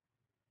me.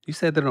 You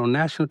said that on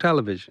national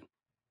television.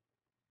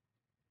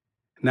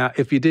 Now,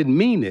 if you didn't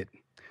mean it,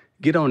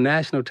 get on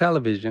national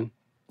television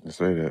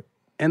say that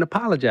and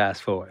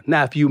apologize for it.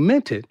 Now, if you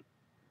meant it,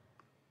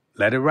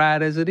 let it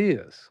ride as it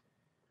is.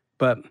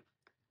 But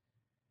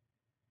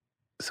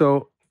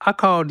So I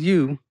called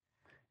you,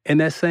 and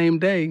that same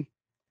day,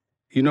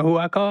 you know who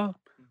I called?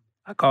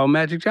 I called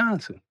Magic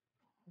Johnson.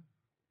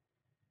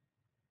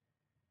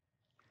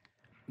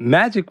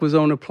 Magic was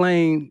on a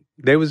plane.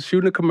 They was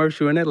shooting a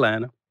commercial in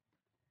Atlanta.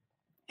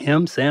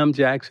 Him, Sam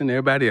Jackson,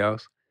 everybody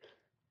else.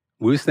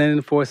 We were staying in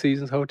the Four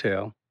Seasons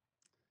Hotel.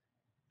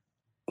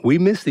 We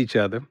missed each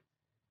other,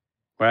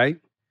 right?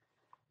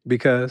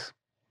 Because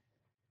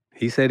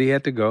he said he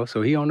had to go,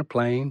 so he on the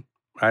plane,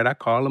 right? I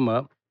call him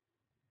up.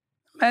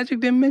 Magic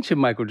didn't mention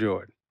Michael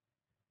Jordan.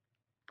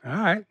 All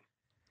right.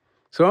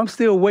 So I'm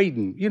still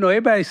waiting. You know,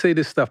 everybody say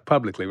this stuff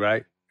publicly,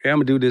 right? Hey, I'm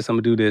gonna do this, I'm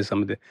gonna do this, I'm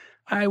gonna do.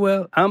 All right,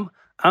 well,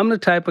 I'm the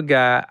type of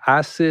guy,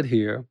 I sit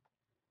here,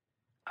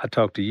 I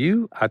talk to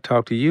you, I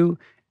talk to you.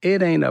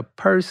 It ain't a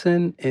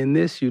person in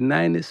this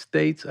United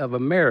States of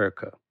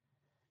America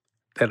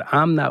that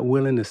I'm not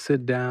willing to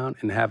sit down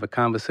and have a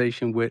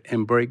conversation with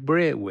and break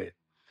bread with.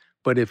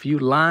 But if you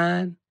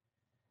lying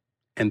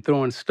and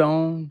throwing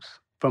stones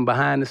from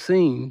behind the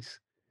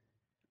scenes,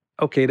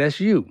 okay, that's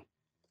you.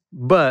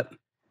 But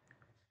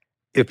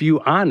if you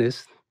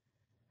honest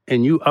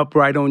and you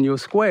upright on your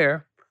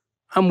square,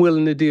 I'm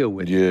willing to deal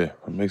with it. Yeah,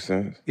 that makes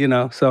sense. You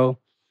know, so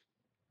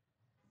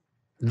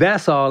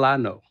that's all I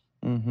know.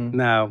 Mm-hmm.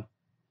 Now,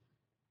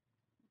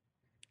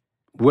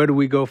 where do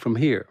we go from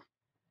here?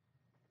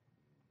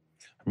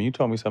 I mean, you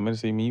told me something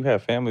interesting. I mean, you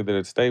had family that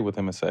had stayed with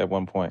him at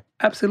one point.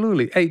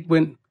 Absolutely. Hey,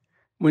 when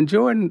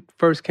Jordan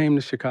first came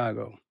to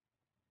Chicago,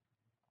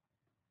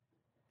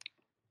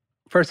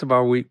 first of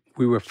all, we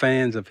were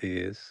fans of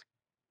his.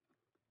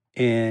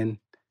 And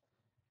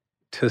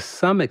to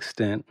some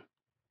extent,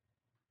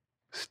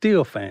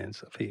 still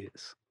fans of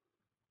his.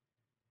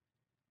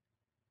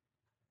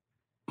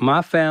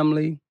 My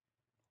family,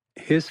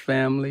 his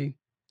family,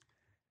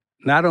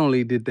 not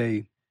only did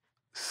they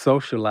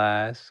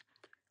socialize,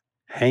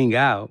 hang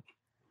out,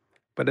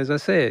 but as I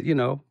said, you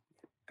know,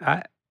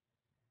 I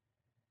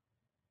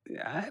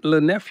had a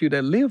little nephew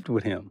that lived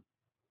with him.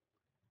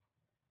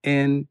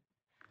 And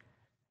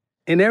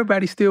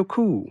everybody's still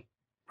cool,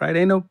 right?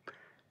 Ain't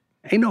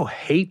no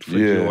hate for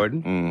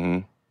Jordan. Mm-hmm.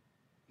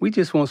 We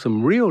just want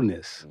some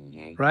realness,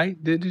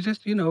 right?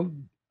 Just, you know,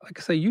 like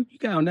I say, you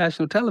got on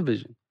national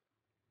television.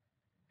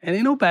 And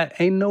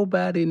ain't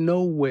nobody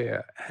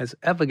nowhere has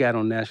ever got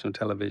on national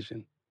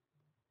television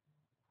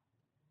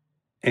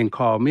and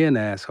called me an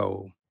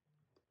asshole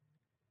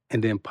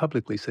and then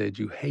publicly said,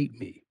 you hate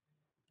me.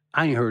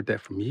 I ain't heard that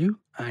from you.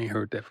 I ain't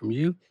heard that from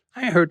you.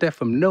 I ain't heard that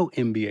from no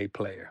NBA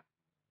player.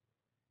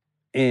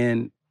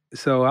 And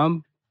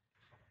so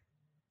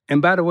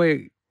and by the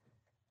way,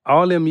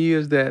 all them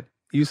years that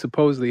you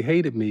supposedly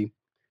hated me,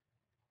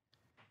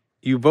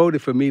 you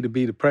voted for me to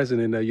be the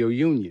president of your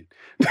union.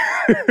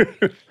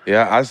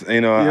 Yeah, I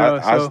seen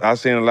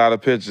a lot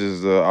of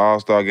pictures of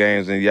All-Star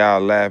games and y'all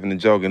laughing and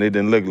joking. It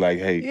didn't look like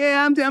hate.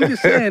 Yeah, I'm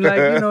just saying, like,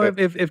 you know,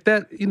 if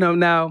that, you know,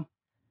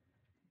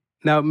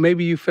 now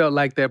maybe you felt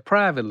like that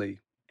privately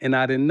and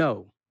I didn't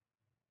know.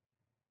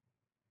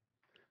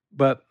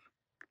 But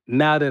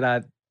now that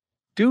I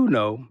do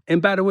know,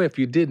 and by the way, if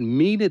you didn't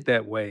mean it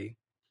that way,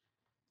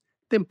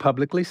 then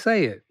publicly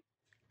say it.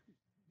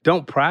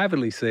 Don't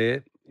privately say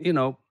it. You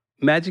know,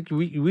 Magic,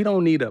 we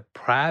don't need a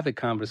private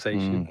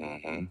conversation.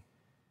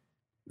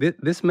 Mm-hmm.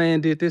 This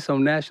man did this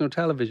on national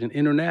television,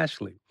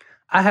 internationally.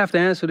 I have to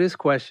answer this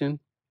question,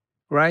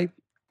 right?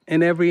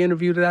 In every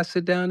interview that I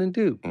sit down and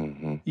do.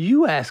 Mm-hmm.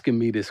 You asking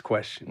me this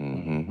question,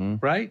 mm-hmm.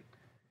 right?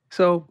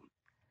 So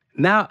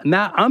now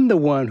I'm the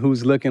one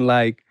who's looking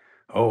like,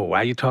 oh,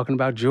 why are you talking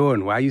about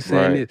Jordan? Why are you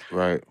saying this?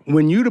 Right.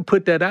 When you to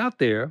put that out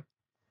there,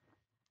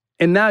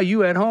 and now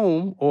you at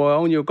home or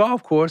on your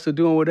golf course or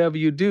doing whatever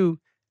you do,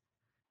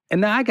 and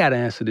now I got to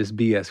answer this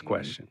BS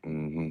question.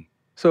 Mm-hmm.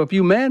 So if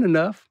you man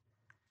enough,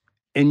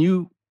 and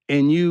you,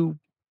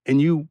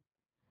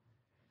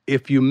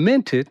 if you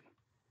meant it,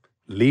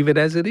 leave it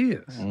as it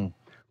is. Mm.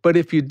 But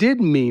if you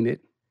didn't mean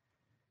it,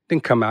 then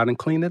come out and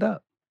clean it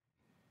up.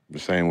 The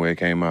same way it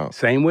came out.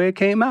 Same way it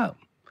came out,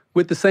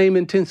 with the same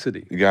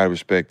intensity. You gotta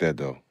respect that,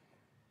 though.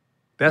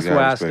 That's where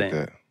I stand.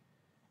 That.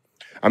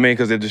 I mean,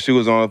 because if the shoe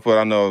was on the foot,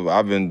 I know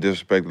I've been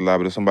disrespected a lot,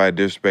 but if somebody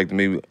disrespected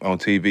me on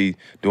TV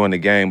during the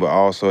game, but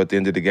also at the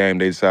end of the game,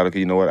 they decided, okay,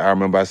 you know what, I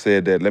remember I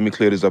said that, let me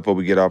clear this up before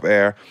we get off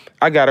air.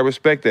 I gotta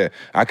respect that.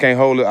 I can't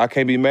hold it, I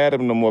can't be mad at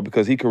him no more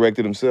because he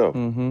corrected himself.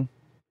 Mm-hmm.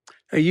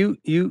 Hey,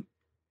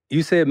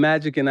 you said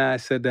Magic and I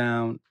sat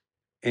down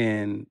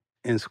and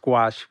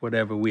squash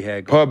whatever we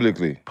had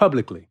going.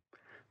 Publicly.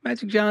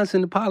 Magic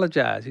Johnson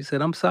apologized. He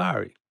said, I'm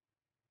sorry.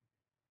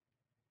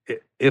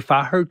 If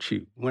I hurt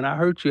you, when I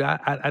hurt you,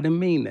 I didn't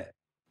mean that.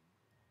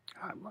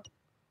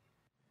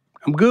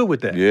 I'm good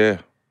with that. Yeah.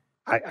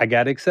 I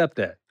got to accept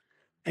that.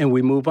 And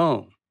we move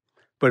on.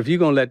 But if you're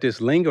going to let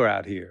this linger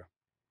out here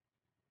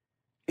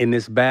in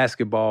this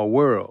basketball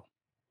world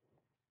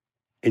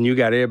and you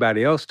got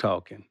everybody else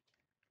talking,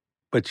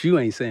 but you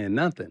ain't saying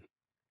nothing.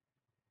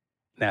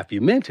 Now, if you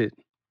meant it,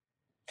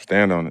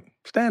 stand on it.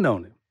 Stand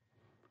on it.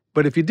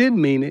 But if you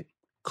didn't mean it,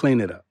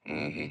 clean it up.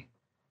 Mm-hmm.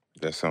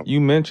 That's something. You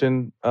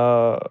mentioned,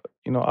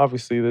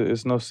 obviously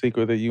it's no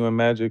secret that you and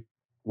Magic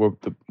were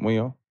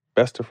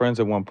best of friends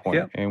at one point.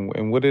 Yep.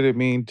 And what did it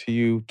mean to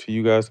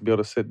you guys to be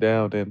able to sit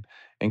down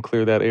and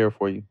clear that air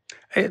for you?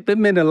 It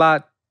meant a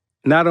lot,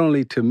 not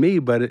only to me,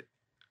 but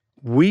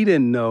we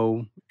didn't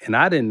know, and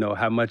I didn't know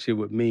how much it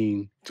would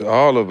mean to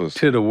all of us,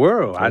 to the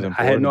world. I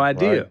had no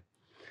idea. Right.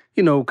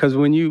 You know, because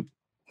when you're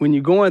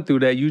going through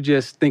that, you're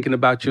just thinking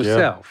about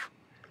yourself.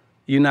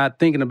 Yeah. You're not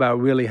thinking about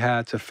really how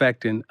it's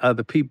affecting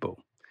other people.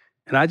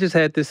 And I just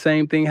had this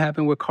same thing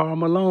happen with Karl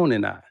Malone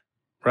and I,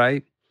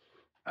 right?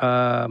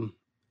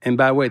 And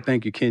by the way,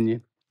 thank you,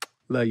 Kenyon.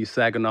 Love you,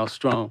 Saginaw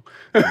Strong.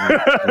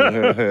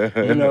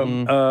 You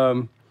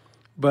know,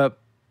 but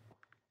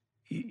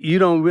you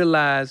don't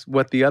realize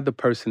what the other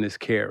person is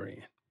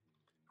carrying,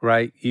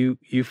 right?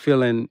 You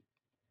feeling,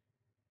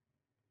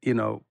 you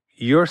know,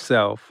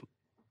 yourself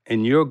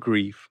and your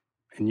grief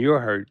and your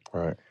hurt,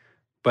 right?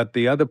 But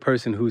the other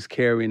person who's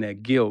carrying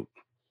that guilt,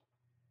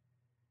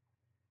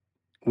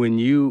 when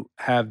you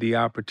have the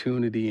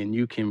opportunity and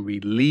you can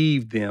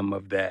relieve them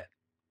of that,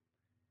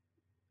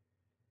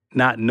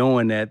 not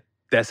knowing that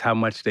that's how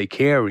much they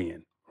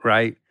carrying,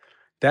 right?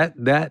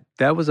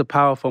 That was a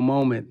powerful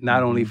moment,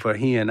 not only for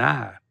he and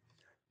I,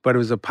 but it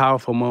was a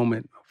powerful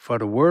moment for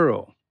the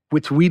world,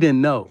 which we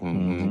didn't know.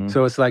 Mm-hmm.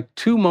 So it's like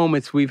 2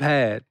 moments we've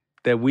had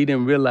that we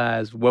didn't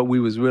realize what we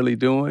was really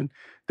doing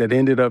that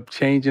ended up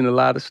changing a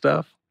lot of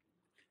stuff.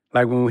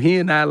 Like when he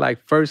and I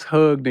like first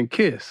hugged and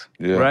kissed,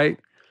 right?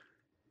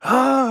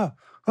 You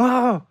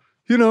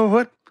know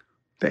what?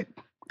 They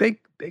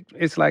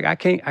it's like I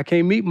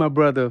can't meet my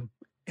brother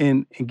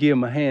and give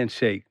him a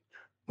handshake.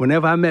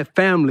 Whenever I met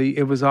family,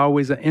 it was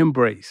always an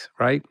embrace,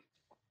 right?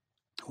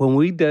 When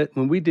we did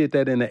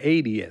that in the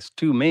 80s as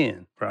 2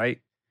 men, right?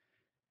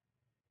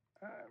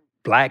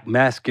 Black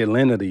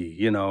masculinity,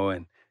 you know,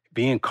 and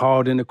being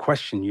called into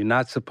question. You're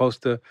not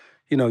supposed to,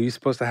 you know, you're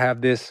supposed to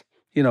have this,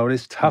 you know,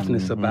 this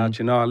toughness about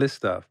you and all this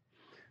stuff.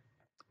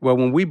 Well,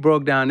 when we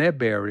broke down that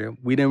barrier,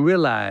 we didn't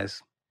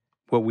realize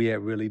what we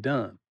had really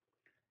done.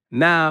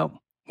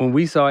 Now, when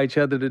we saw each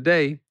other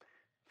today,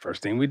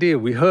 first thing we did,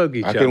 we hugged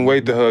each other. I couldn't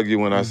wait to hug you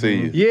when I see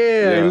you.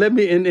 Yeah, and let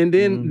me and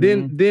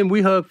then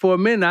we hugged for a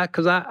minute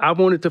because I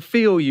wanted to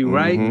feel you,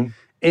 right?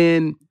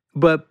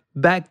 But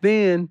back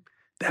then,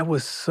 that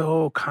was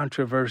so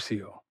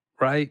controversial,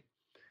 right?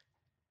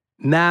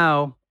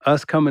 Now,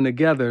 us coming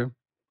together,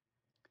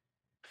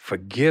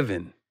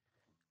 forgiving,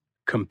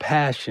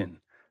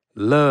 compassion,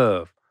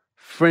 love,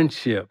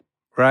 friendship,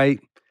 right?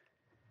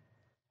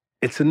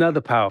 It's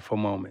another powerful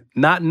moment.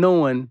 Not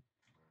knowing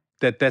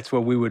that that's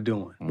what we were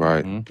doing.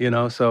 Right. You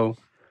know, so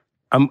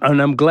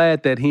I'm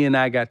glad that he and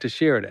I got to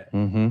share that.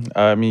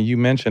 I mean, you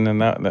mentioned,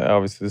 and that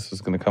obviously this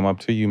was going to come up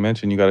too, you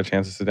mentioned you got a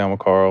chance to sit down with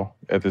Karl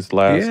at this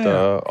last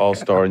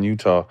All-Star in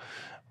Utah.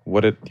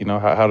 What did, you know,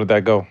 how did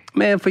that go?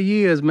 Man, for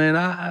years, man,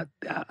 I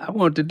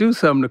wanted to do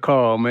something to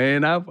Karl,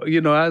 man. I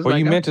was well, like...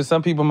 you mentioned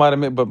some people might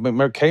have, but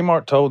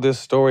Kmart told this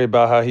story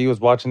about how he was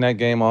watching that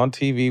game on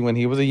TV when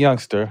he was a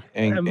youngster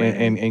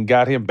and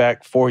got him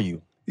back for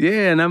you.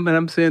 Yeah, and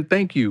I'm saying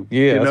thank you.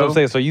 Yeah, that's what I'm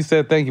saying. So you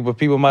said thank you, but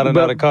people might have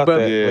not caught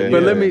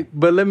that.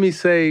 But let me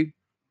say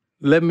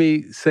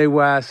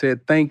why I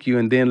said thank you,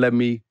 and then let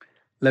me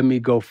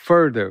go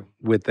further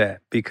with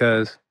that,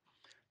 because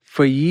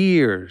for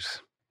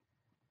years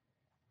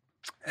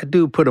that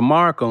dude put a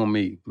mark on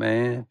me,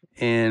 man,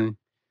 and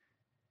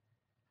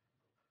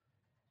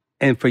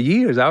for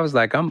years I was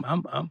like, I'm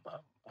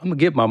gonna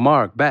get my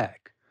mark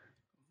back.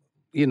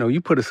 You know,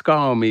 you put a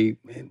scar on me,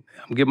 and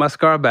I'm gonna get my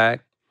scar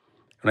back.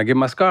 When I get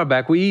my scar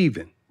back, we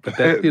even. But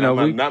that, you know,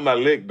 not my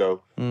lick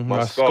though.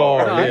 My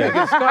scar. No, I didn't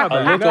get scar back. A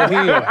lick on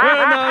heel. No.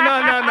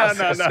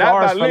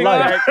 Scars for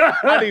life.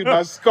 I need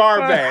my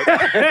scar back.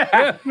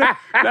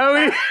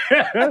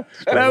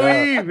 now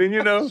we even,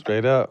 you know.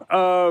 Straight up.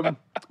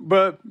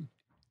 But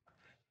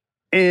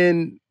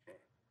and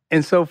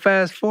so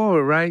fast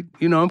forward, right?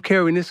 You know, I'm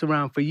carrying this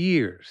around for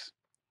years.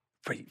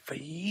 For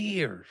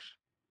years.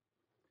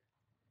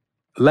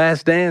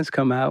 Last Dance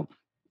come out,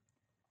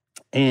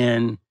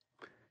 and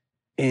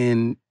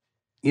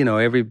you know,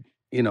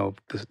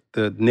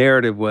 the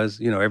narrative was,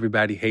 you know,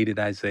 everybody hated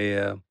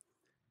Isiah.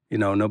 You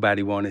know,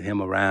 nobody wanted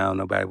him around.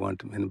 Nobody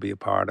wanted him to be a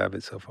part of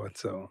it, so forth.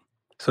 So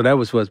that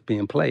was what's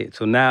being played.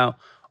 So now,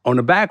 on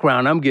the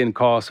background, I'm getting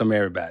calls from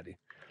everybody.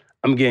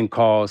 I'm getting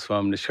calls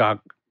from the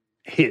Chicago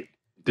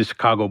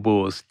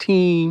Bulls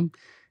team,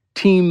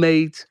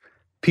 teammates,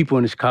 people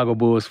in the Chicago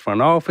Bulls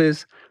front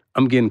office.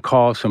 I'm getting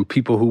calls from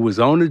people who was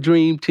on the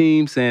Dream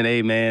Team saying,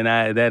 hey, man,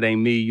 that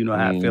ain't me. You know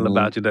how I feel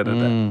about you,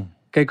 da-da-da.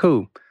 Okay,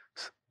 cool.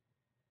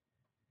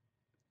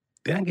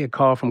 Then I get a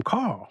call from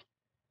Karl.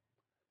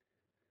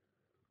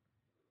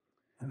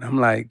 And I'm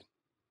like,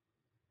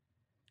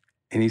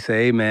 and he said,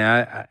 hey, man,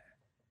 I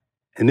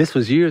and this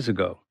was years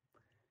ago.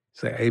 He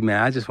said, hey,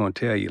 man, I just want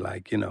to tell you,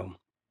 like, you know,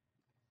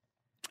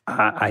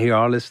 I hear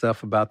all this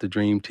stuff about the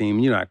Dream Team.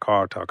 You know how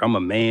Karl talk. I'm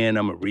a man.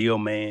 I'm a real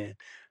man.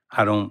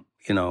 I don't,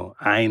 you know,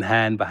 I ain't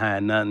hiding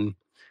behind nothing.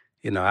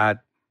 You know, I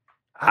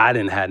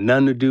didn't have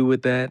nothing to do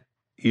with that.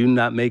 You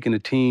not making a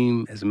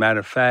team. As a matter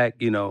of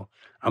fact, you know,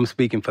 I'm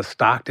speaking for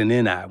Stockton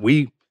and I.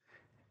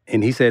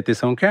 And he said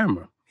this on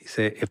camera. He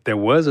said, if there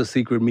was a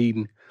secret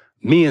meeting,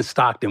 me and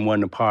Stockton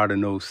wasn't a part of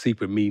no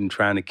secret meeting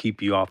trying to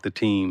keep you off the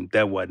team.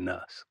 That wasn't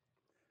us.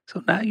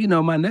 So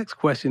now, my next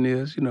question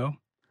is,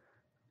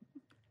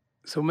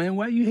 so man,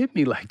 why you hit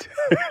me like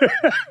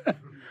that?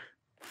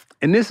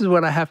 And this is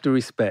what I have to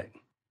respect.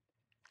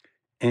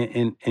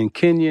 And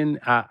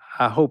Kenyon, I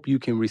hope you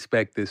can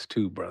respect this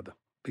too, brother,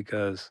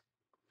 because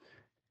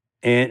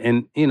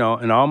and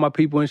all my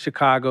people in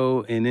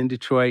Chicago and in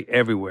Detroit,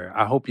 everywhere,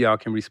 I hope y'all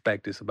can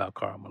respect this about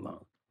Karl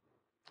Malone.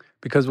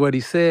 Because what he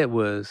said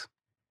was,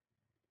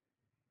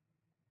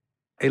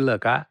 hey,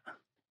 look, I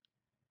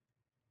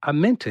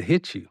meant to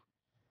hit you.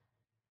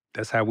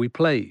 That's how we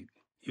played.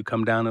 You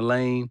come down the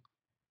lane,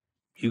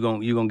 you're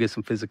gonna get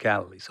some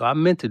physicality. So I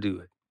meant to do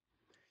it.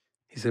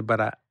 He said, but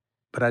I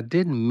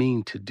didn't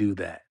mean to do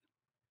that.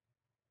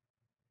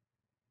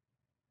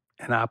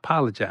 And I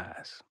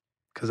apologize,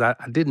 because I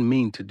didn't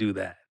mean to do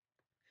that.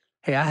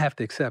 Hey, I have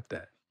to accept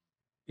that.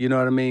 You know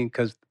what I mean?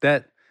 Because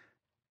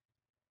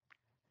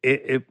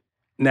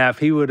now, if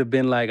he would have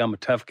been like, I'm a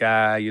tough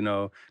guy,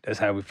 that's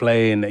how we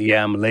play, and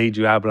yeah, I'm gonna laid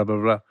you out, blah, blah,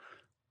 blah.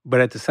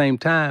 But at the same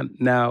time,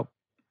 now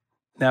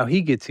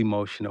he gets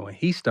emotional and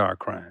he start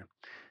crying.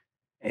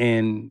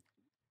 And,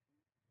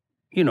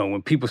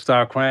 when people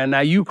start crying,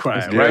 now you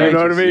crying, right? You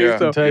know what I mean? Yeah,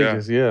 so,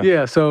 contagious, yeah.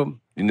 Yeah, so.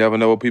 You never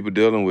know what people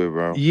dealing with,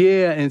 bro.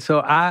 Yeah, and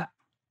so I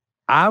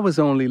was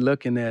only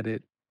looking at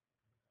it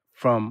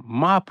from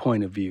my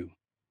point of view.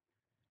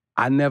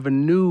 I never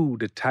knew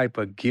the type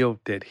of guilt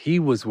that he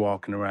was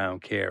walking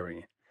around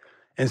carrying.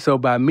 And so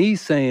by me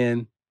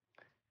saying,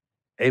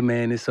 hey,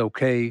 man, it's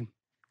okay.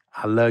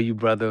 I love you,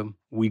 brother.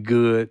 We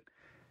good.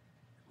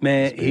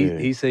 Man,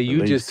 he said,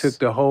 you just took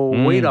the whole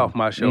weight off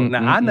my shoulder.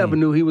 Now, I never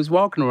knew he was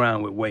walking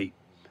around with weight.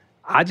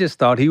 I just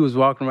thought he was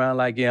walking around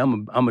like, yeah,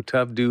 I'm a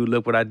tough dude.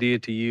 Look what I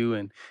did to you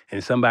and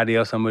somebody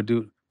else I'm going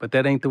to do. But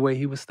that ain't the way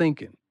he was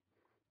thinking.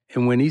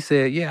 And when he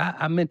said, yeah,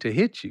 I meant to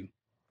hit you,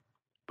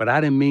 but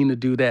I didn't mean to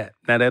do that.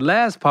 Now, that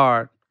last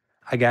part,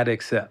 I got to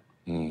accept,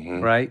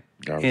 right?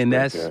 And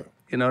that's,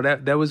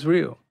 that was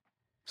real.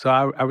 So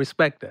I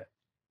respect that.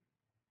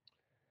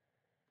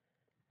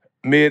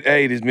 Mid to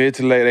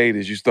late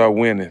 80s, you start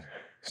winning,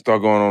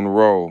 start going on the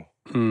road.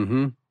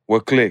 Mm-hmm.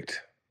 What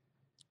clicked?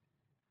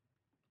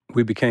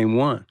 We became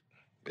one.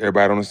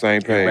 Everybody on the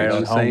same page. Everybody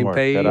on the same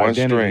page. That one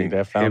identity, string.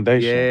 that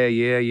foundation.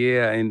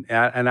 Yeah.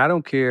 And I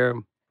don't care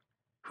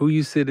who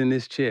you sit in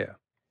this chair.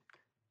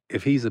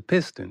 If he's a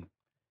Piston,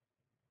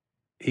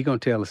 he gonna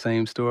tell the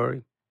same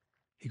story.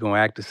 He gonna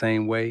act the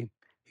same way.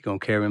 He gonna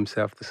carry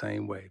himself the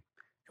same way.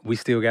 We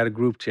still got a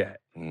group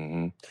chat,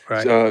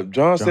 right?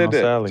 John said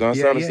that. Sally. John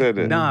Sally said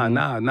that.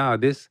 Nah.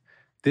 This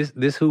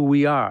who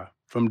we are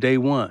from day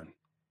one,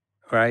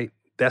 right?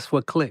 That's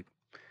what clicked.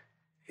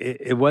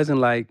 It wasn't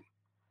like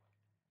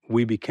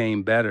we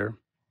became better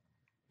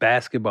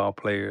basketball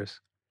players.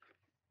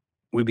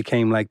 We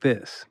became like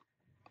this,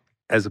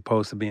 as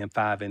opposed to being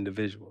 5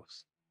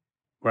 individuals,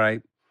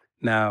 right?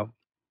 Now,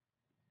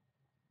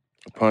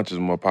 a punch is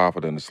more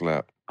powerful than a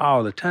slap.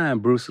 All the time,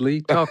 Bruce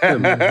Lee. Talk to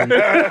me.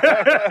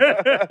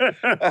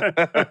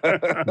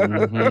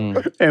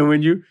 And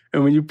when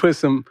you put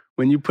some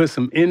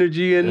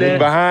energy in there,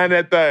 behind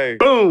that thing,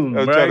 boom!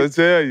 I'm right? trying to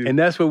tell you. And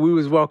that's what we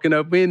was walking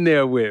up in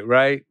there with,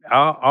 right?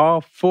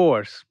 All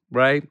force,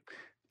 right?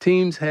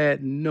 Teams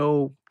had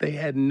no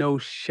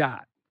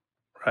shot,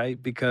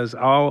 right? Because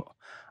all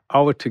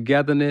our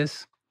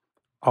togetherness,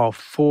 all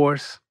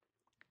force,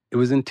 it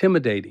was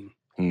intimidating.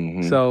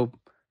 Mm-hmm. So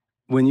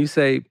when you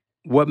say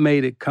what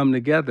made it come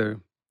together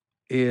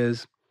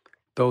is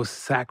those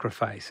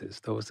sacrifices,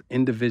 those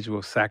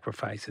individual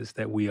sacrifices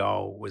that we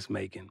all was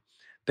making,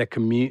 that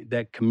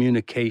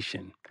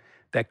communication,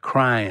 that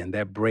crying,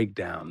 that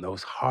breakdown,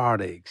 those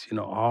heartaches,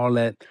 all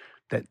that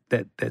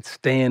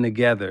staying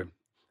together,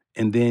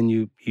 and then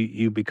you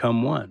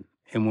become one.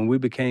 And when we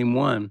became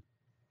one,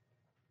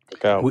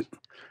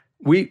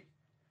 we're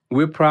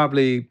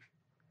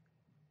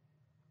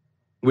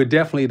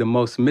definitely the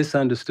most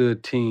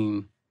misunderstood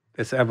team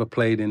that's ever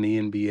played in the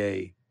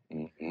NBA.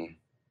 Mm-hmm.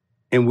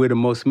 And we're the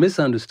most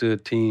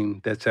misunderstood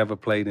team that's ever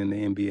played in the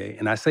NBA.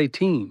 And I say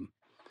team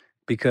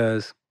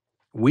because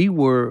we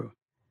were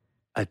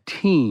a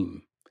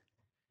team.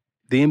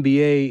 The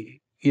NBA,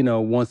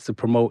 wants to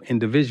promote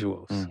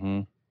individuals.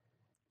 Mm-hmm.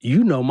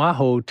 You know my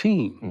whole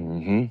team.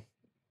 Mm-hmm.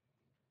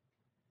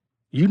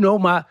 You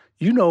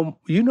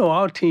know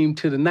our team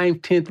to the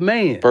 9th, 10th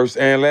man. First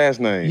and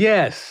last name.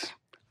 Yes.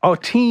 Our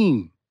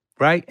team,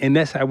 right? And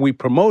that's how we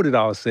promoted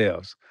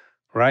ourselves,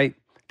 right?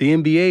 The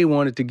NBA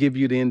wanted to give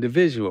you the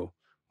individual.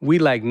 We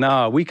like,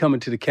 nah, we coming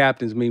to the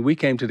captain's meeting. We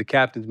came to the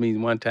captain's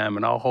meeting one time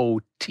and our whole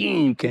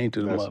team came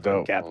to the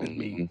motherfucking captain's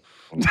meeting.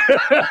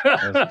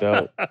 That's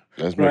dope.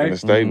 That's making a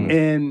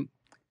statement.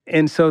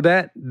 And so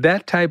that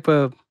type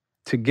of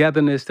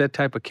togetherness, that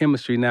type of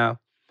chemistry. Now,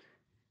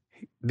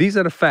 these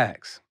are the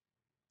facts.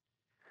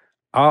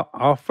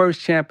 Our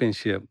first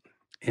championship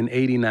in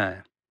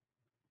 '89,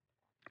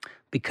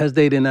 because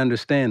they didn't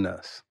understand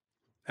us.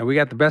 And we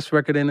got the best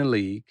record in the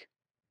league,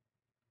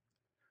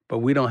 but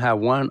we don't have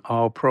one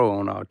All-Pro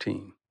on our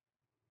team.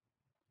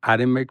 I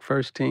didn't make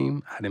first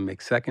team. I didn't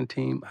make second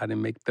team. I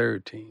didn't make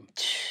third team.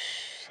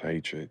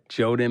 Hatred.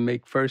 Joe didn't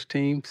make first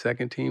team,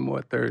 second team,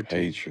 or third team.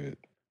 Hatred.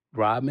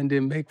 Rodman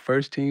didn't make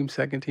first team,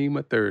 second team,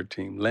 or third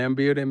team.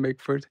 Lambeer didn't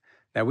make first.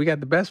 Now, we got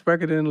the best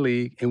record in the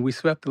league, and we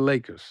swept the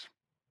Lakers,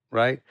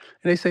 right?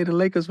 And they say the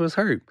Lakers was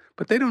hurt.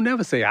 But they don't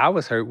never say I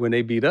was hurt when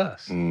they beat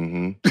us.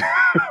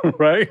 Mm-hmm.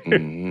 Right?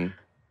 Mm-hmm.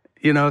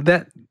 You know,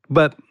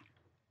 but,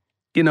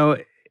 you know,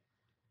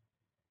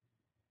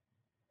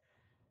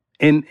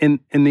 and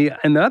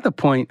the other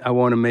point I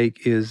want to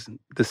make is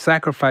the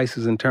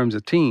sacrifices in terms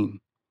of team.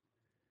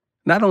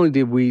 Not only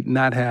did we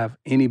not have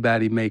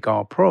anybody make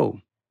All-Pro,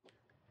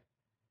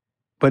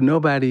 but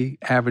nobody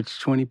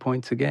averaged 20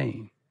 points a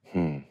game.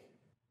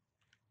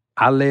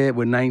 I led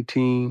with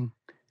 19.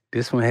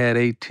 This one had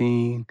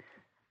 18.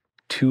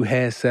 Two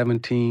had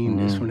 17.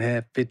 This one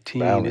had 15.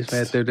 Balanced.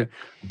 This one had 30.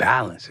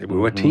 Balance. We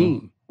were a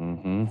team.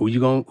 Who you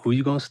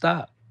gonna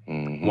stop?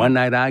 One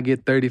night I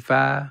get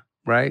 35,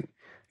 right?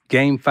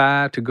 Game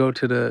 5 to go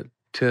to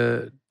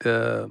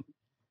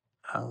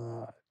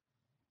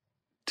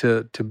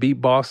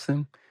beat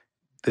Boston.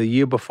 The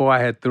year before I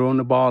had thrown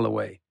the ball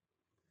away.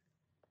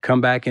 Come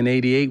back in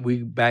 88, we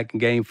back in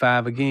game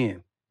 5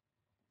 again.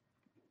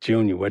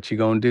 Junior, what you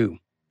gonna do?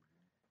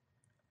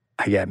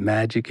 I got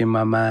Magic in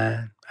my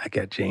mind. I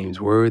got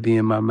James Worthy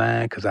in my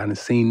mind because I done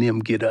seen them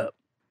get up,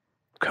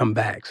 come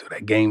back. So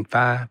that game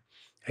 5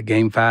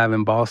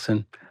 in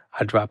Boston,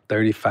 I dropped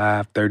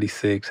 35,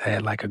 36,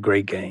 had like a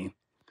great game.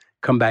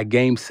 Come back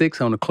game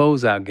 6 on the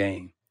closeout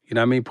game. You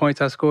know how many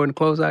points I scored in the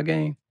closeout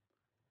game?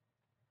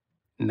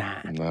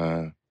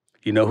 9.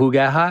 You know who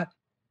got hot?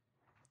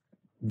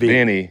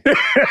 Benny.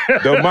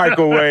 The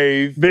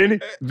microwave.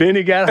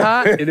 Benny got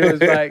hot, and it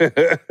was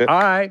like, all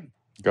right.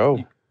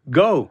 Go.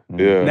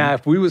 Yeah. Now,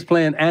 if we was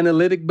playing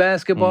analytic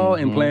basketball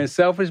and playing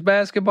selfish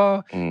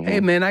basketball, hey,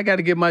 man, I got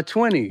to get my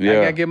 20.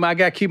 Yeah. I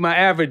got to keep my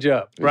average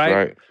up,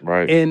 right?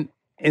 Right.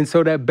 And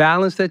so that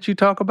balance that you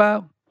talk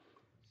about,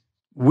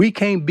 we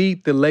can't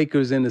beat the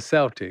Lakers and the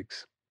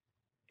Celtics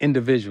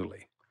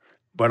individually.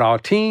 But our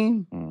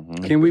team,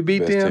 can we beat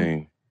Best them?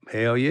 team.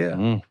 Hell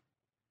yeah.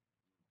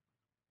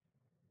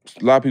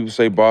 A lot of people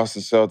say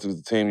Boston Celtics,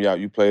 the team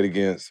you played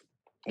against,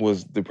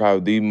 was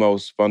probably the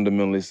most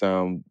fundamentally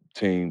sound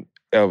team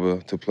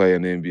ever to play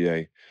in the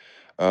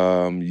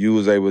NBA. You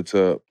was able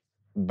to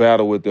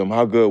battle with them.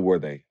 How good were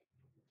they?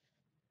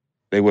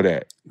 They were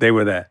that. They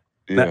were that.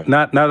 Yeah.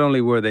 Not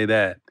only were they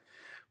that,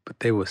 but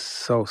they were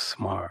so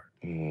smart.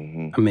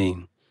 I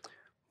mean,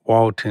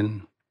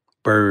 Walton,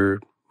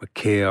 Bird,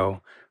 McHale,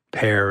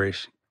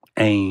 Parrish,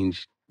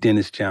 Ainge,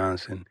 Dennis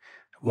Johnson.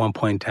 At one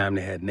point in time,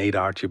 they had Nate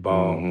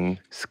Archibald,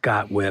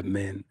 Scott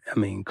Webman. I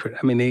mean,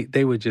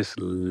 they were just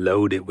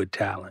loaded with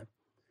talent,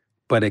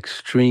 but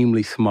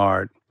extremely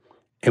smart.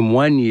 In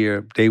one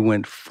year, they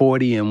went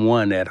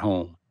 40-1 at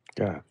home.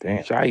 God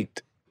damn.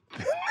 Shite.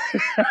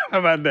 How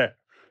about that?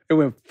 They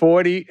went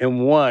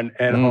 40-1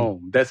 at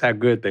home. That's how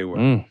good they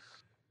were.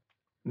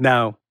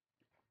 Now,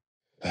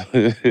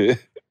 this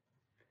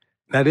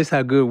is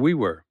how good we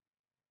were.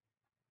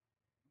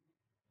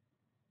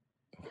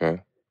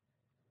 Okay.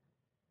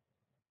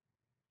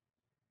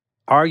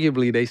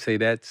 Arguably, they say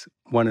that's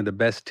one of the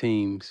best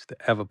teams to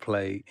ever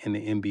play in the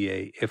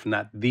NBA, if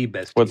not the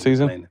best team. What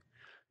season? Playing.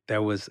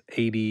 That was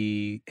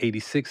 80,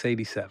 86,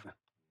 87,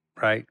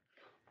 right?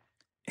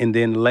 And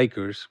then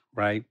Lakers,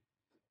 right?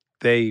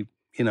 They,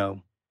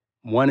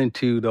 1 and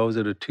 2, those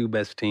are the two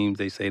best teams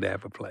they say to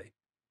ever play.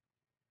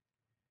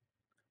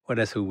 Well,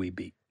 that's who we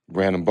beat.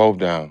 Ran them both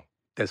down.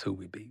 That's who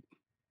we beat.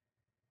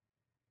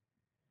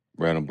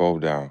 Ran them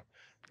both down.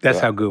 That's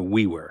how good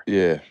we were.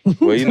 Yeah.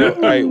 Well,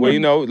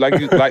 like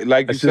you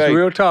That's say. just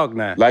real talk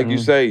now. Like you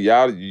say,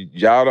 y'all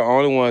the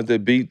only ones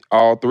that beat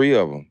all 3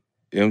 of them.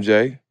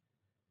 MJ,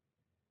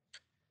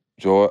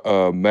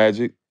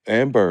 Magic,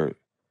 and Bird.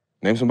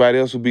 Name somebody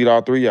else who beat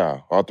all 3 of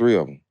y'all. All 3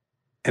 of them.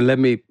 And let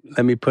me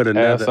put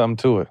another. Add something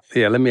to it.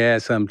 Yeah, let me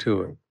add something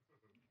to it.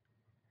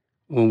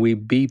 When we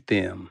beat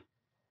them,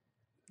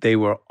 they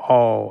were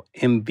all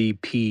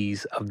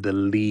MVPs of the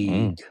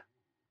league.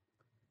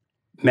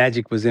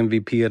 Magic was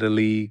MVP of the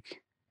league.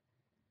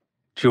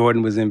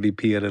 Jordan was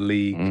MVP of the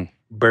league.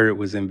 Bird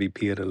was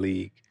MVP of the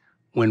league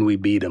when we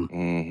beat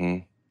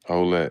them.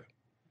 Hold that.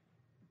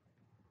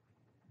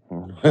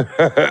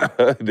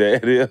 There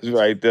it is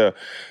right there.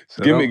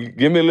 So give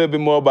me a little bit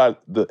more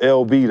about the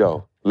LB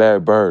though, Larry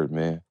Bird,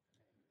 man.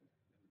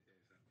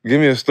 Give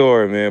me a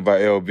story, man, about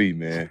LB,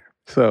 man.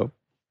 So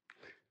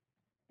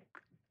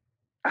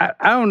I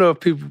don't know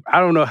I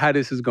don't know how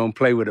this is gonna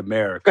play with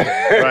America,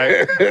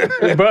 right?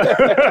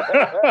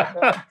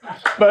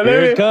 but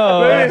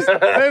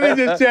let me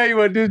just tell you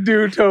what this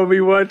dude told me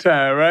one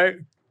time, right?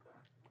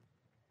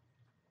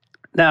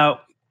 Now,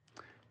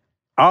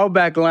 our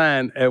back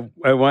line at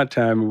one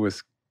time it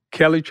was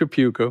Kelly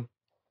Tripucka,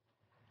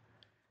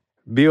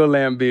 Bill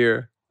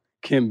Lambier,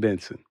 Kim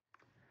Benson.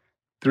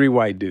 3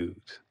 white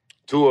dudes.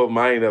 2 of them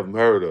I ain't ever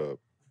heard of.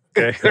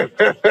 Okay.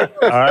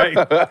 All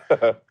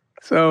right.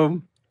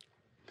 So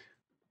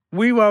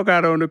we walk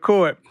out on the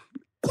court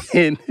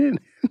and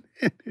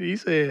he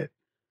said,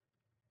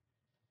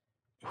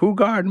 who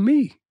guarded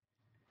me?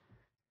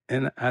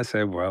 And I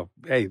said, well,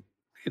 hey,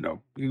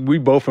 we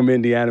both from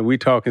Indiana. We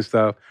talking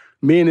stuff.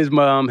 Me and his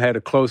mom had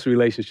a close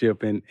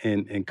relationship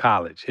in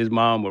college. His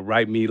mom would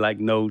write me like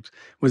notes,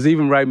 was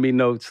even writing me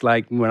notes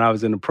like when I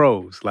was in the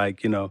pros,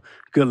 like,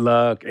 good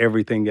luck,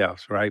 everything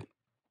else, right?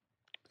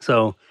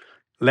 So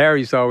Larry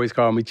used to always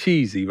call me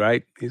Cheesy,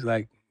 right? He's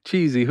like,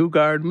 Cheesy, who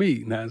guarded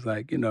me? And I was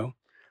like, I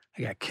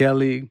got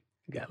Kelly,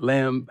 I got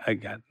Lem, I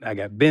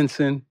got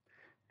Benson.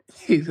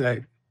 He's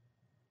like,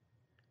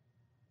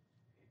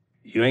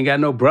 you ain't got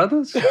no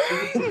brothers?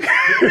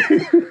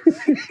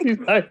 He's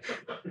like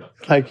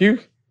you.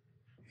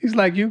 He's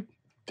like you.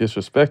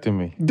 Disrespecting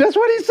me. That's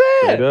what he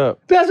said. Straight up.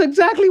 That's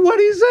exactly what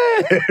he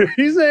said.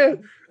 He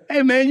said,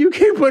 hey, man, you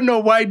can't put no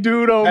white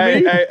dude on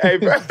me. Hey,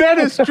 that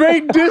is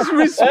straight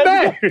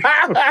disrespect,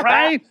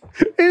 right?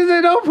 He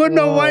said, don't put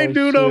no white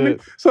dude on me.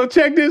 So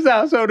check this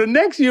out. So the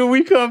next year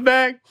we come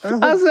back,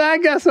 I said, I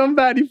got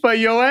somebody for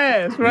your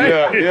ass, right?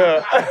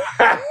 Yeah.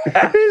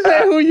 He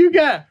said, who you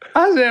got?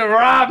 I said,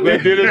 Robin.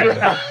 He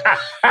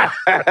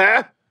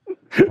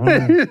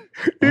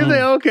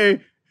said, okay,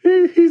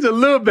 he's a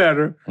little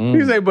better.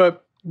 He said,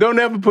 but don't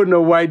ever put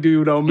no white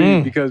dude on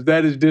me because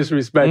that is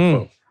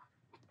disrespectful.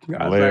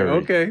 I was like,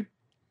 okay.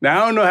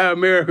 Now, I don't know how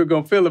America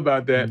gonna feel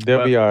about that.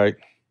 They'll be all right.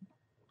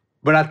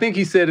 But I think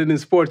he said it in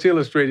Sports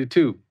Illustrated,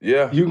 too.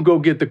 Yeah. You can go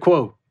get the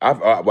quote. I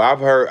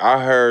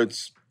heard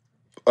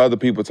other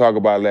people talk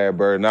about Larry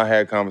Bird, and I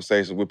had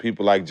conversations with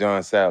people like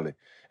John Sally,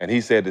 and he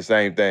said the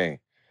same thing.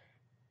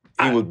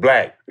 He was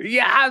black.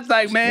 Yeah, I was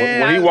like, man.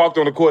 When he walked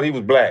on the court, he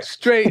was black.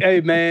 Straight,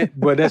 hey, man.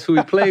 But that's who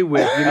he played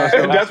with.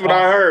 So that's what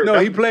I heard. No,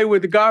 he played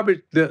with the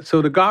garbage.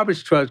 So the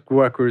garbage truck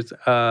workers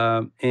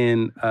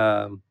in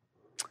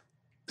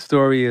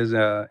story is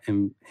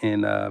in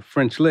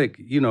French Lick.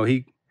 He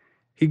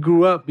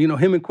grew up.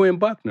 Him and Quinn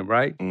Buckner,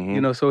 right?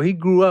 Mm-hmm. So he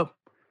grew up.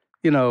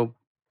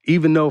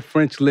 Even though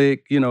French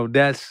Lick,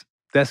 that's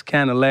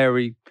kind of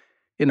Larry.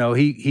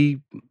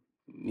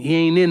 He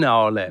ain't into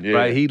all that,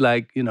 right? He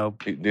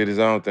he did his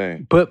own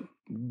thing. But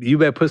you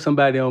better put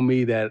somebody on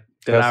me that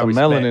got I some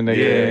respect. melanin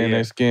in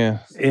their skin.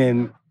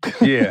 And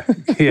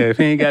if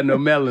he ain't got no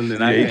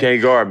melanin, he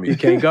can't guard me. He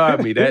can't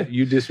guard me. That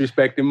you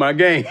disrespecting my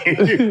game.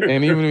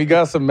 And even if he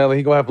got some melanin,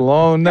 he gonna have a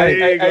long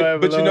night.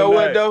 But you know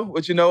what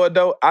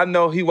though? I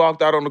know he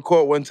walked out on the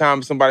court one time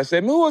and somebody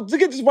said, man, look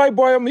at this white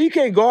boy on me. He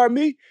can't guard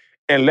me.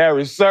 And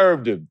Larry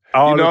served him.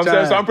 All you know the what I'm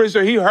saying? time. So I'm pretty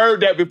sure he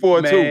heard that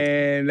before too.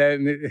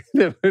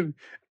 Man,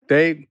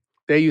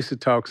 they used to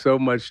talk so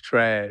much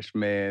trash,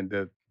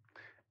 man.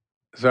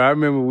 So I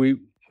remember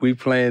we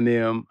playing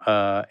them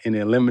in the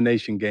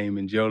elimination game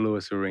in Joe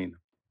Louis Arena.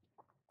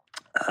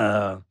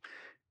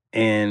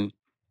 And,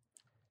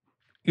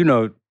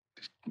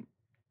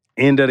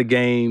 end of the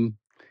game,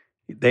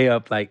 they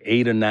up like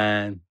 8 or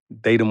 9.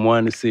 They done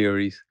won the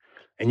series.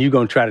 And you're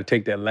going to try to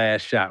take that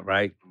last shot,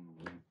 right?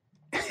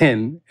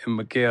 And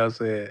Mikhail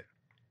said,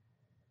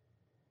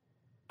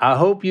 I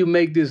hope you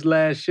make this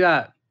last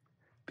shot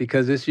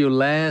because it's your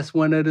last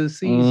one of the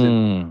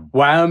season.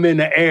 While I'm in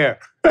the air.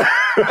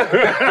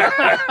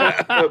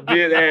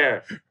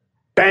 Mid-air.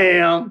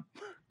 Bam.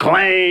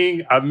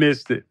 Clang. I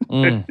missed it.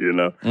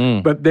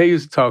 But they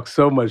used to talk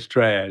so much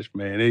trash,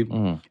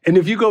 man. And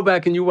if you go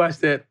back and you watch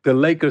the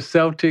Lakers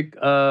Celtic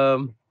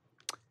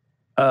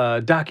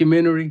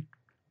documentary,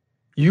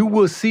 you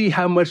will see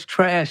how much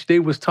trash they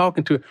was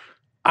talking to.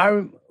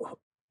 I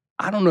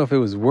don't know if it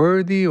was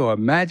Worthy or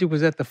Magic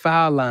was at the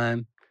foul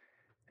line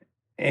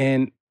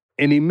and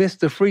he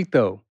missed the free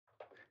throw.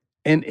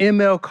 And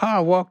ML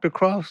Carr walked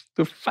across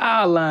the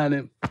foul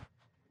line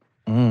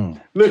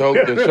and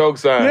the choke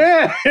sign.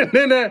 Yeah. And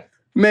then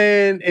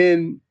man,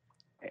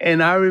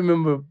 and I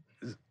remember,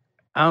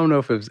 I don't know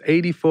if it was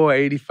 84 or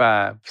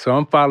 85. So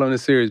I'm following the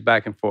series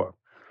back and forth.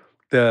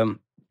 The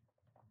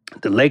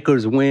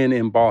Lakers win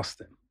in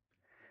Boston.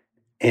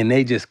 And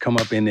they just come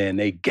up in there and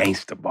they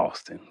gangster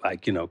Boston.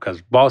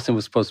 Because Boston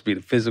was supposed to be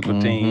the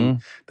physical team.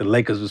 The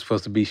Lakers was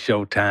supposed to be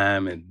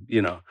Showtime. And,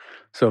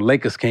 so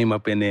Lakers came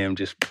up in there and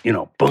just,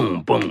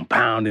 boom, boom,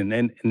 pound.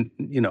 And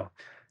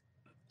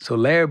so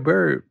Larry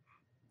Bird,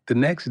 the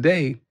next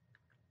day,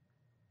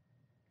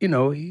 he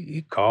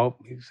called,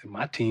 he said,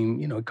 my team,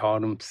 he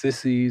called them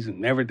sissies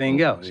and everything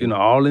else,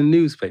 all in the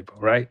newspaper,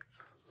 right?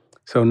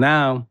 So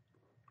now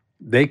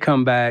they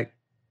come back,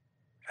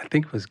 I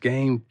think it was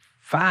game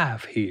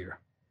 5 here.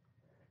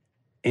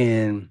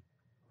 And,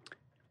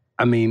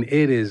 I mean,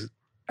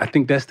 I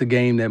think that's the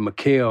game that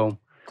Mikhail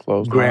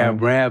grabbed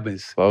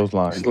Rabbits, threw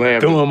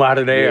him out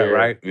of there,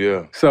 right?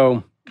 Yeah.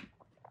 So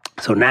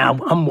now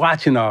I'm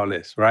watching all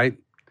this, right?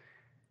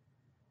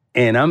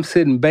 And I'm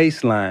sitting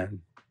baseline,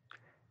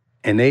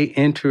 and they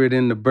enter it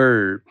in the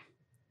Bird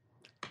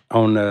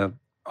on the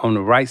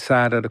right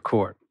side of the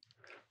court.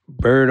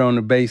 Bird on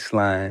the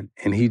baseline,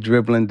 and he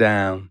dribbling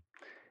down,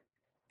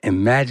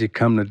 and Magic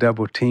come to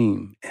double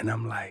team, and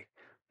I'm like,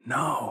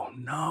 no.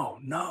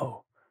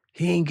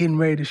 He ain't getting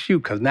ready to shoot,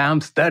 because now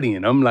I'm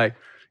studying. I'm like,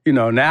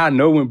 now I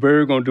know when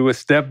Bird gonna do a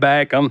step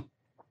back. I'm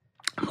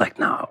like,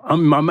 no.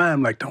 I'm in my mind,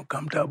 I'm like, don't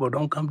come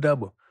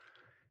double.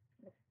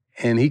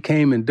 And he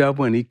came in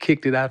double and he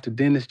kicked it out to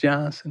Dennis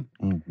Johnson.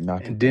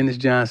 And Dennis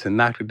Johnson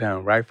knocked it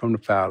down right from the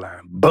foul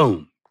line.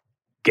 Boom.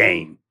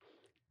 Game.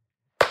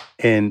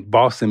 And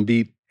Boston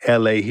beat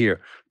LA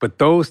here. But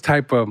those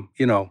type of,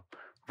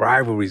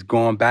 rivalries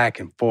going back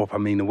and forth, I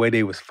mean, the way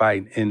they was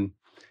fighting.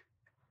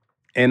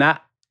 And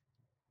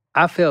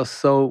I felt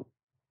so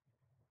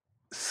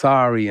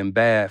sorry and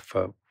bad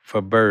for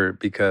Bird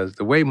because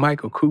the way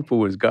Michael Cooper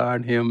was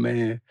guarding him,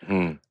 man.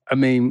 I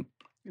mean,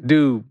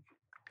 dude,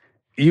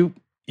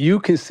 you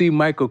can see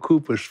Michael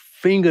Cooper's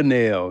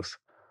fingernails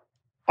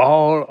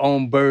all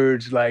on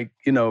Bird's, like,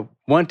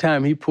 one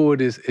time he pulled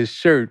his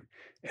shirt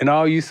and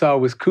all you saw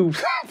was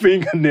Coop's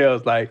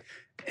fingernails, like,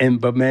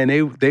 but man,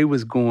 they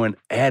was going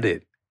at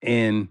it.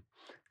 And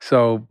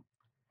so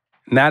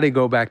now they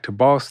go back to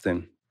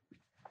Boston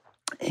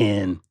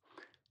and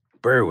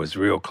Bird was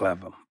real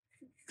clever.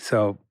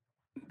 So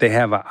they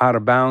have an out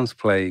of bounds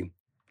play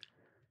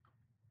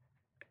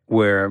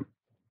where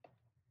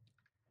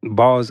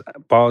ball's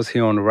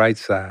here on the right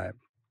side,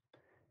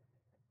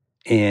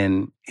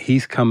 and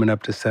he's coming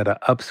up to set an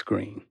up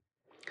screen.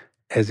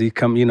 As he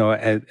come,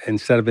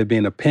 instead of it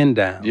being a pin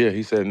down. Yeah,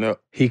 he said no.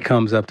 He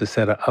comes up to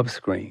set an up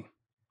screen.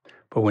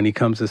 But when he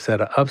comes to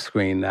set an up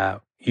screen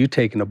now, you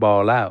taking the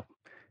ball out,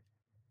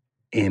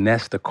 and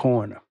that's the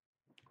corner.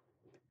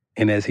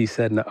 And as he's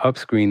setting the up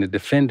screen, the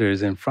defender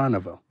is in front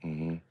of him.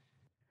 Mm-hmm.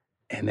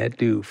 And that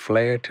dude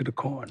flared to the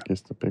corner.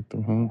 Gets the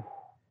victim,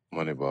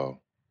 Money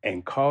ball.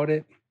 And caught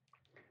it.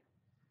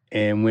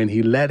 And when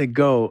he let it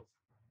go,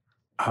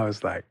 I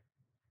was like,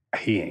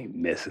 he ain't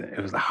missing. It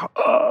was like,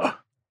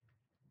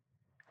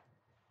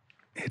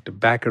 hit the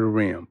back of the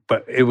rim.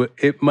 But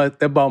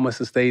that ball must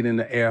have stayed in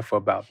the air for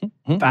about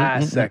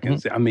 5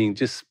 seconds. I mean,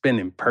 just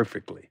spinning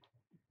perfectly,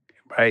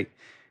 right?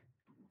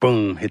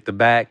 Boom, hit the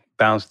back,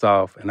 bounced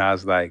off, and I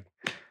was like,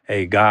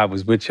 hey, God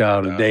was with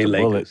y'all today,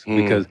 Lakers.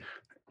 Because,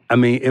 I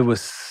mean, it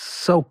was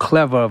so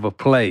clever of a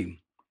play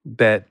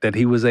that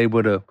he was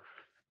able to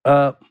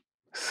up,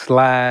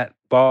 slide,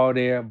 ball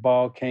there,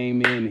 ball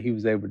came in, and he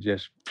was able to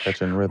just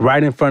catching rhythm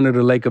right in front of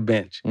the Laker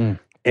bench. And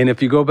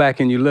if you go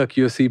back and you look,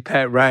 you'll see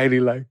Pat Riley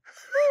like,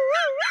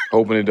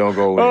 hoping it don't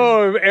go in.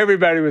 Oh,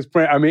 everybody was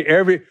praying. I mean,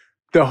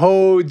 the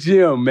whole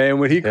gym, man,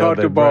 when he caught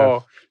the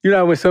ball,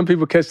 when some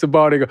people catch the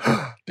ball, they go,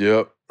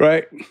 yep.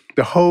 Right?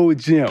 The whole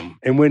gym.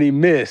 And when he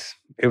missed,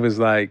 it was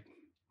like,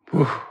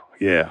 whew,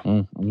 yeah.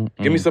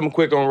 Give me something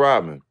quick on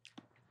Rodman.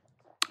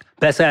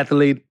 Best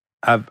athlete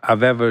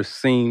I've ever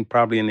seen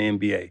probably in the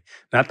NBA.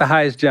 Not the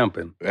highest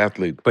jumping.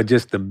 Athlete. But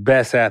just the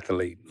best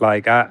athlete.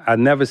 Like, I've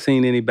never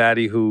seen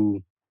anybody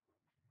who,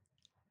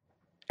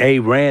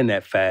 ran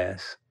that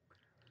fast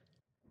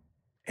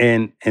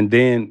and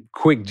then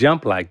quick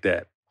jump like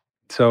that.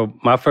 So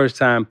my first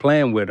time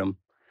playing with him,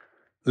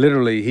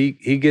 literally,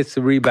 he gets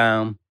the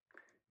rebound,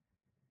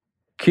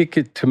 kick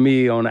it to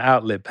me on the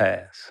outlet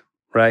pass,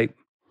 right?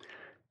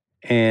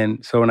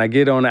 And so when I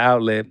get on the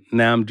outlet,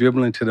 now I'm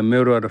dribbling to the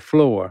middle of the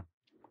floor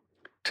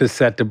to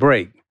set the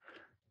break.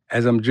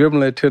 As I'm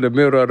dribbling to the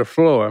middle of the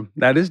floor,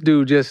 now this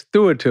dude just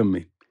threw it to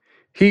me.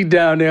 He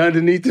down there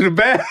underneath the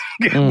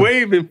basket,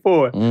 waving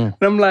for it. And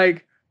I'm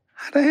like,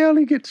 how the hell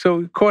he get? So,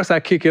 of course,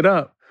 I kick it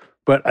up.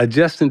 But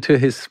adjusting to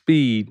his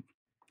speed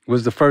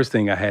was the first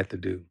thing I had to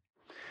do.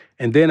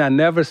 And then I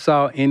never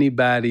saw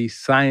anybody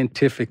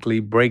scientifically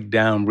break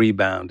down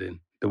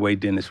rebounding the way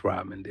Dennis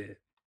Rodman did.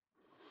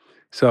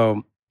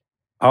 So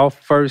our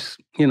first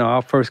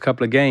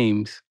couple of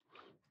games,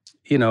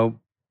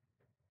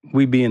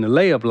 we be in the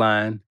layup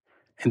line,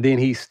 and then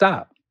he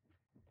stopped.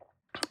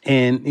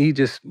 And he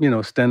just,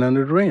 stand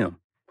under the rim.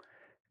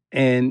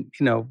 And,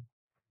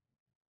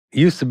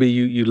 used to be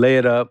you lay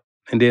it up,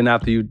 and then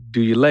after you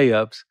do your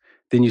layups,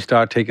 then you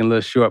start taking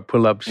little short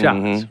pull-up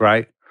shots,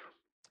 right?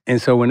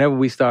 And so whenever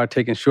we started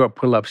taking short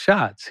pull-up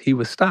shots, he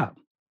would stop.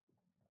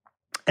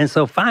 And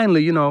so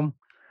finally, I'm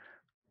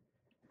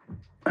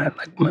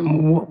like,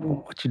 man,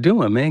 what you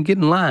doing, man? Get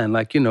in line.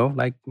 Like, he's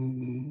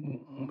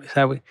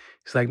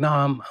like,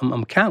 no,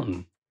 I'm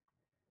counting.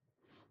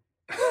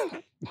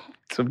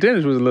 So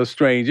Dennis was a little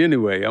strange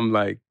anyway. I'm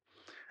like,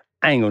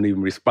 I ain't gonna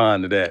even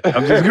respond to that.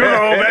 I'm just going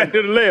on back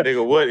to the left.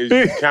 Nigga, what is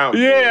you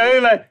counting?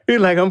 Yeah, he's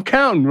like, I'm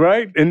counting,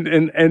 right?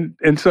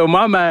 And so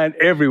my mind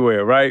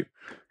everywhere, right?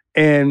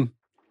 And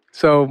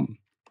so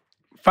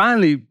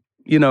finally,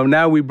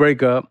 now we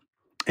break up,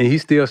 and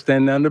he's still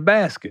standing on the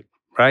basket,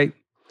 right?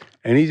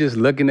 And he's just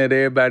looking at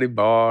everybody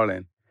ball,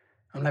 and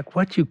I'm like,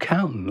 what you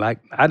counting? Like,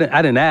 I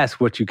didn't ask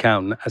what you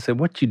counting. I said,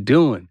 what you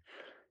doing?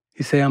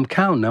 He said, I'm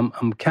counting.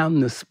 I'm counting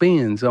the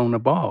spins on the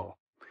ball.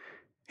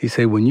 He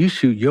said, when you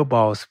shoot, your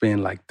ball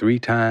spin like 3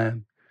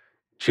 times.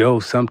 Joe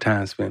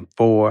sometimes spin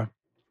 4.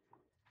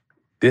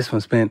 This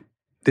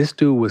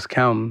dude was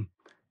counting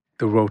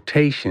the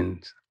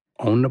rotations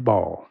on the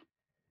ball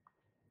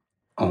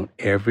on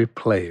every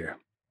player.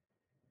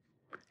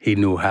 He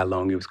knew how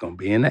long it was going to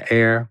be in the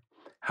air,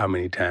 how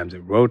many times it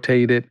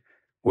rotated,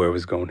 where it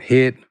was going to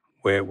hit,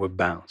 where it would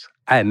bounce.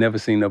 I had never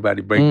seen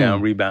nobody break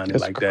down rebounding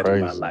like that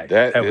in my life.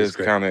 That is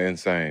kind of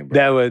insane,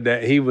 bro.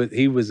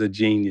 He was a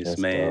genius,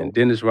 man. Dope.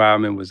 Dennis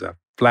Rodman was a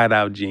flat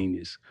out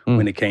genius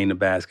when it came to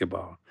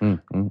basketball.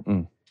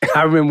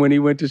 I remember when he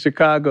went to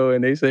Chicago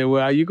and they said,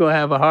 well, are you going to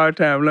have a hard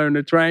time learning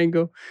the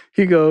triangle?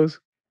 He goes,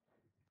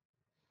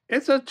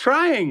 it's a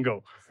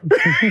triangle.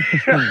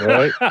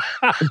 Right.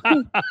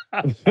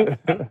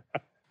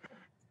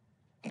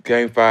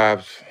 Game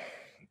 5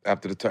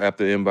 after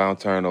the inbound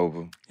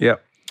turnover.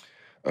 Yep.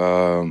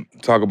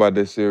 Talk about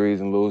this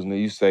series and losing it.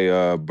 You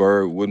say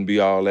Bird wouldn't be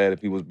all that if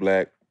he was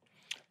black.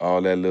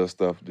 All that little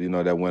stuff,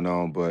 that went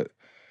on.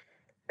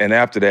 And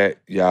after that,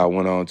 y'all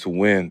went on to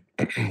win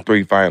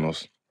 3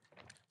 finals.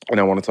 And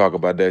I want to talk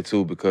about that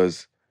too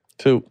because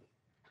 2.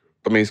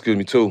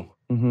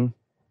 Mm-hmm.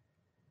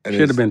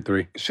 Should have been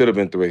 3. Should have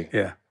been 3.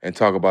 Yeah. And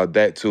talk about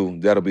that too.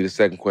 That'll be the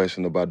second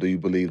question about do you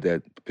believe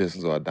that the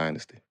Pistons are a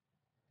dynasty?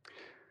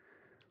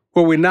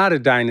 Well, we're not a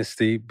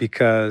dynasty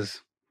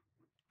because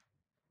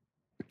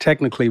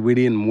technically we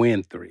didn't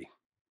win 3,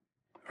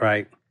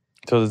 right?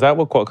 So is that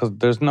what, because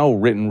there's no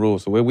written rule.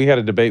 So we had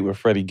a debate with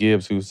Freddie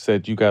Gibbs who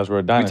said you guys were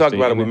a dynasty. We talked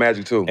about it with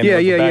Magic too. And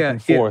back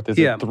and forth. Is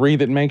it 3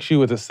 that makes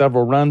you? Is it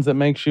several runs that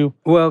makes you?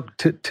 Well,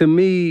 to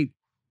me,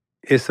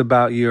 it's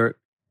about your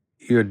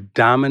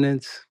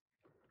dominance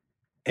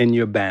and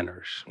your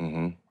banners,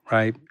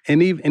 right?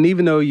 And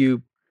even though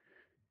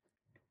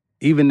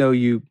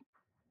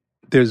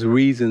there's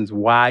reasons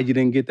why you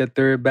didn't get that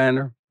 3rd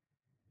banner,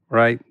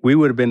 right? We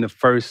would have been the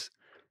first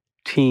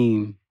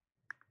team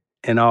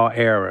in our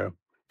era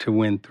to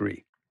win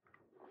 3.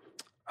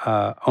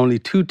 Only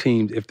 2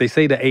 teams, if they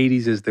say the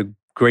 80s is the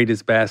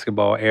greatest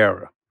basketball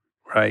era,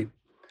 right?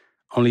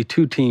 Only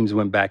 2 teams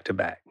went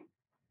back-to-back.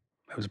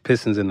 It was the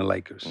Pistons and the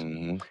Lakers.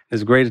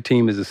 As great a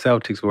team as the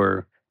Celtics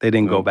were, they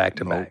didn't go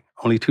back-to-back.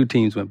 Only 2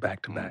 teams went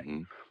back-to-back.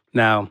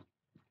 Now,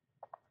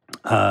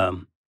 are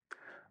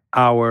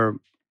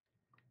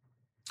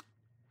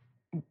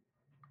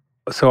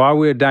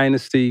we a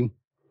dynasty?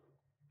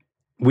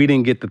 We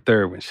didn't get the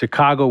 3rd one.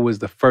 Chicago was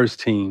the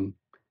first team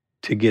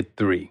to get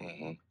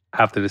 3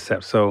 after the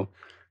set. So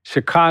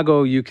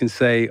Chicago, you can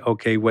say,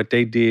 okay, what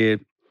they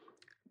did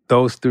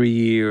those 3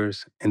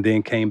 years and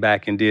then came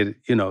back and did,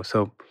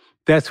 so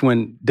that's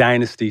when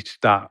dynasty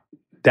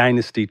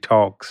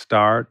talk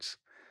starts.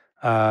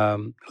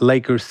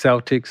 Lakers,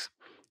 Celtics,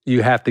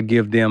 you have to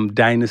give them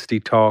dynasty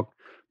talk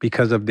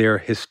because of their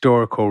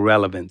historical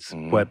relevance.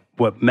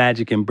 What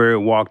Magic and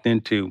Bird walked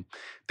into,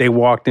 they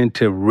walked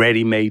into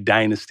ready-made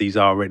dynasties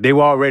already. They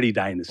were already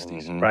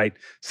dynasties, right?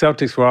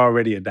 Celtics were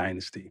already a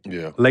dynasty.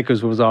 Yeah.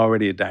 Lakers was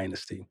already a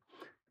dynasty.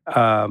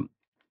 What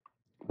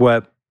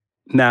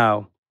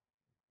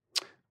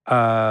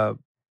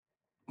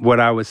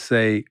I would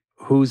say,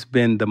 who's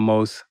been the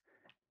most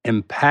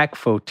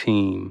impactful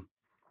team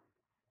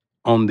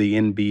on the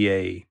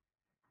NBA?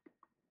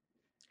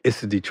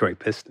 It's the Detroit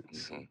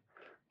Pistons.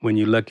 When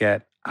you look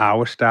at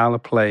our style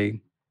of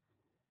play,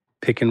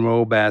 pick and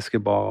roll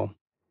basketball,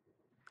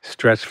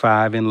 stretch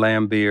 5 in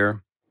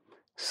Lambeer,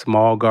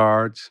 small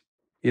guards,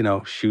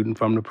 shooting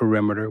from the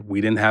perimeter.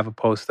 We didn't have a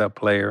post-up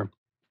player.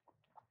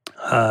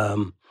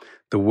 The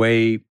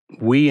way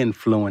we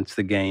influenced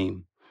the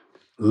game,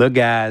 little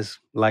guys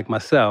like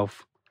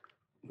myself,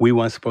 we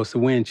weren't supposed to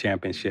win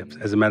championships.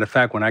 As a matter of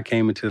fact, when I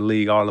came into the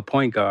league, all the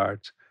point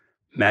guards,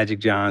 Magic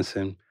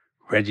Johnson,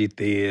 Reggie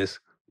Theus,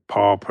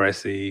 Paul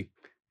Pressey,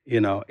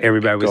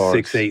 everybody was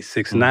 6'8",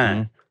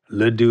 6'9".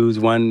 Little dudes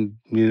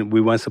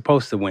we weren't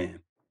supposed to win,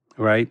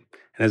 right?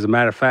 And as a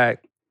matter of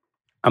fact,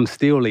 I'm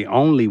still the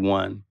only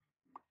one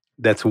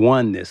that's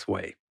won this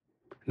way.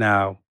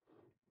 Now,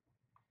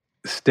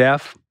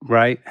 Steph,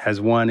 right,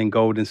 has won in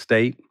Golden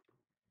State,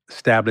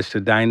 established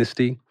a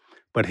dynasty,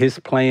 but his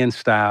playing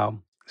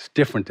style is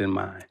different than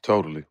mine.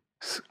 Totally.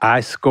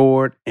 I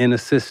scored and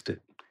assisted.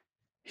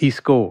 He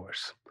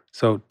scores.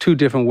 So 2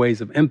 different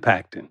ways of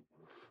impacting.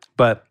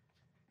 But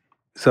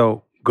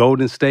so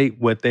Golden State,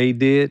 what they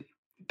did,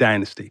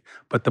 dynasty.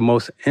 But the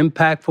most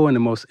impactful and the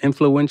most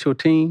influential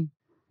team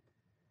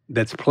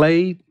that's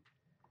played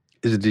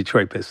is the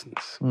Detroit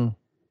Pistons.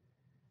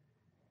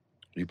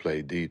 You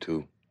played D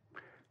too.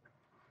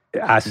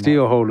 I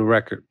still hold the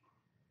record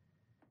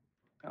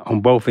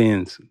on both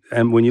ends.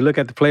 And when you look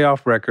at the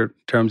playoff record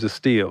in terms of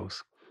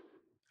steals,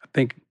 I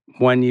think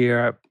one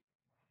year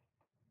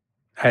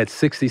I had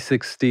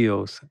 66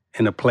 steals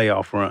in a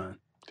playoff run.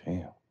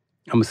 Damn.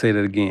 I'm going to say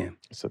that again.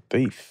 It's a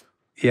thief.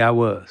 Yeah, I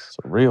was. It's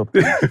a real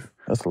thief.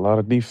 That's a lot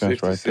of defense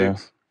 66. Right there.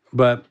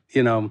 But,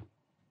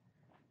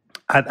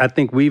 I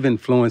think we've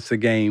influenced the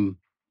game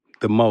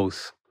the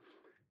most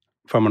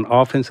from an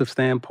offensive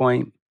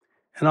standpoint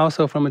and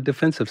also from a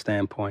defensive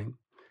standpoint.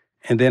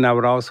 And then I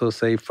would also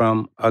say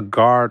from a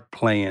guard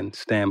playing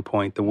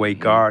standpoint, the way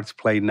guards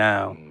play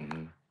now,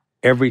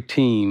 every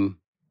team,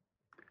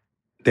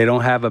 they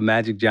don't have a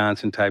Magic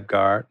Johnson type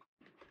guard.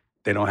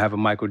 They don't have a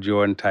Michael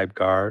Jordan type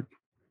guard.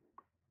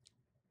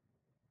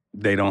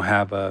 They don't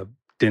have a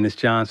Dennis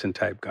Johnson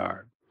type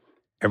guard.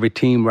 Every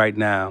team right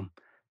now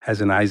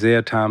has an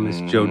Isiah Thomas,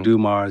 Joe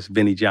Dumars,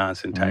 Vinnie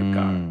Johnson type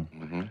guard.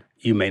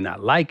 You may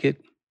not like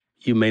it.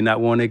 You may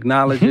not want to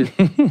acknowledge it.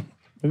 It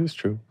is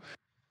true.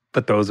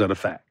 But those are the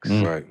facts.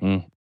 Right.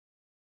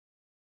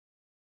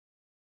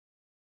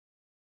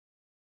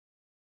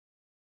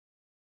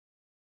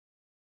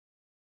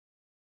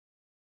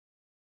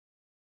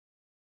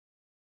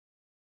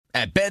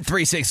 At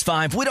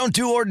Bet365, we don't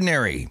do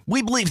ordinary.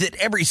 We believe that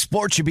every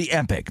sport should be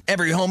epic.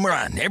 Every home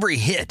run, every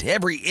hit,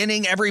 every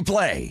inning, every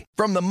play.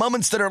 From the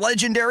moments that are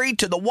legendary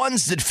to the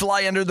ones that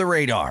fly under the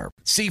radar.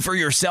 See for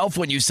yourself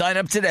when you sign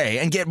up today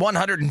and get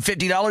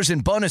 $150 in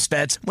bonus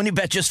bets when you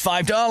bet just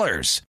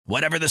 $5.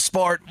 Whatever the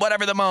sport,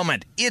 whatever the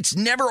moment, it's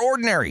never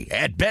ordinary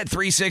at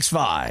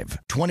Bet365.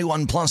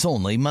 21 plus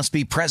only. Must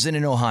be present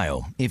in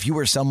Ohio. If you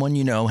or someone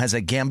you know has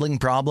a gambling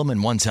problem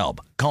and wants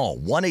help, call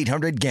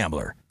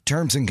 1-800-GAMBLER.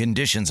 Terms and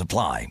conditions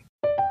apply.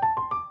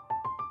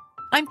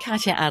 I'm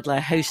Katya Adler,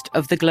 host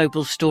of The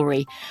Global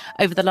Story.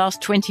 Over the last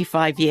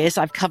 25 years,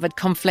 I've covered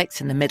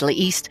conflicts in the Middle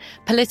East,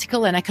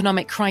 political and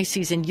economic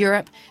crises in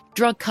Europe,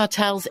 drug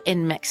cartels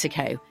in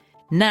Mexico.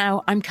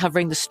 Now I'm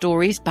covering the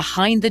stories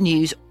behind the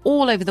news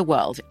all over the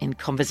world in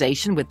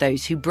conversation with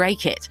those who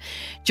break it.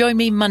 Join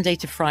me Monday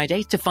to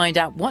Friday to find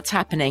out what's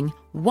happening,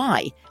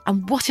 why,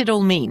 and what it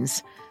all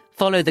means.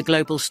 Follow The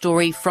Global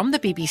Story from the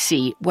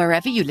BBC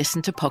wherever you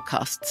listen to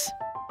podcasts.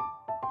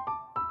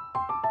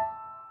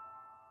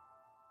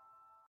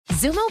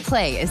 Zumo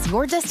Play is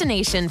your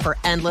destination for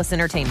endless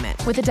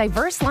entertainment. With a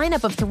diverse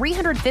lineup of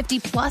 350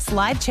 plus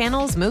live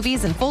channels,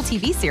 movies, and full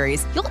TV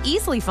series, you'll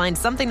easily find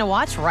something to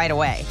watch right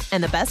away.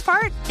 And the best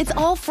part? It's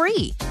all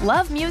free.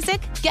 Love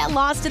music? Get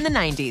lost in the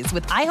 90s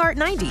with iHeart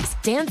 90s,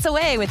 dance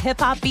away with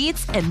hip-hop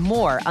beats, and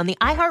more on the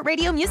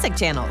iHeartRadio music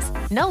channels.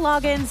 No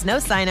logins, no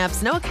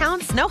signups, no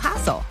accounts, no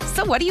hassle.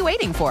 So what are you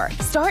waiting for?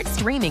 Start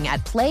streaming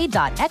at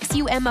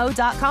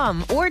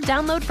play.xumo.com or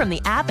download from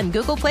the app and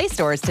Google Play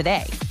stores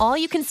today. All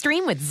you can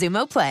stream with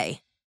Zumo Play.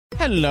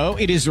 Hello,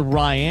 it is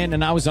Ryan,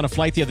 and I was on a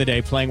flight the other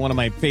day playing one of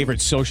my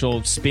favorite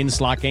social spin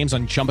slot games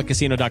on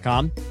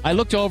ChumbaCasino.com. I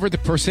looked over at the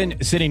person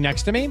sitting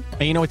next to me,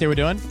 and you know what they were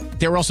doing?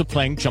 They were also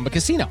playing Chumba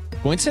Casino.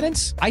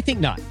 Coincidence? I think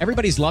not.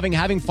 Everybody's loving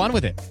having fun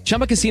with it.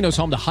 Chumba Casino is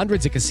home to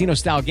hundreds of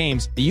casino-style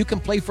games that you can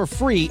play for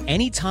free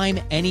anytime,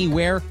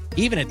 anywhere,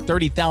 even at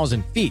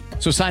 30,000 feet.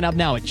 So sign up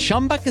now at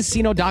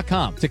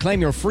ChumbaCasino.com to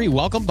claim your free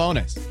welcome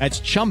bonus. That's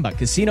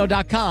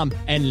ChumbaCasino.com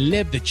and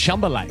live the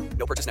Chumba life.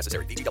 No purchase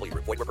necessary. VGW.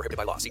 Void where prohibited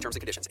by law. See terms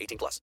and conditions. 18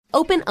 plus.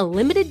 Open a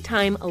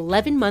limited-time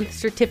 11-month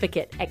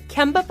certificate at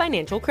Kemba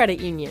Financial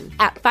Credit Union.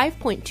 At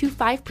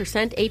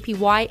 5.25%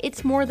 APY,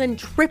 it's more than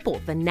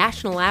triple the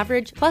national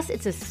average. Plus,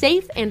 it's a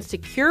safe and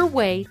secure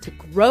way to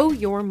grow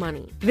your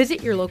money.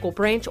 Visit your local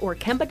branch or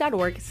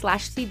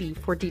kemba.org/cb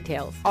for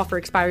details. Offer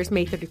expires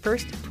May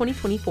 31st,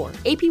 2024.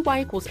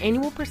 APY equals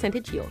annual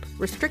percentage yield.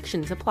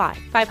 Restrictions apply.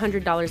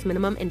 $500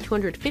 minimum and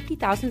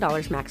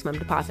 $250,000 maximum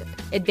deposit.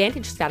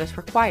 Advantage status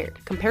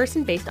required.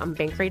 Comparison based on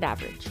bank rate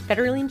average.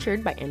 Federally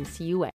insured by NCUA.